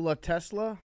Nikola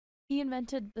Tesla? He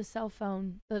invented the cell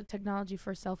phone, the technology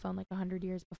for a cell phone, like 100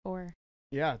 years before.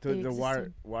 Yeah, They the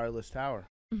existed. wireless tower.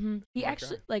 Mm-hmm. He Oh my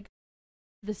actually God. like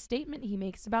the statement he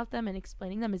makes about them and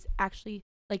explaining them is actually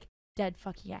like dead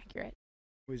fucking accurate.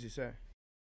 What does he say?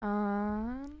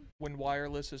 When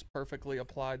wireless is perfectly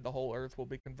applied, the whole Earth will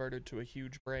be converted to a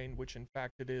huge brain, which in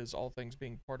fact it is, all things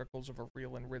being particles of a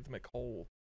real and rhythmic whole.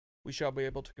 We shall be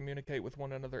able to communicate with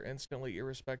one another instantly,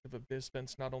 irrespective of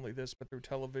distance. Not only this, but through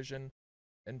television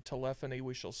and telephony,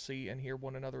 we shall see and hear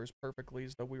one another as perfectly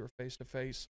as though we were face to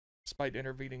face, despite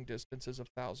intervening distances of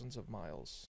thousands of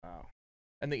miles. Wow.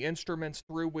 And the instruments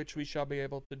through which we shall be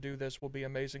able to do this will be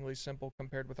amazingly simple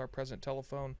compared with our present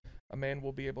telephone. A man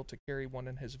will be able to carry one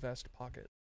in his vest pocket.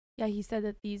 Yeah, he said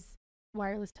that these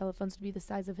wireless telephones would be the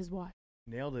size of his watch.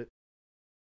 Nailed it.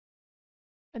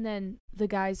 And then the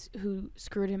guys who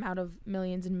screwed him out of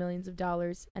millions and millions of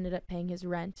dollars ended up paying his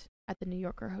rent at the New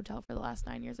Yorker hotel for the last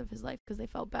 9 years of his life because they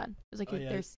felt bad. It was like Oh,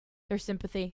 yeah. their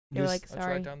sympathy. They were like, That's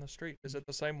sorry. right down the street. Is it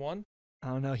the same one? I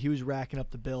don't know. He was racking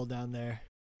up the bill down there.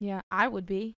 Yeah, I would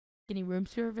be getting room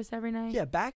service every night. Yeah,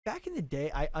 back in the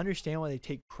day, I understand why they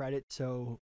take credit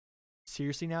so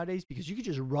seriously nowadays because you could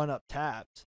just run up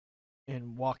tabs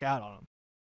and walk out on them.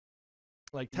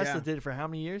 Like Tesla Yeah. did it for how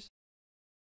many years?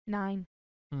 9.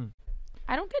 Hmm.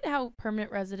 I don't get how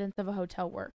permanent residents of a hotel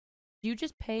work. Do you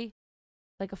just pay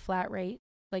like a flat rate,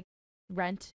 like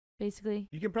rent, basically?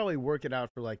 You can probably work it out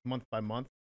for like month by month,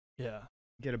 Yeah.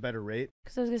 get a better rate.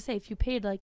 Because I was gonna say, if you paid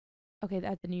like okay,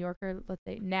 at the New Yorker, let's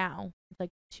say now it's like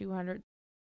 $200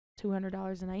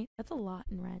 a night. That's a lot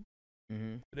in rent.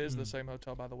 Mm-hmm. It is the same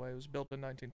hotel, by the way. It was built in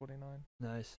 1929.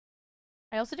 Nice.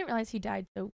 I also didn't realize he died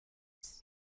so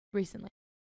recently.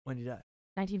 When did he die?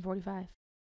 1945.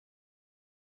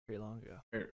 Pretty long ago.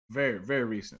 Very, very, very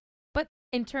recent. But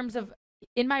in terms of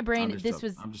in my brain, this joking.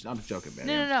 was I'm just joking, man.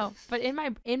 no. But in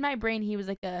my brain, he was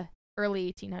like a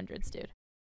early 1800s dude.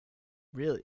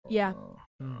 Really? Yeah.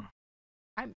 Mm.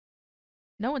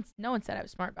 No one said I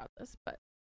was smart about this, but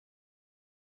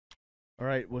All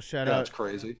right, well, shout That's out.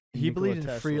 crazy. He Nikola believed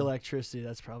in free Tesla. electricity.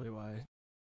 That's probably why.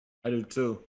 I do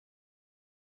too.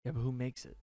 Yeah, but who makes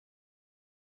it?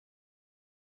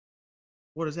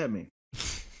 What does that mean?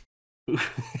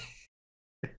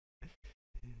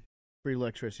 Free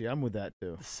electricity. I'm with that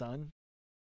too. The sun?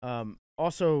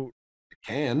 Also,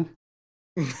 Can.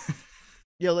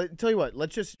 yeah. Tell you what.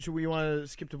 Should we want to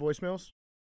skip to voicemails?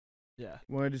 Yeah.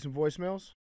 Want to do some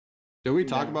voicemails? Did we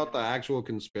talk about the actual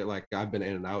conspiracy? Like, I've been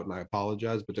in and out, and I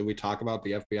apologize, but did we talk about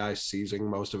the FBI seizing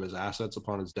most of his assets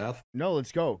upon his death? No.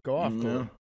 Let's go. Go off. No. Cole.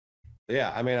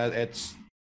 Yeah, I mean, it's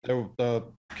the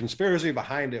conspiracy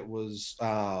behind it was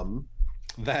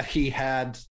that he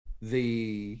had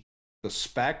the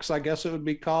specs, I guess it would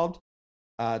be called,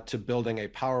 to building a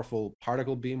powerful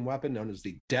particle beam weapon known as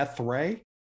the Death Ray,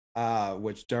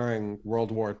 which during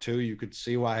World War II you could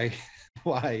see why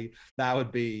that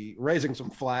would be raising some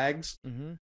flags,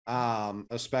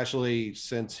 especially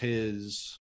since I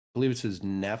believe it's his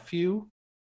nephew,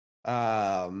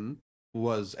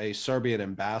 was a Serbian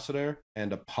ambassador,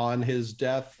 and upon his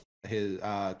death, his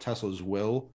Tesla's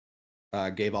will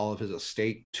gave all of his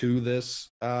estate to this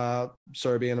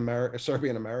Serbian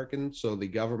American. So the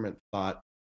government thought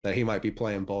that he might be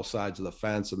playing both sides of the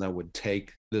fence, and then would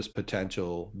take this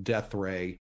potential death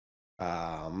ray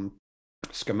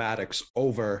schematics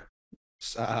over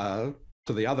to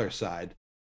the other side.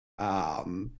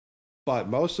 But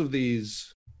most of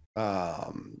these,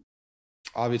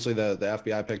 obviously the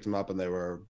FBI picked them up, and they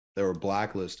were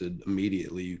blacklisted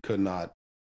immediately. You could not,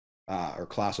 or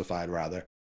classified rather.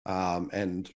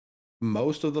 And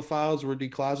most of the files were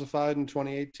declassified in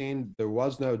 2018. There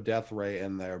was no death ray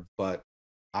in there, but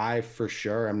I for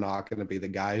sure am not going to be the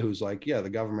guy who's like, yeah, the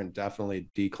government definitely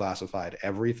declassified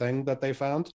everything that they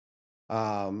found.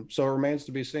 So it remains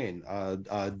to be seen.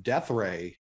 Death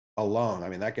ray alone, I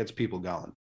mean, that gets people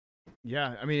going.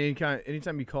 Yeah. I mean,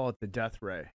 anytime you call it the death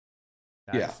ray,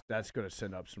 that's going to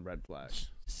send up some red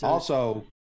flags. So, Also,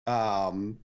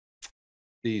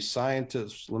 the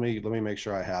scientists, let me make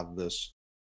sure I have this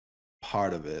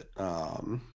part of it.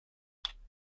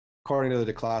 According to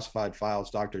the declassified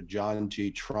files, Dr. John G.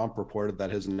 Trump reported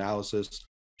that his analysis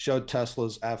showed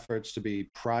Tesla's efforts to be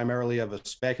primarily of a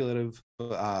speculative,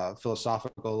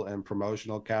 philosophical, and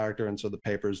promotional character, and so the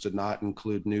papers did not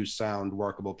include new, sound,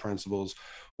 workable principles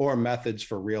or methods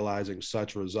for realizing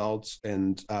such results.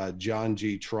 And John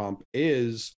G. Trump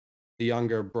is the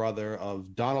younger brother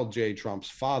of Donald J. Trump's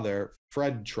father,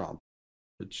 Fred Trump,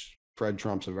 which Fred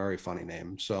Trump's a very funny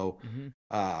name. So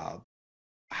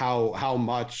how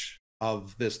much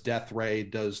of this death ray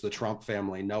does the Trump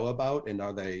family know about, and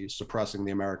are they suppressing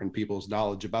the American people's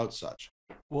knowledge about such?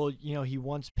 well, he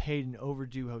once paid an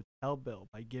overdue hotel bill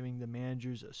by giving the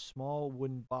managers a small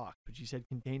wooden box, which he said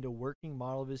contained a working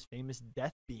model of his famous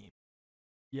death beam.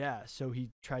 Yeah, so he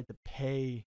tried to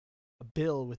pay a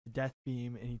bill with the death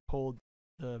beam, and he told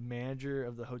the manager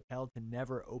of the hotel to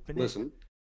never open it. Listen,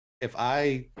 if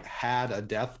I had a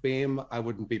death beam, I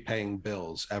wouldn't be paying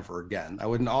bills ever again. I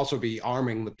wouldn't also be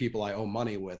arming the people I owe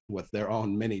money with their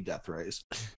own mini death rays.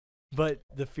 But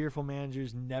the fearful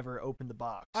managers never opened the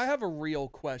box. I have a real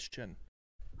question.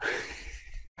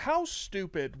 How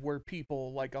stupid were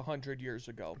people like 100 years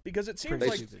ago? Because it seems Pretty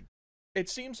like stupid.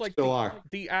 Still are.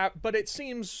 the app, but it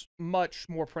seems much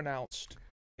more pronounced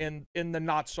in the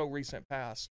not so recent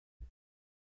past.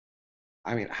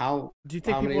 I mean, how Do you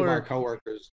think many people of are? our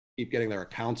coworkers keep getting their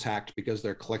accounts hacked because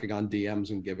they're clicking on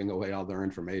DMs and giving away all their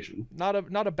information? Not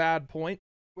a bad point.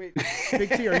 Wait, Big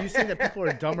T, are you saying that people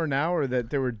are dumber now, or that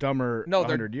they were dumber No,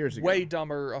 100 they're years ago? way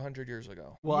dumber 100 years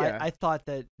ago. Well, Yeah. I thought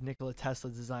that Nikola Tesla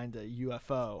designed a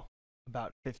UFO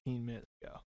about 15 minutes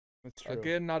ago, That's true.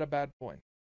 Again, not a bad point.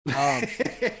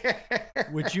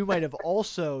 which you might have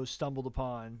also stumbled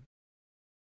upon.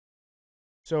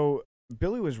 So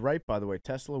Billy was right, by the way.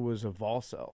 Tesla was a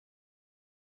Volcel.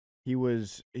 He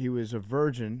was a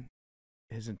virgin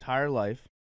his entire life.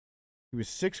 He was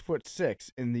 6'6"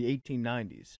 in the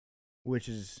 1890s, which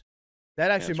is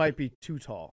That's might be too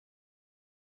tall.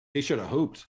 He should have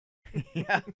hooped.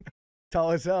 Yeah,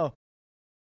 tall as hell.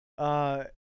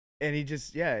 and he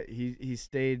just he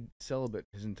stayed celibate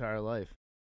his entire life,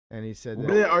 and he said that,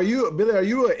 Billy, are you an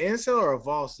incel or a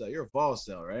vol cell? You're a vol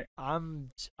cell, right?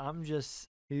 I'm just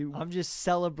he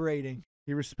celebrating.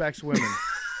 he respects women.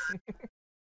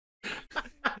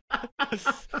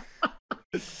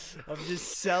 I'm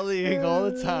just selling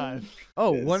all the time.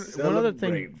 Oh, Yeah, one other thing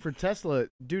celebrate. for Tesla,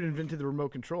 dude invented the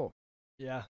remote control.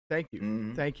 Yeah. Thank you,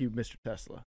 Mhm. thank you, Mr.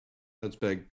 Tesla. That's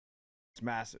big. It's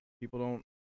massive. People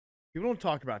don't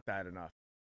talk about that enough.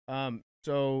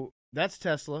 So that's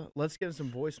Tesla. Let's get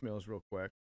some voicemails real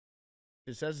quick.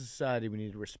 Just as a society, we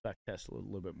need to respect Tesla a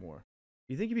little bit more.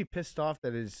 You think he'd be pissed off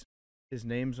that his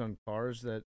name's on cars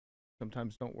that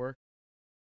sometimes don't work?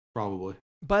 Probably.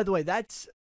 By the way, that's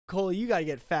Cole. You gotta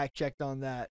get fact checked on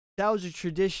that. That was a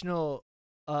traditional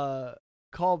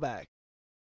callback.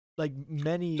 Like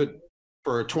many,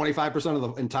 For 25% of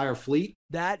the entire fleet.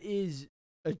 that is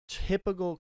a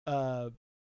typical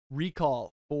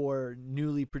recall for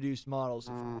newly produced models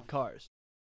of cars.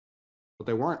 But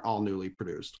they weren't all newly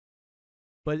produced.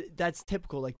 But that's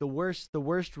typical. Like the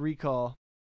worst recall.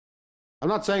 I'm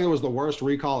not saying it was the worst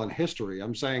recall in history.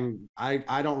 I'm saying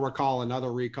I don't recall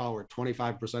another recall where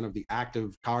 25% of the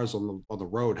active cars on the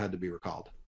road had to be recalled.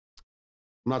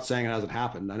 I'm not saying it hasn't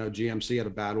happened. I know GMC had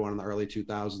a bad one in the early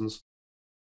 2000s.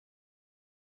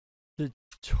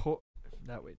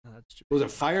 That's true. Was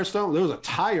it Firestone? There was a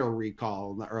tire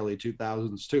recall in the early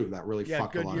 2000s too that really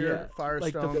fucked a lot. Goodyear,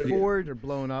 Firestone, Like the Ford, they're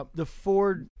blowing up. the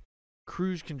Ford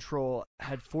Cruise Control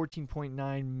had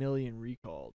 14.9 million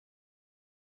recalled.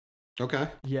 Okay.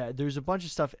 Yeah, there's a bunch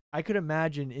of stuff. I could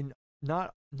imagine in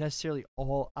not necessarily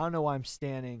all. I don't know why I'm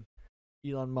standing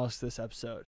Elon Musk this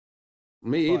episode.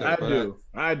 Me either.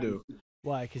 I do.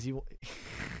 Why? Because he.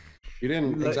 You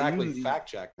didn't You- exactly you- fact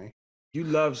check me. You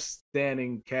love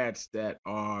standing cats that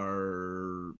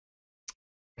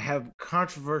have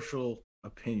controversial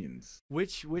opinions.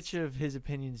 Which of his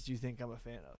opinions do you think I'm a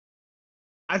fan of?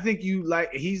 I think you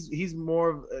like he's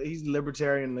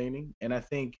libertarian leaning, and I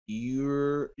think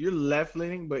you're left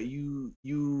leaning, but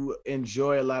you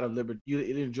enjoy a lot of you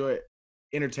enjoy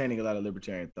entertaining a lot of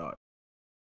libertarian thought,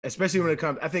 especially when it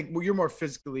comes. I think you're more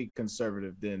physically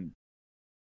conservative than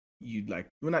you'd like.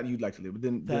 Well, not you'd like to live, but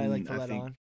then That I like to let think,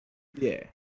 on. yeah.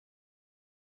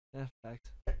 Yeah, fact.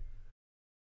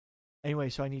 Anyway,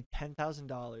 so I need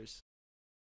 $10,000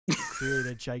 to create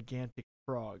a gigantic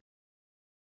frog.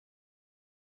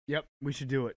 Yep, we should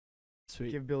do it.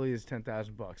 Sweet. Give Billy his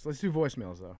 $10,000. Let's do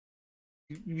voicemails though.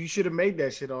 You should have made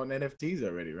that shit on NFTs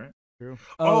already, right? True.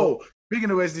 Oh,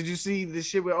 speaking of which, did you see the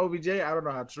shit with OBJ? I don't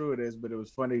know how true it is, but it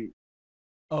was funny.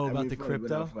 Oh, I about mean, the funny, but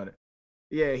crypto? not funny.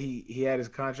 Yeah, he had his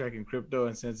contract in crypto,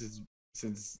 and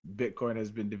since Bitcoin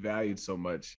has been devalued so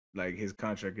much, like his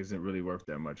contract isn't really worth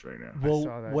that much right now. Well,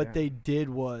 saw that, what yeah. they did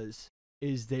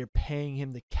is they're paying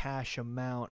him the cash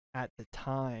amount at the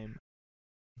time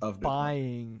Of Bitcoin.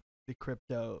 buying the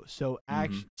crypto. So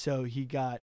actually, so he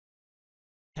got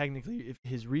technically if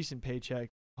his recent paycheck,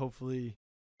 hopefully,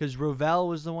 because Rovell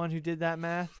was the one who did that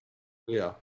math.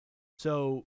 Yeah.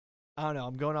 So I don't know.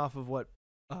 I'm going off of what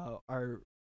our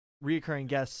reoccurring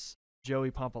guests,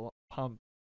 Joey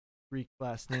Greek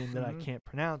last name that I can't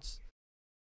pronounce,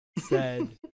 said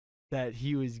that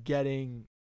he was getting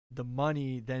the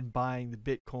money, then buying the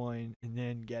Bitcoin, and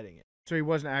then getting it. So he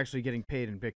wasn't actually getting paid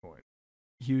in Bitcoin.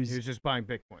 He was, He was just buying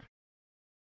Bitcoin.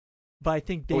 but I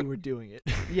think they What- were doing it.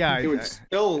 Yeah, He would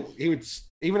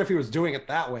even if he was doing it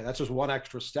that way, that's just one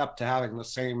extra step to having the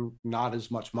same, not as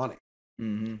much money.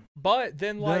 Mm-hmm. But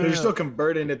then, No, like, no, You're no. still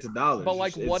converting it to dollars. But,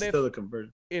 like, it's what if- still a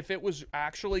conversion? if it was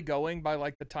actually going by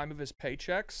like the time of his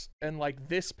paychecks, and like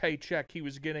this paycheck he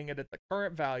was getting it at the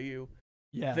current value,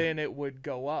 Yeah, then it would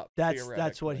go up. that's what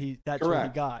theoretically. what he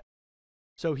Correct. got.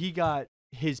 So he got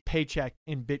his paycheck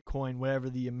in Bitcoin, whatever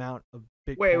the amount of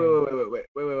Bitcoin. Wait,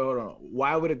 hold on.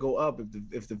 Why would it go up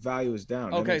if the value is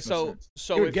down? That Okay, makes no so sense.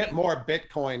 so he would if get more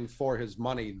Bitcoin for his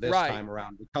money this Right. time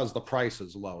around because the price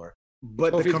is lower.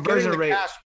 But So if the he's getting conversion the rate.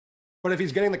 but if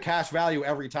he's getting the cash value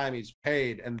every time he's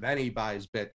paid and then he buys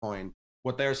Bitcoin,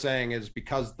 what they're saying is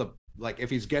because if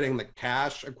he's getting the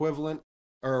cash equivalent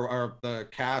or the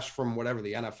cash from whatever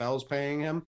the NFL's paying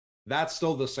him, that's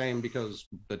still the same because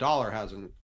the dollar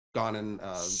hasn't gone in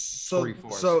So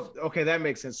three-fourths. okay, that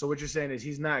makes sense. So what you're saying is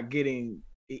he's not getting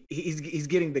he's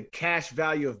getting the cash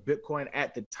value of Bitcoin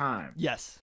at the time.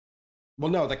 Yes. Well,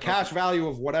 no, the cash value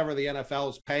of whatever the NFL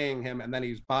is paying him, and then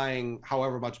he's buying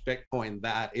however much Bitcoin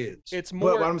that is. it's But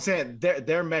more. what I'm saying,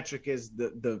 their metric is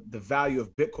the value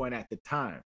of Bitcoin at the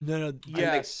time. No.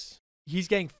 yes. He's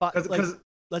getting Because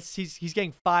he's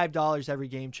getting $5 every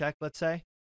game check, let's say,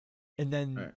 and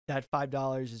then Right. that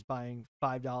 $5 is buying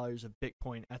 $5 of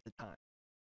Bitcoin at the time.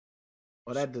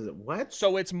 Oh, that doesn't what?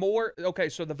 So it's more okay.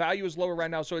 So the value is lower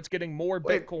right now. So it's getting more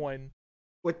Wait. Bitcoin.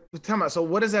 What? Time out. So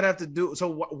what does that have to do? So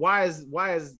why is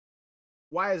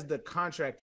the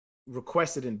contract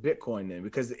requested in Bitcoin then?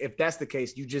 Because if that's the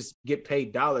case, you just get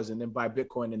paid dollars and then buy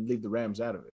Bitcoin and leave the Rams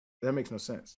out of it. That makes no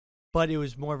sense. But it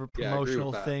was more of a Yeah, I agree with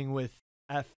promotional that. thing with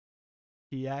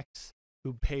FTX,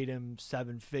 who paid him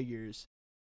 7 figures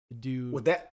to do. Well,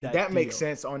 that makes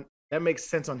deal.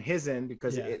 sense on his end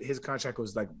because Yeah. his contract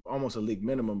was like almost a league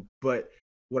minimum. But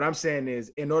what I'm saying is,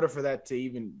 in order for that to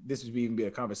even be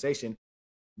a conversation,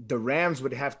 the Rams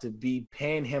would have to be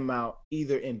paying him out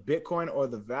either in Bitcoin or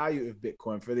the value of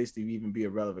Bitcoin for this to even be a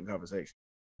relevant conversation.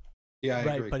 Yeah, I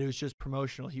Right, agree. but it was just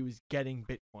promotional. He was getting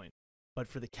Bitcoin, but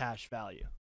for the cash value.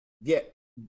 Yeah,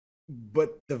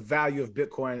 but the value of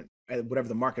Bitcoin, whatever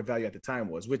the market value at the time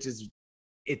was, which is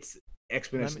it's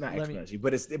exponential, not let me- exponentially,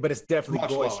 but it's definitely Much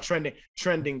going lower.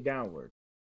 trending downward.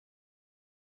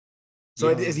 So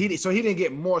Yeah. he didn't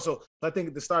get more. So I think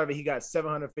at the start of it, he got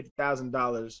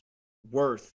 $750,000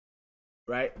 worth,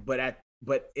 right? But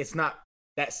it's not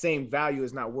that same value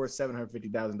is not worth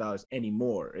 $750,000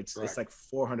 anymore. It's Correct. like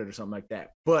 400 or something like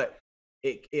that. But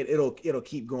it'll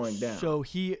keep going down. So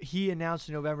he announced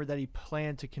in November that he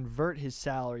planned to convert his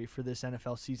salary for this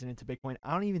NFL season into Bitcoin.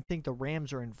 I don't even think the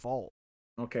Rams are involved.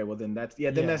 Okay, well then that's Yeah.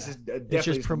 just definitely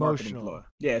just a marketing promotional. ploy.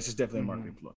 Yeah, it's just definitely a Mhm.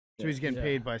 marketing ploy. So he's getting Yeah.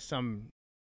 paid by some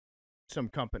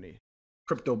company,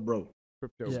 Crypto bro.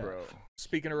 crypto Yeah. bro.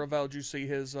 Speaking of Ravel, did you see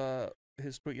his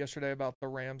tweet yesterday about the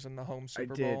Rams and the home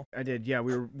Super Bowl? I did. Yeah,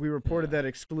 we reported that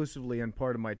exclusively on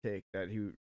part of my take that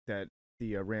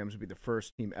the Rams would be the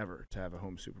first team ever to have a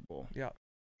home Super Bowl. Yeah.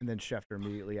 And then Schefter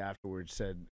immediately afterwards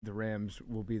said the Rams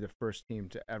will be the first team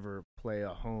to ever play a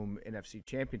home NFC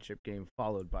Championship game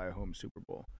followed by a home Super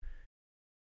Bowl.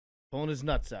 Pulling his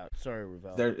nuts out. Sorry,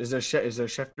 Ravel. Is there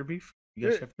Schefter beef? You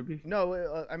got Schefter beef?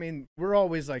 No, I mean, we're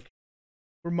always like,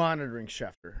 we're monitoring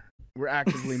Schefter. We're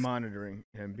actively monitoring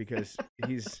him because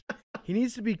he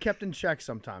needs to be kept in check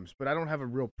sometimes, but I don't have a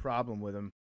real problem with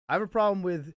him. I have a problem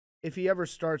with if he ever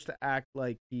starts to act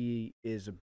like he is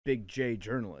a big J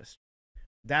journalist.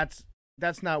 That's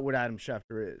not what Adam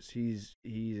Schefter is. He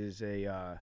is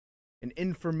an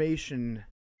information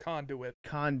Conduit.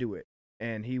 conduit,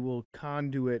 and he will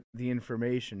conduit the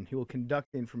information. He will conduct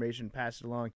the information, pass it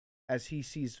along as he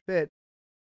sees fit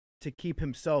to keep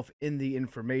himself in the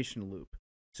information loop.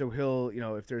 So he'll,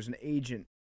 if there's an agent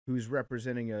who's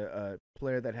representing a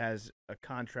player that has a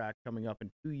contract coming up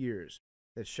in 2 years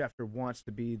that Schefter wants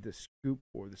to be the scoop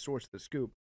or the source of the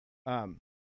scoop, and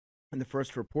the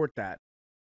first to report that,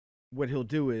 what he'll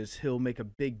do is he'll make a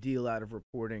big deal out of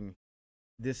reporting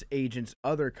this agent's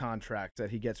other contracts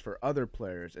that he gets for other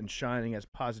players and shining as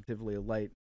positive a light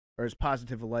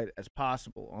as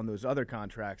possible on those other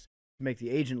contracts to make the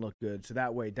agent look good. So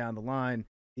that way down the line,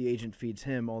 the agent feeds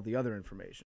him all the other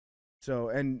information. So,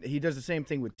 and he does the same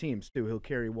thing with teams too. He'll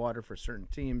carry water for certain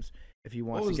teams if he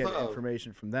wants to get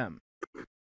information from them.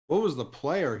 What was the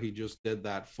player he just did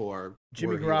that for?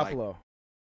 Jimmy where he, like- Garoppolo.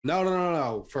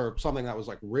 No. For something that was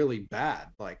like really bad.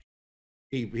 Like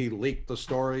he leaked the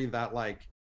story that like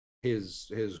his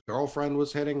girlfriend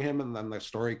was hitting him, and then the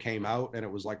story came out, and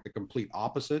it was like the complete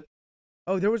opposite.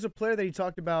 Oh, there was a player that he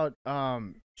talked about.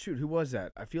 Who was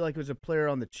that? I feel like it was a player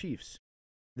on the Chiefs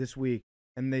this week,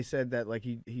 and they said that like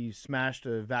he smashed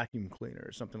a vacuum cleaner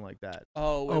or something like that.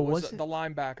 Oh, Oh, it was was it? the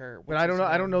linebacker. But I don't know.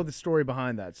 I don't know the story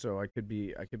behind that, so I could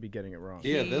be getting it wrong.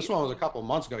 Yeah, this one was a couple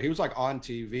months ago. He was like on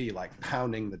TV, like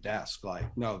pounding the desk, like,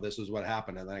 no, this is what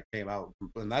happened, and then it came out,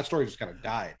 and that story just kind of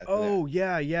died. at the end. Oh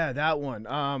yeah, that one.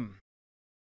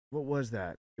 What was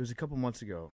that? It was a couple months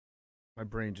ago. My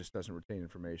brain just doesn't retain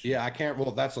information. Yeah, I can't.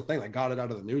 Well, that's the thing. They got it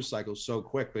out of the news cycle so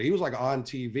quick. But he was like on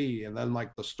TV, and then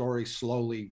like the story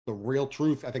slowly, the real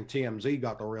truth. I think TMZ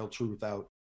got the real truth out,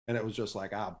 and it was just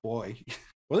like, boy,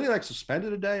 was he like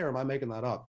suspended a day, or am I making that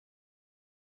up?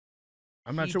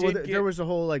 I'm not He sure. did There get- was a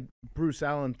whole like Bruce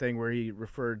Allen thing where he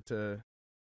referred to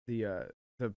the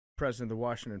president of the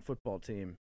Washington football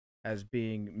team as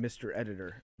being Mr.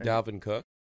 Editor. And Dalvin Cook.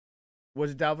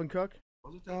 was it Dalvin Cook?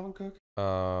 Was it Dalvin Cook?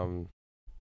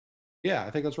 Yeah,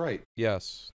 I think that's right.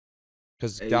 yes,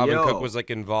 because Hey, Dalvin yo. Cook was like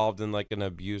involved in like an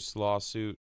abuse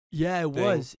lawsuit. Yeah, it Thing.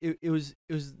 was. It was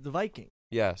the Viking,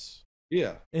 Yes,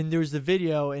 Yeah, and there was the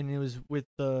video, and it was with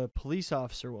the police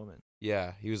officer woman.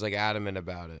 yeah, he was like adamant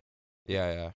about it.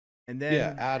 Yeah. And then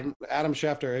yeah. Adam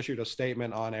Schefter issued a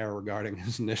statement on air regarding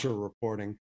his initial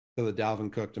reporting to the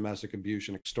Dalvin Cook domestic abuse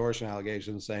and extortion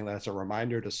allegations, saying that it's a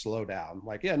reminder to slow down.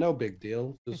 Like, yeah, no big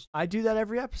deal. Just I do that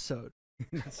every episode.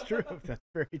 That's true. That's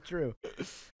very true.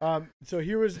 So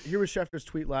here was Schefter's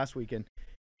tweet last weekend.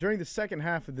 During the second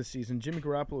half of the season, Jimmy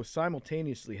Garoppolo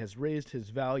simultaneously has raised his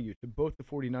value to both the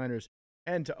 49ers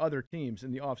and to other teams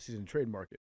in the offseason trade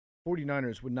market.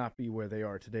 49ers would not be where they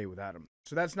are today without him.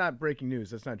 So that's not breaking news.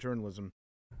 That's not journalism.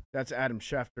 That's Adam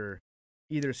Schefter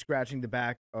either scratching the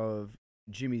back of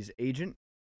Jimmy's agent,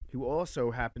 who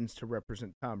also happens to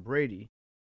represent Tom Brady,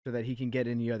 so that he can get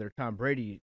any other Tom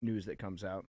Brady news that comes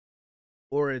out,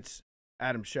 or it's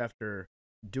Adam Schefter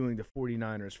doing the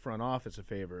 49ers front office a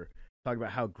favor, talking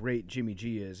about how great Jimmy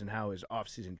G is and how his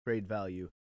offseason trade value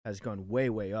has gone way,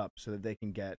 way up so that they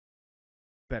can get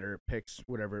better picks,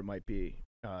 whatever it might be,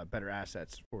 better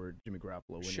assets for Jimmy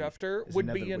Garoppolo. Schefter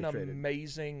would be an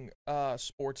amazing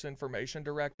sports information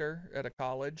director at a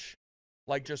college,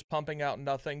 like just pumping out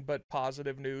nothing but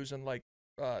positive news and like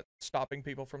stopping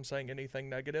people from saying anything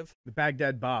negative. The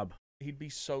Baghdad Bob. He'd be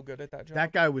so good at that job.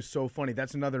 That guy was so funny.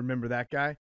 That's another, remember that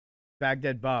guy?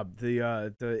 Baghdad Bob,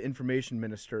 the information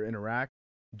minister in Iraq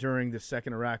during the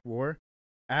second Iraq War.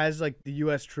 As like the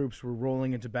U.S. troops were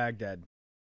rolling into Baghdad,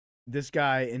 this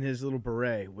guy in his little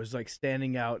beret was like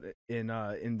standing out in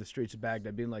the streets of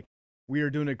Baghdad being like, "We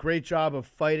are doing a great job of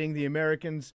fighting the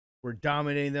Americans. We're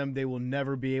dominating them. They will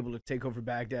never be able to take over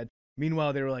Baghdad."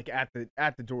 Meanwhile, they were like at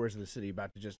the doors of the city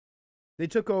about to they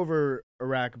took over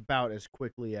Iraq about as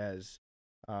quickly as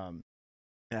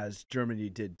Germany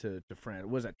did to France.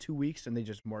 Was that 2 weeks, and they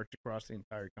just marched across the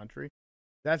entire country?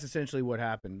 That's essentially what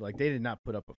happened. Like, they did not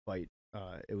put up a fight.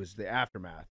 It was the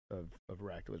aftermath of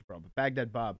Iraq that was a problem. But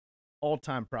Baghdad Bob,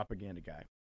 all-time propaganda guy.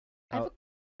 I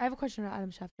have a question about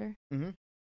Adam Schefter. Mm-hmm.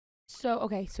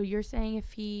 So you're saying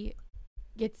if he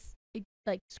gets,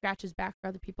 like, scratches back for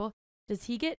other people, does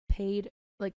he get paid,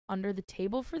 like, under the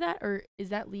table for that, or is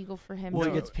that legal for him? Well,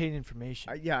 he gets paid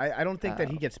information. I don't think that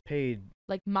he gets paid,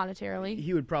 like, monetarily.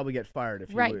 He would probably get fired if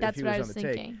he, right. if That's he what was I was on the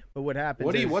thinking. take. But what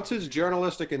happens? What's his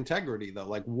journalistic integrity though?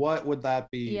 Like, what would that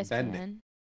be ESPN. bending?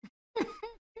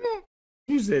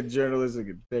 You said journalistic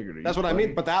integrity. That's what I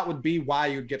mean. But that would be why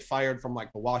you'd get fired from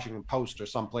like the Washington Post or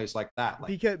someplace like that.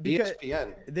 Like because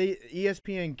ESPN.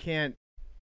 ESPN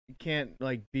can't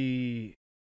like be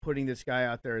putting this guy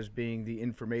out there as being the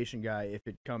information guy if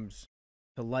it comes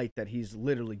to light that he's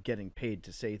literally getting paid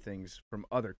to say things from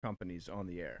other companies on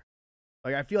the air.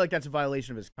 Like, I feel like that's a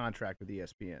violation of his contract with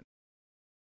ESPN.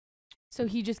 So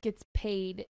he just gets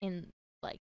paid in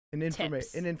like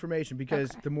tips. In information,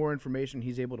 because Okay. the more information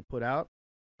he's able to put out,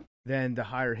 then the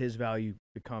higher his value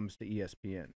becomes to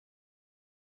ESPN.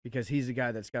 Because he's the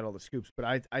guy that's got all the scoops.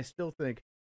 But I still think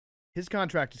his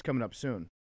contract is coming up soon.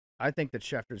 I think that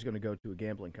Schefter is going to go to a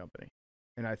gambling company.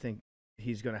 And I think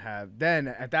he's going to have, then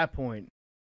at that point,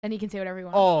 and he can say whatever he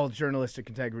wants. all journalistic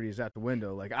integrity is out the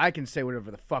window. Like, I can say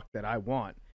whatever the fuck that I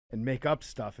want and make up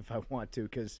stuff if I want to,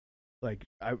 because like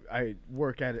I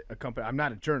work at a company. I'm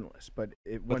not a journalist, but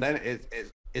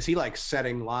is he like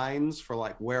setting lines for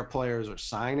like where players are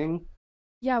signing?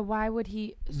 Yeah, why would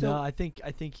he? So No, I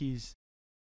think he's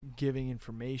giving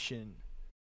information.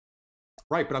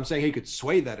 Right, but I'm saying he could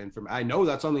sway that information. I know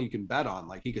that's something you can bet on.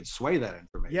 Like, he could sway that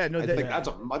information. Yeah, no, I think that's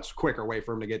a much quicker way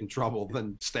for him to get in trouble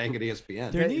than staying at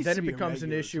ESPN. There needs then to it be a becomes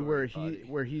an issue where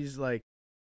regulatory he's like,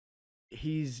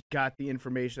 he's got the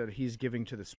information that he's giving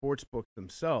to the sports book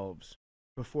themselves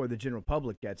before the general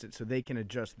public gets it, so they can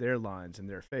adjust their lines in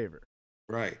their favor.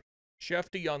 Right.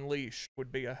 Shefty Unleashed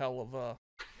would be a hell of a.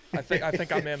 I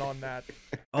think I'm in on that.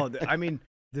 Oh, I mean,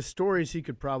 the stories he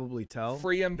could probably tell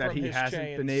Free him that from he his hasn't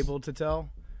chains. been able to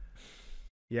tell.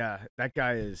 Yeah, that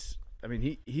guy is. I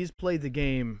mean, he's played the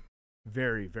game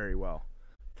very, very well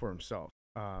for himself.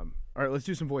 All right, let's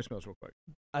do some voicemails real quick.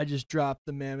 I just dropped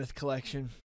the Mammoth collection.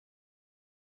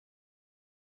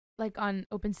 like on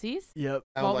open seas. Yep.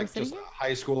 Sounds While we're like sitting just here? a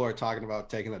high schooler talking about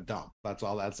taking a dump. That's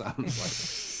all that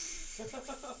sounds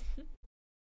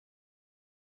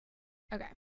like.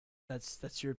 Okay.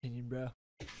 That's your opinion, bro.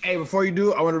 Hey, before you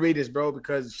do, I want to read this, bro,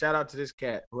 because shout out to this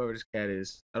cat, whoever this cat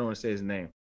is. I don't want to say his name.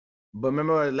 But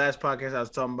remember the last podcast I was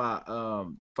talking about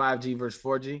 5G versus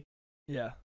 4G?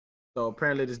 Yeah. So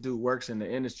apparently this dude works in the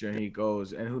industry and he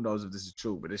goes, and who knows if this is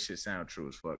true, but this shit sounds true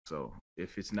as fuck. So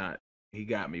if it's not, he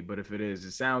got me. But if it is,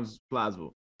 it sounds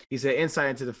plausible. He said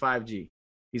insight into the 5G.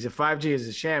 He said 5G is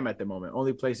a sham at the moment.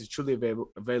 Only places truly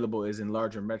available is in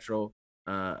larger metros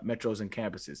and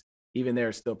campuses. Even there,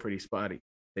 it's still pretty spotty.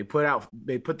 They put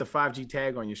the 5G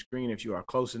tag on your screen if you are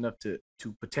close enough to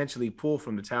potentially pull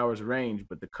from the tower's range,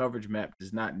 but the coverage map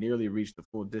does not nearly reach the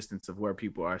full distance of where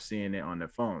people are seeing it on their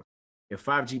phones. If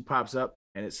 5G pops up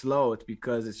and it's slow, it's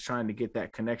because it's trying to get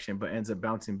that connection, but ends up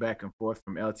bouncing back and forth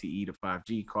from LTE to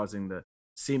 5G, causing the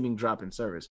seeming drop in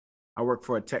service. I work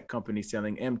for a tech company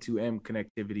selling M2M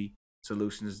connectivity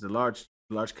solutions, the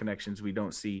large connections we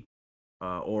don't see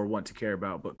or want to care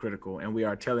about, but critical. And we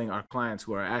are telling our clients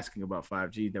who are asking about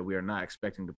 5G that we are not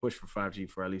expecting to push for 5G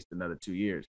for at least another 2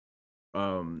 years.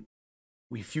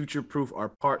 We future-proof our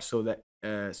parts so that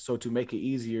so to make an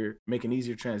easier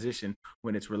transition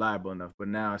when it's reliable enough. But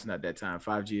now it's not that time.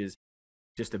 5G is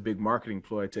just a big marketing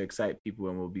ploy to excite people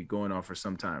and will be going on for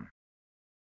some time.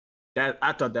 That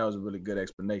I thought that was a really good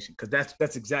explanation, because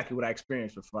that's exactly what I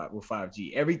experienced with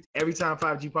 5G. Every time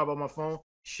 5G pop on my phone,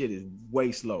 shit is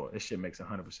way slower. This shit makes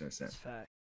 100% sense. That's fact.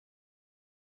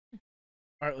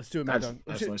 All right, let's do it, Mad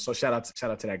Dog. So shout out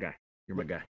to that guy. You're my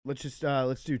guy.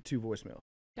 Let's do 2 voicemail.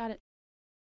 Got it.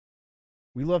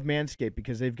 We love Manscaped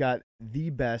because they've got the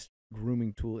best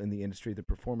grooming tool in the industry. The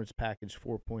Performance Package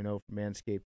 4.0 from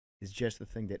Manscaped is just the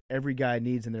thing that every guy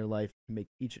needs in their life to make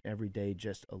each and every day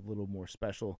just a little more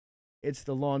special. It's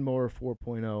the Lawnmower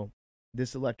 4.0.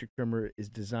 This electric trimmer is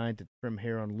designed to trim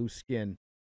hair on loose skin.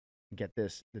 And get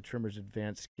this, the trimmer's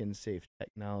advanced skin-safe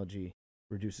technology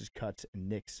reduces cuts and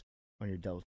nicks on your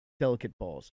delicate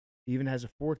balls. It even has a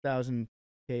 4,000K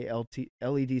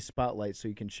LED spotlight so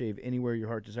you can shave anywhere your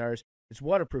heart desires. It's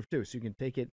waterproof too, so you can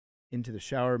take it into the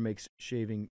shower, makes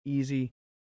shaving easy.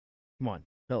 Come on,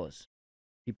 fellas,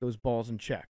 keep those balls in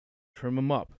check. Trim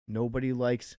them up. Nobody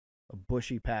likes a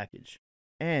bushy package.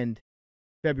 And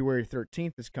February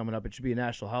 13th is coming up. It should be a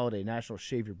national holiday, National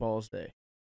Shave Your Balls Day.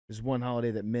 This is one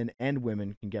holiday that men and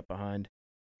women can get behind.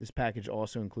 This package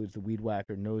also includes the Weed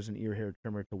Whacker nose and ear hair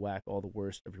trimmer to whack all the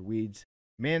worst of your weeds.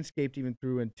 Manscaped even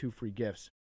threw in 2 free gifts,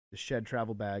 the Shed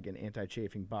Travel Bag and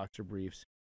Anti-Chafing Boxer Briefs.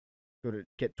 Go to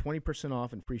get 20%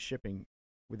 off and free shipping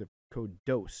with the code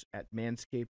DOSE at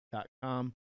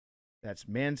manscaped.com. That's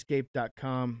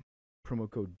manscaped.com, promo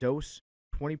code DOSE,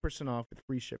 20% off with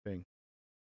free shipping.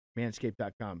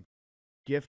 Manscaped.com.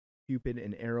 Gift Cupid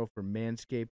and arrow for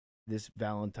Manscaped this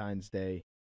Valentine's Day.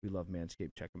 We love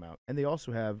Manscaped. Check them out. And they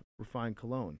also have refined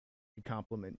cologne to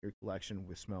complement your collection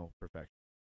with smell perfection.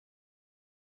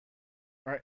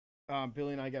 All right.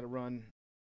 Billy and I got to run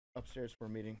upstairs for a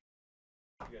meeting.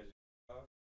 You guys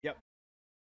Yep.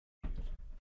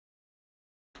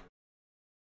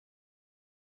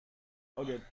 Oh,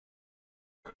 good.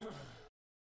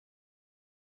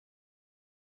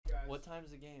 What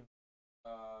time's the game?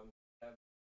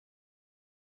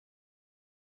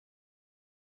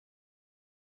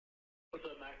 What's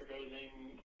up,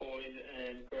 Macrodosing boys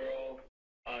and girl?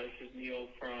 This is Neil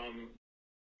from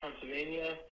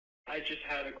Pennsylvania. I just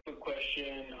had a quick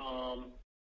question.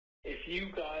 If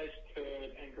you guys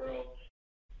could, and girl,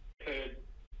 could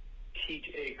teach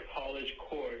a college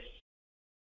course,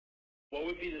 what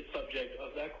would be the subject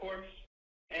of that course?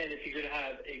 And if you could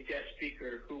have a guest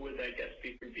speaker, who would that guest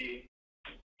speaker be?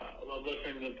 I love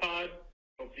listening to the pod.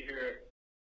 Hope to hear it.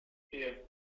 See ya.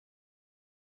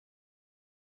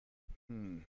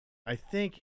 I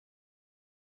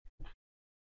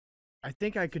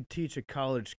think I could teach a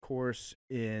college course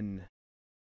in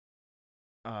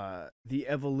the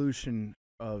evolution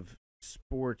of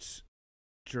sports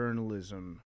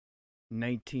journalism,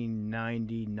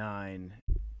 1999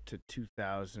 to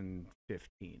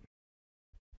 2015.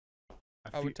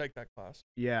 I would take that class.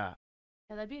 Yeah,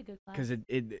 Yeah, that'd be a good class. because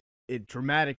it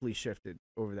dramatically shifted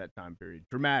over that time period.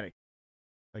 Dramatic,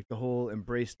 like the whole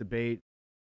embrace debate.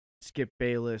 Skip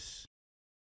Bayless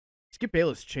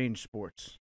changed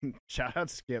sports. Shout out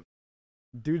Skip.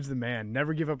 Dude's the man.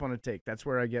 Never give up on a take. That's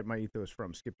where I get my ethos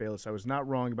from. Skip Bayless. I was not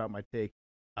wrong about my take.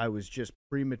 I was just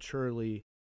prematurely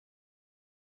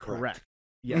correct.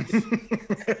 Yes.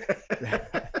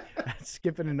 That's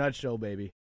Skip in a nutshell,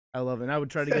 baby. I love it. And I would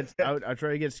try to get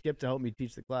Skip to help me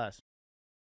teach the class.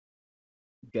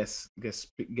 Guest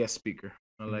speaker.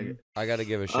 I like it. I got to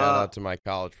give a shout out to my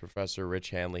college professor, Rich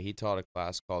Hanley. He taught a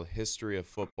class called History of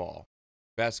Football.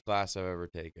 Best class I've ever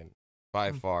taken,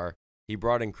 by far. He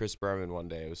brought in Chris Berman one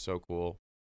day. It was so cool.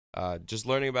 Just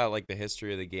learning about like the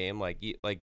history of the game, like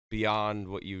beyond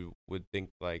what you would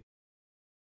think like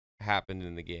happened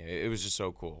in the game. It was just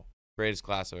so cool. Greatest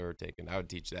class I've ever taken. I would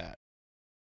teach that.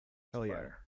 Hell yeah.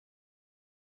 Fire.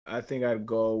 I think I'd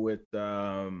go with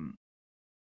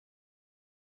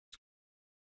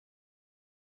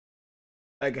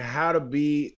like how to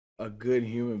be a good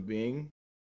human being,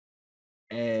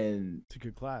 and It's a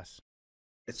good class.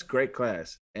 it's a great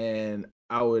class. And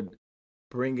I would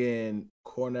bring in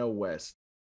Cornell West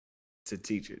to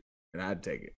teach it, and I'd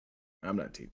take it. I'm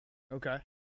not teaching. Okay.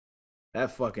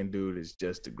 That fucking dude is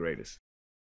just the greatest.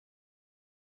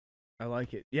 I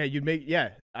like it. Yeah,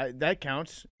 that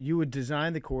counts. You would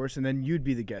design the course, and then you'd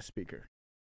be the guest speaker.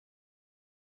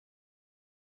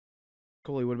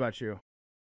 Coley, what about you?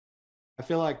 I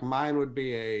feel like mine would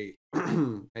be a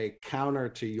a counter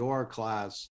to your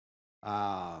class,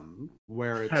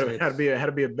 where it's, how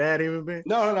to be a bad human being.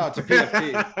 no, it's a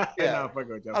PFT. Yeah, No, fuck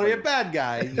with y'all. how to be a bad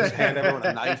guy. You just hand everyone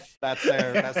a knife. That's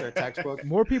their textbook.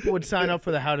 More people would sign up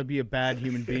for the How to Be a Bad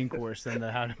Human Being course than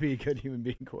the How to Be a Good Human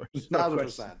Being course.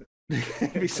 1,000%.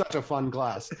 It'd be such a fun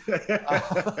class.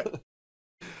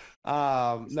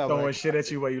 No, Throwing shit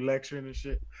at you while you lecturing and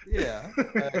shit. Yeah,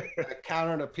 a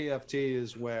counter to PFT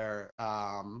is where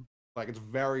like it's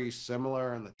very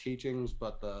similar in the teachings,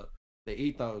 but the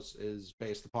ethos is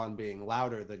based upon being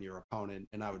louder than your opponent,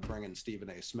 and I would bring in Stephen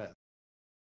A. Smith.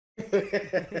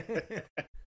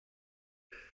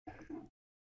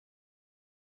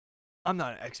 I'm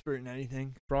not an expert in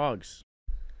anything. Frogs.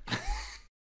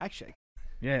 Actually,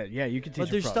 Yeah, you can teach. but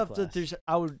there's a frog stuff class. that there's.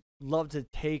 I would love to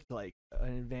take like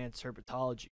an advanced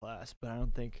herpetology class, but I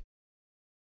don't think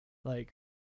like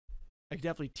I could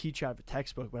definitely teach out of a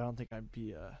textbook, but I don't think I'd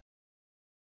be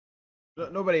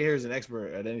Nobody here is an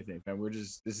expert at anything, fam.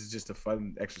 This is just a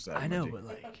fun exercise. I know, but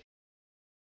like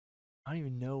I don't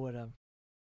even know what I'm.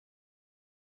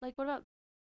 Like, what about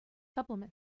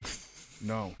supplements?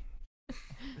 No,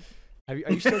 Are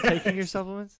you still taking your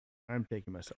supplements? I'm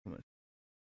taking my supplement.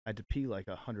 I had to pee like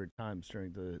 100 times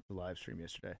during the live stream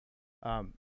yesterday.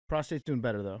 Prostate's doing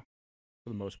better though, for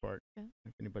the most part. Yeah.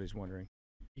 If anybody's wondering.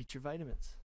 Eat your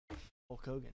vitamins. Hulk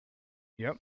Hogan.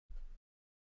 Yep.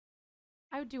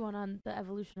 I would do one on the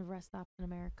evolution of rest stops in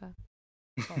America.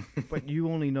 But you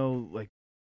only know like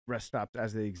rest stops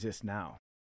as they exist now.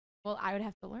 Well, I would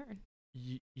have to learn.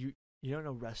 You don't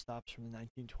know rest stops from the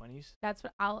 1920s? That's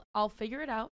what I'll figure it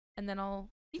out and then I'll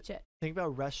teach it. Think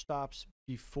about rest stops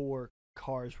before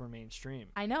cars were mainstream.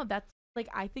 I know that's like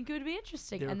I think it would be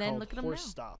interesting, They were and then called look at them now. horse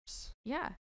stops. Yeah,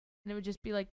 and it would just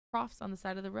be like troughs on the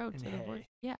side of the road. And So the horse, hay.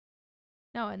 yeah.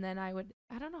 No, and then I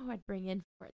don't know who I'd bring in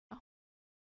for it though.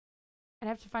 I'd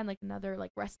have to find like another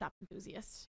like rest stop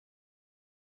enthusiast.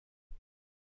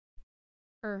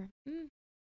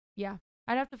 Yeah,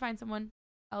 I'd have to find someone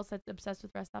else that's obsessed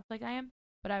with rest stops like I am.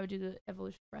 But I would do the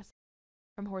evolution of rest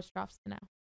from horse troughs to now.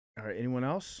 All right. Anyone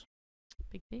else?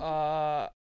 Big thing. I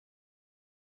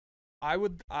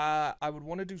would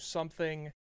want to do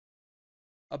something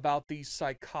about the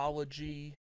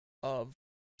psychology of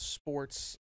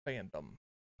sports fandom.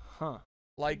 Huh.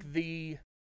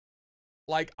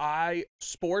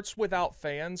 Sports without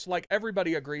fans, like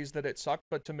everybody agrees that it sucked,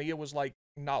 but to me it was like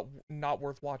not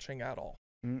worth watching at all.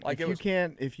 Like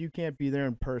if you can't be there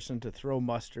in person to throw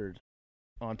mustard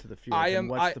onto the field, then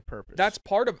what's the purpose? That's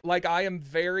part of I am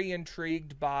very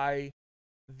intrigued by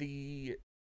the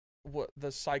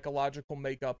psychological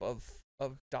makeup of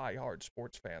diehard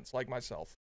sports fans like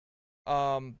myself.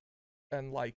 And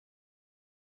like,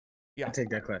 yeah, I take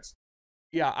that class.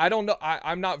 Yeah, I don't know.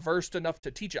 I'm not versed enough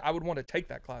to teach it. I would want to take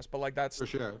that class, but like that's For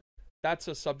sure. that's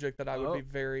a subject that I would be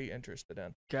very interested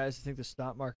in. Guys, I think the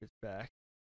stock market's back.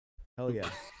 Hell yeah.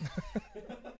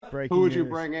 Who would you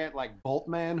bring in? Like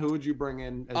Boltman? Who would you bring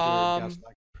in as your guest?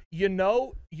 Like, You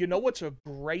know what's a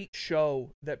great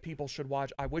show that people should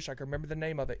watch? I wish I could remember the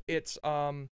name of it. It's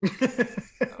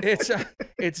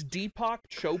it's Deepak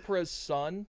Chopra's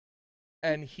son,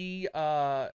 and he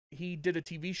did a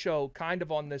TV show kind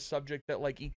of on this subject that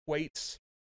like equates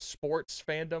sports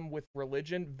fandom with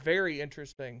religion. Very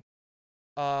interesting.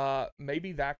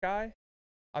 Maybe that guy.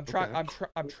 I'm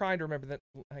trying to remember that.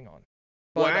 Hang on.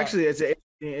 Well, actually, it's an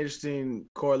interesting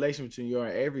correlation between your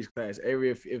and Avery's class. Avery,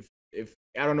 if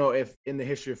I don't know if in the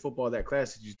history of football, that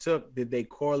class that you took, did they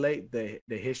correlate the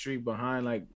history behind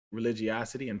like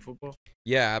religiosity in football?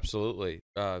 Yeah, absolutely.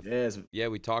 Yes. Yeah,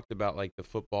 we talked about like the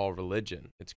football religion.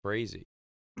 It's crazy.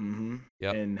 Mm-hmm.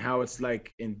 Yep. And how it's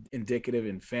like indicative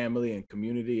in family and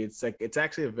community. It's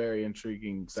actually a very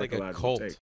intriguing psychological like a cult.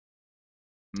 take.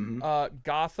 Mm-hmm.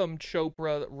 Gotham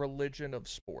Chopra, Religion of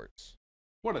Sports.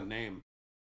 what a name.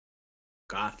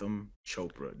 Gotham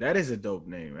Chopra. That is a dope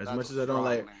name. As That's much a as I don't strong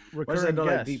like, name. much as I Recurring don't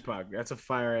like guest. Deepak, that's a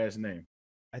fire ass name.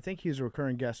 I think he's a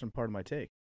recurring guest on Part of My Take.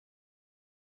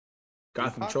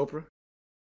 Gotham Deepak? Chopra.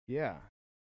 Yeah.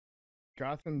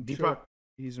 Gotham Deepak.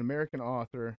 He's an American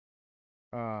author.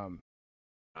 Gotham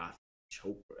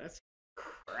Chopra. That's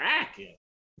cracking.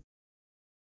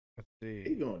 Let's He's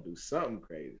see. gonna do something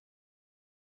crazy.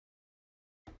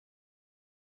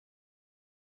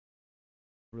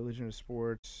 Religion of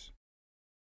sports.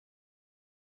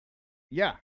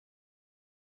 Yeah.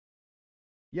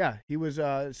 Yeah, he was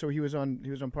he was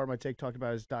on Part of My Take talking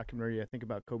about his documentary, I think,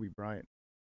 about Kobe Bryant.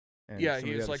 And Yeah, some of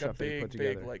he the was other like a stuff that he put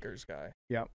big together. Lakers guy.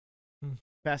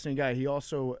 Fascinating guy. He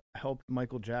also helped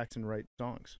Michael Jackson write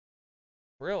songs.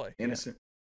 Really? Innocent.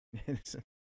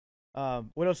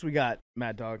 What else we got,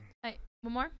 Mad Dog? Hey,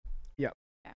 one more.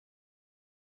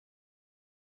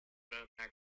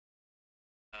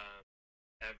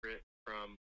 Everett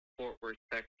from Fort Worth,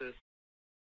 Texas.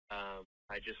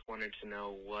 I just wanted to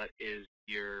know what is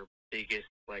your biggest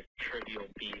like trivial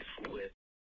beef with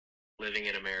living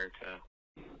in America.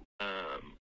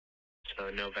 So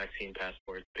no vaccine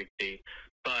passports, big D.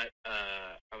 But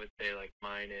I would say like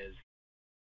mine is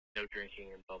no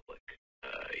drinking in public.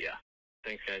 Yeah.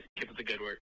 Thanks, guys. Keep up the good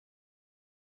work.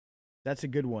 That's a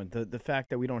good one. The fact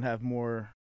that we don't have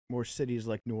more cities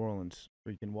like New Orleans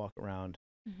where you can walk around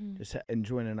just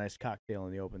enjoying a nice cocktail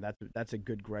in the open. That's a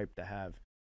good gripe to have.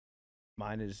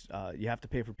 Mine is you have to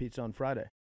pay for pizza on Friday.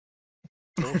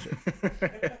 Bullshit.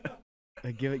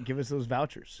 Like, give us those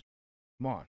vouchers. Come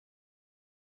on.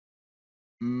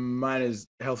 Mine is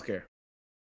healthcare.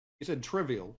 You said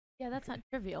trivial. Yeah, that's not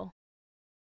trivial.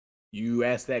 You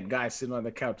asked that guy sitting on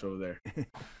the couch over there.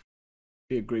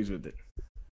 He agrees with it.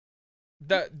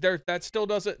 That still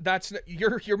doesn't. That's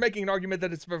you're making an argument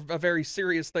that it's a very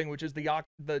serious thing, which is the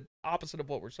opposite of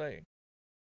what we're saying.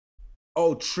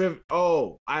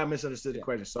 Oh, I misunderstood the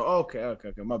question. So okay,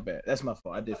 my bad. That's my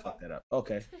fault. I did fuck that up.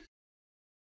 Okay,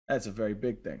 that's a very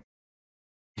big thing.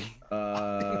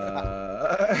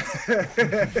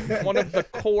 One of the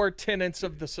core tenets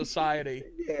of the society.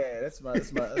 Yeah, that's my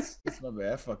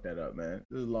bad. I fucked that up, man.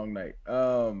 This is a long night.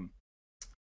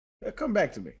 Come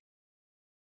back to me.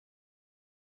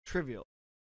 Trivial.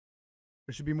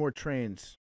 There should be more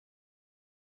trains.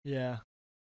 Yeah.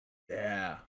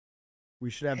 Yeah. We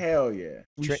should have. Hell yeah.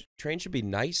 Train should be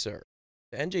nicer.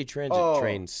 The NJ Transit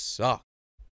trains suck.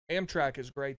 Amtrak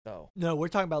is great though. No, we're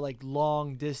talking about like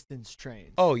long distance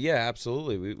trains. Oh yeah,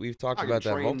 absolutely. We've talked about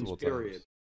that multiple times.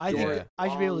 I think I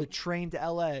should be able to train to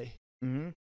LA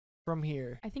from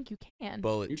here. I think you can.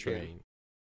 Bullet train.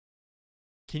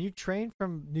 Can you train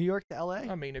from New York to LA?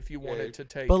 I mean, if you wanted to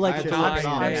take, but like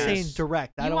I'm saying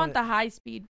direct. You want the high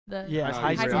speed,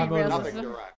 high speed rails. Nothing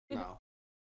direct. No.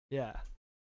 Yeah.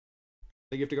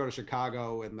 Like you have to go to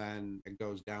Chicago and then it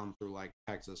goes down through like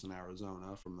Texas and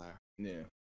Arizona from there. Yeah.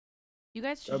 You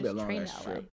guys should just train to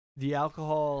LA. The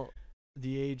alcohol,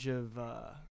 the age of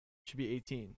should be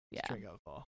 18. Yeah. To drink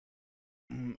alcohol.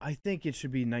 I think it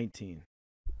should be 19.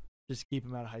 Just keep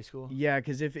them out of high school. Yeah,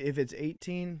 because if it's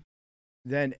 18,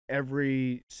 then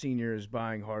every senior is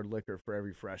buying hard liquor for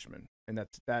every freshman, and that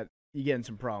you get in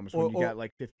some problems when you got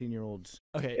like 15-year-olds.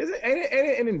 Okay.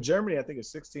 And in Germany, I think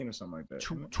it's 16 or something like that.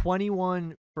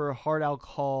 21 for hard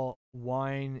alcohol,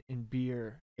 wine and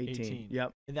beer. 18.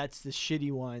 Yep. And that's the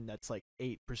shitty one. That's like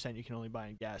 8% you can only buy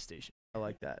in gas station. I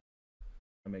like that.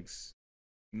 That makes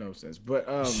no sense, but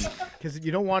because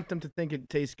you don't want them to think it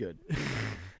tastes good.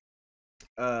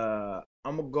 I'm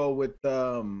gonna go with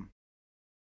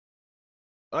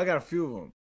I got a few of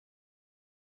them.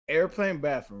 Airplane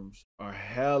bathrooms are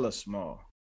hella small.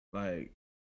 Like,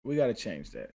 we got to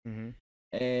change that.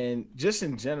 And just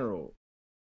in general,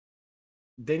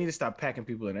 they need to stop packing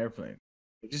people in airplanes.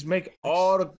 Just make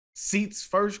all the seats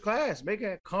first class. Make it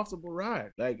a comfortable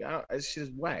ride. Like, it's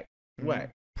just whack.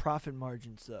 Whack. Profit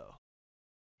margins, though.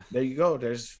 There you go.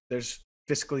 There's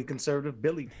fiscally conservative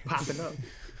Billy popping up.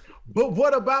 But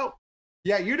what about?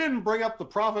 Yeah, you didn't bring up the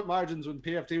profit margins when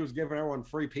PFT was giving everyone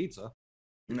free pizza.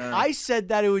 Nah. I said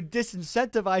that it would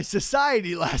disincentivize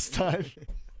society last time.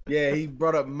 Yeah, he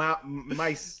brought up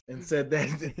mice and said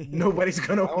that nobody's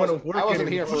gonna want to work. I wasn't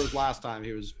here for his last time.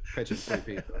 He was pitching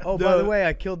free pizza. Oh, by the way,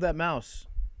 I killed that mouse.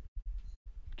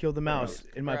 Killed the mouse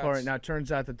in my apartment. Now it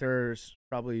turns out that there's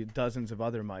probably dozens of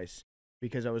other mice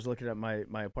because I was looking at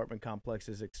my apartment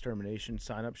complex's extermination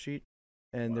sign-up sheet,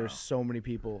 and there's so many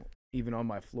people, even on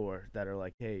my floor, that are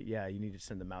like, "Hey, yeah, you need to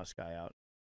send the mouse guy out."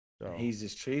 So he's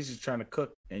just trying to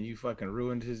cook, and you fucking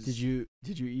ruined his. Did you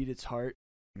eat its heart?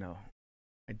 No,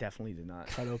 I definitely did not.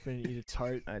 Cut open and eat its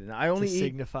heart. I did not. I only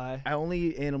signify. I only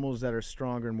eat animals that are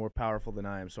stronger and more powerful than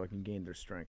I am, so I can gain their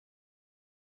strength.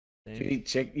 You eat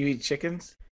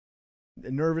chickens? A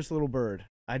nervous little bird.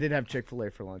 I did have Chick-fil-A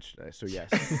for lunch today, so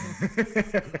yes,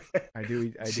 I do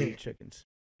eat chickens.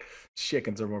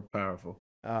 Chickens are more powerful.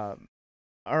 All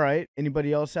right.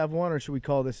 Anybody else have one, or should we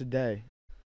call this a day?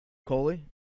 Coley?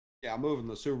 Yeah, I'm moving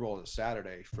the Super Bowl to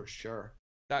Saturday for sure.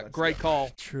 Great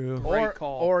call. True. Great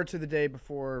call. Or to the day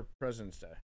before President's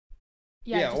Day.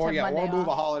 Or move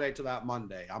a holiday to that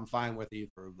Monday. I'm fine with either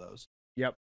of those.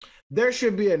 Yep. There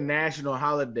should be a national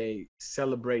holiday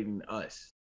celebrating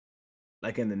us.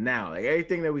 Like in the now. Like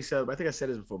everything that we celebrate, I think I said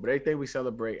this before, but everything we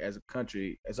celebrate as a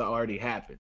country has already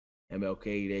happened.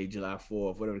 MLK Day, July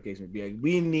 4th, whatever the case may be. Like,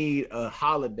 we need a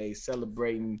holiday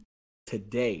celebrating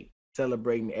today.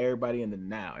 Celebrating everybody in the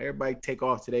now. Everybody take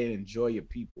off today and enjoy your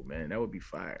people, man. That would be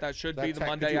fire. That should be the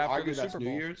Monday after the Super Bowl.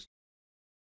 New Year's?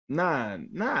 Nah.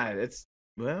 It's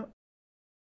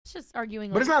It's just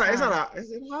arguing. But over it's time. not a.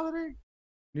 Is it a holiday?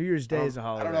 New Year's Day is a I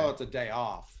holiday. don't know. It's a day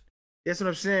off. That's what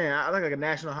I'm saying. I like a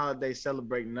national holiday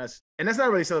celebrating us, and that's not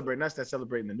really celebrating us. That's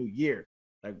celebrating the new year.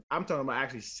 Like I'm talking about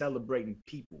actually celebrating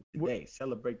people today.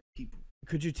 Celebrate people.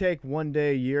 Could you take one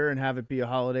day a year and have it be a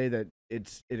holiday that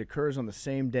it occurs on the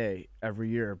same day every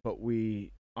year, but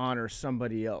we honor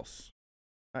somebody else?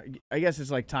 I guess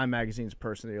it's like Time Magazine's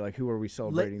personally. Like, who are we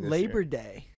celebrating this Labor year?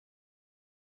 Day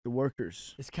The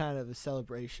workers. is kind of a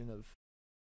celebration of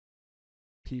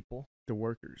people. The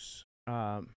workers.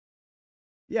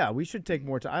 Yeah, we should take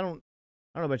more time. I don't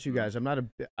know about you guys. I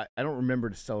don't remember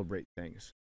to celebrate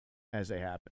things as they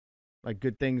happen. Like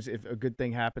good things. If a good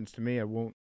thing happens to me, I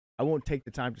won't take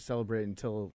the time to celebrate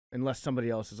unless somebody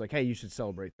else is like, hey, you should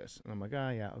celebrate this. And I'm like, oh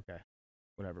yeah, okay,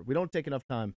 whatever. We don't take enough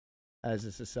time as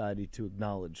a society to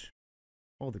acknowledge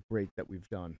all the great that we've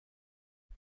done.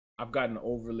 I've gotten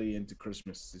overly into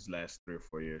Christmas these last 3 or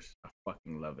 4 years. I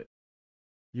fucking love it.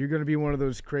 You're gonna be one of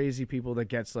those crazy people that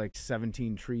gets like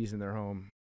 17 trees in their home.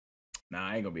 Nah,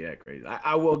 I ain't gonna be that crazy.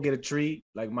 I will get a tree.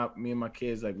 Like me and my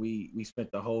kids, like we spent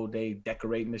the whole day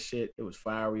decorating the shit. It was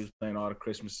fire. We was playing all the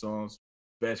Christmas songs.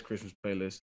 Best Christmas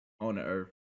playlist on the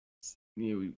earth.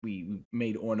 You know, we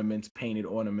made ornaments, painted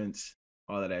ornaments,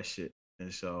 all of that shit.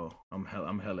 And so I'm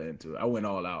hella into it. I went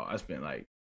all out. I spent like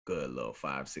good little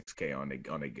 $5-6K on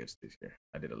the gifts this year.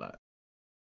 I did a lot.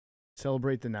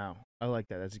 Celebrate the now. I like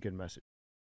that. That's a good message.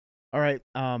 All right.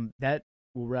 That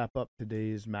will wrap up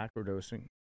today's macrodosing.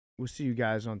 We'll see you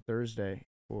guys on Thursday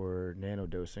for nano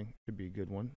dosing. Should be a good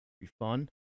one. Be fun.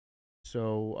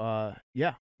 So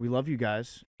yeah, we love you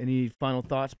guys. Any final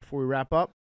thoughts before we wrap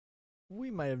up?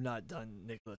 We might have not done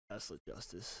Nikola Tesla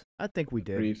justice. I think we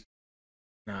did. Agreed.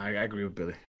 Nah, I agree with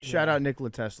Billy. Shout out Nikola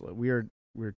Tesla. We're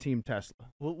Team Tesla.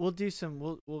 We'll do some.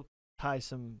 We'll tie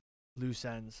some loose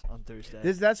ends on Thursday.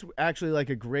 That's actually like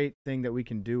a great thing that we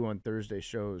can do on Thursday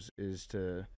shows is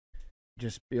to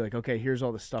just be like, okay, here's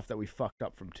all the stuff that we fucked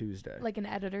up from Tuesday. Like an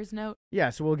editor's note. Yeah,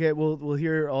 so we'll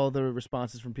hear all the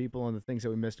responses from people on the things that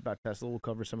we missed about Tesla. We'll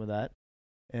cover some of that,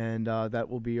 and that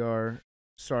will be our.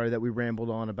 Sorry that we rambled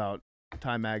on about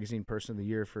Time Magazine Person of the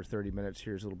Year for 30 minutes.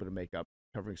 Here's a little bit of makeup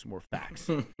covering some more facts.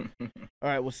 All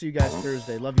right, we'll see you guys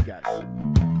Thursday. Love you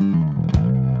guys.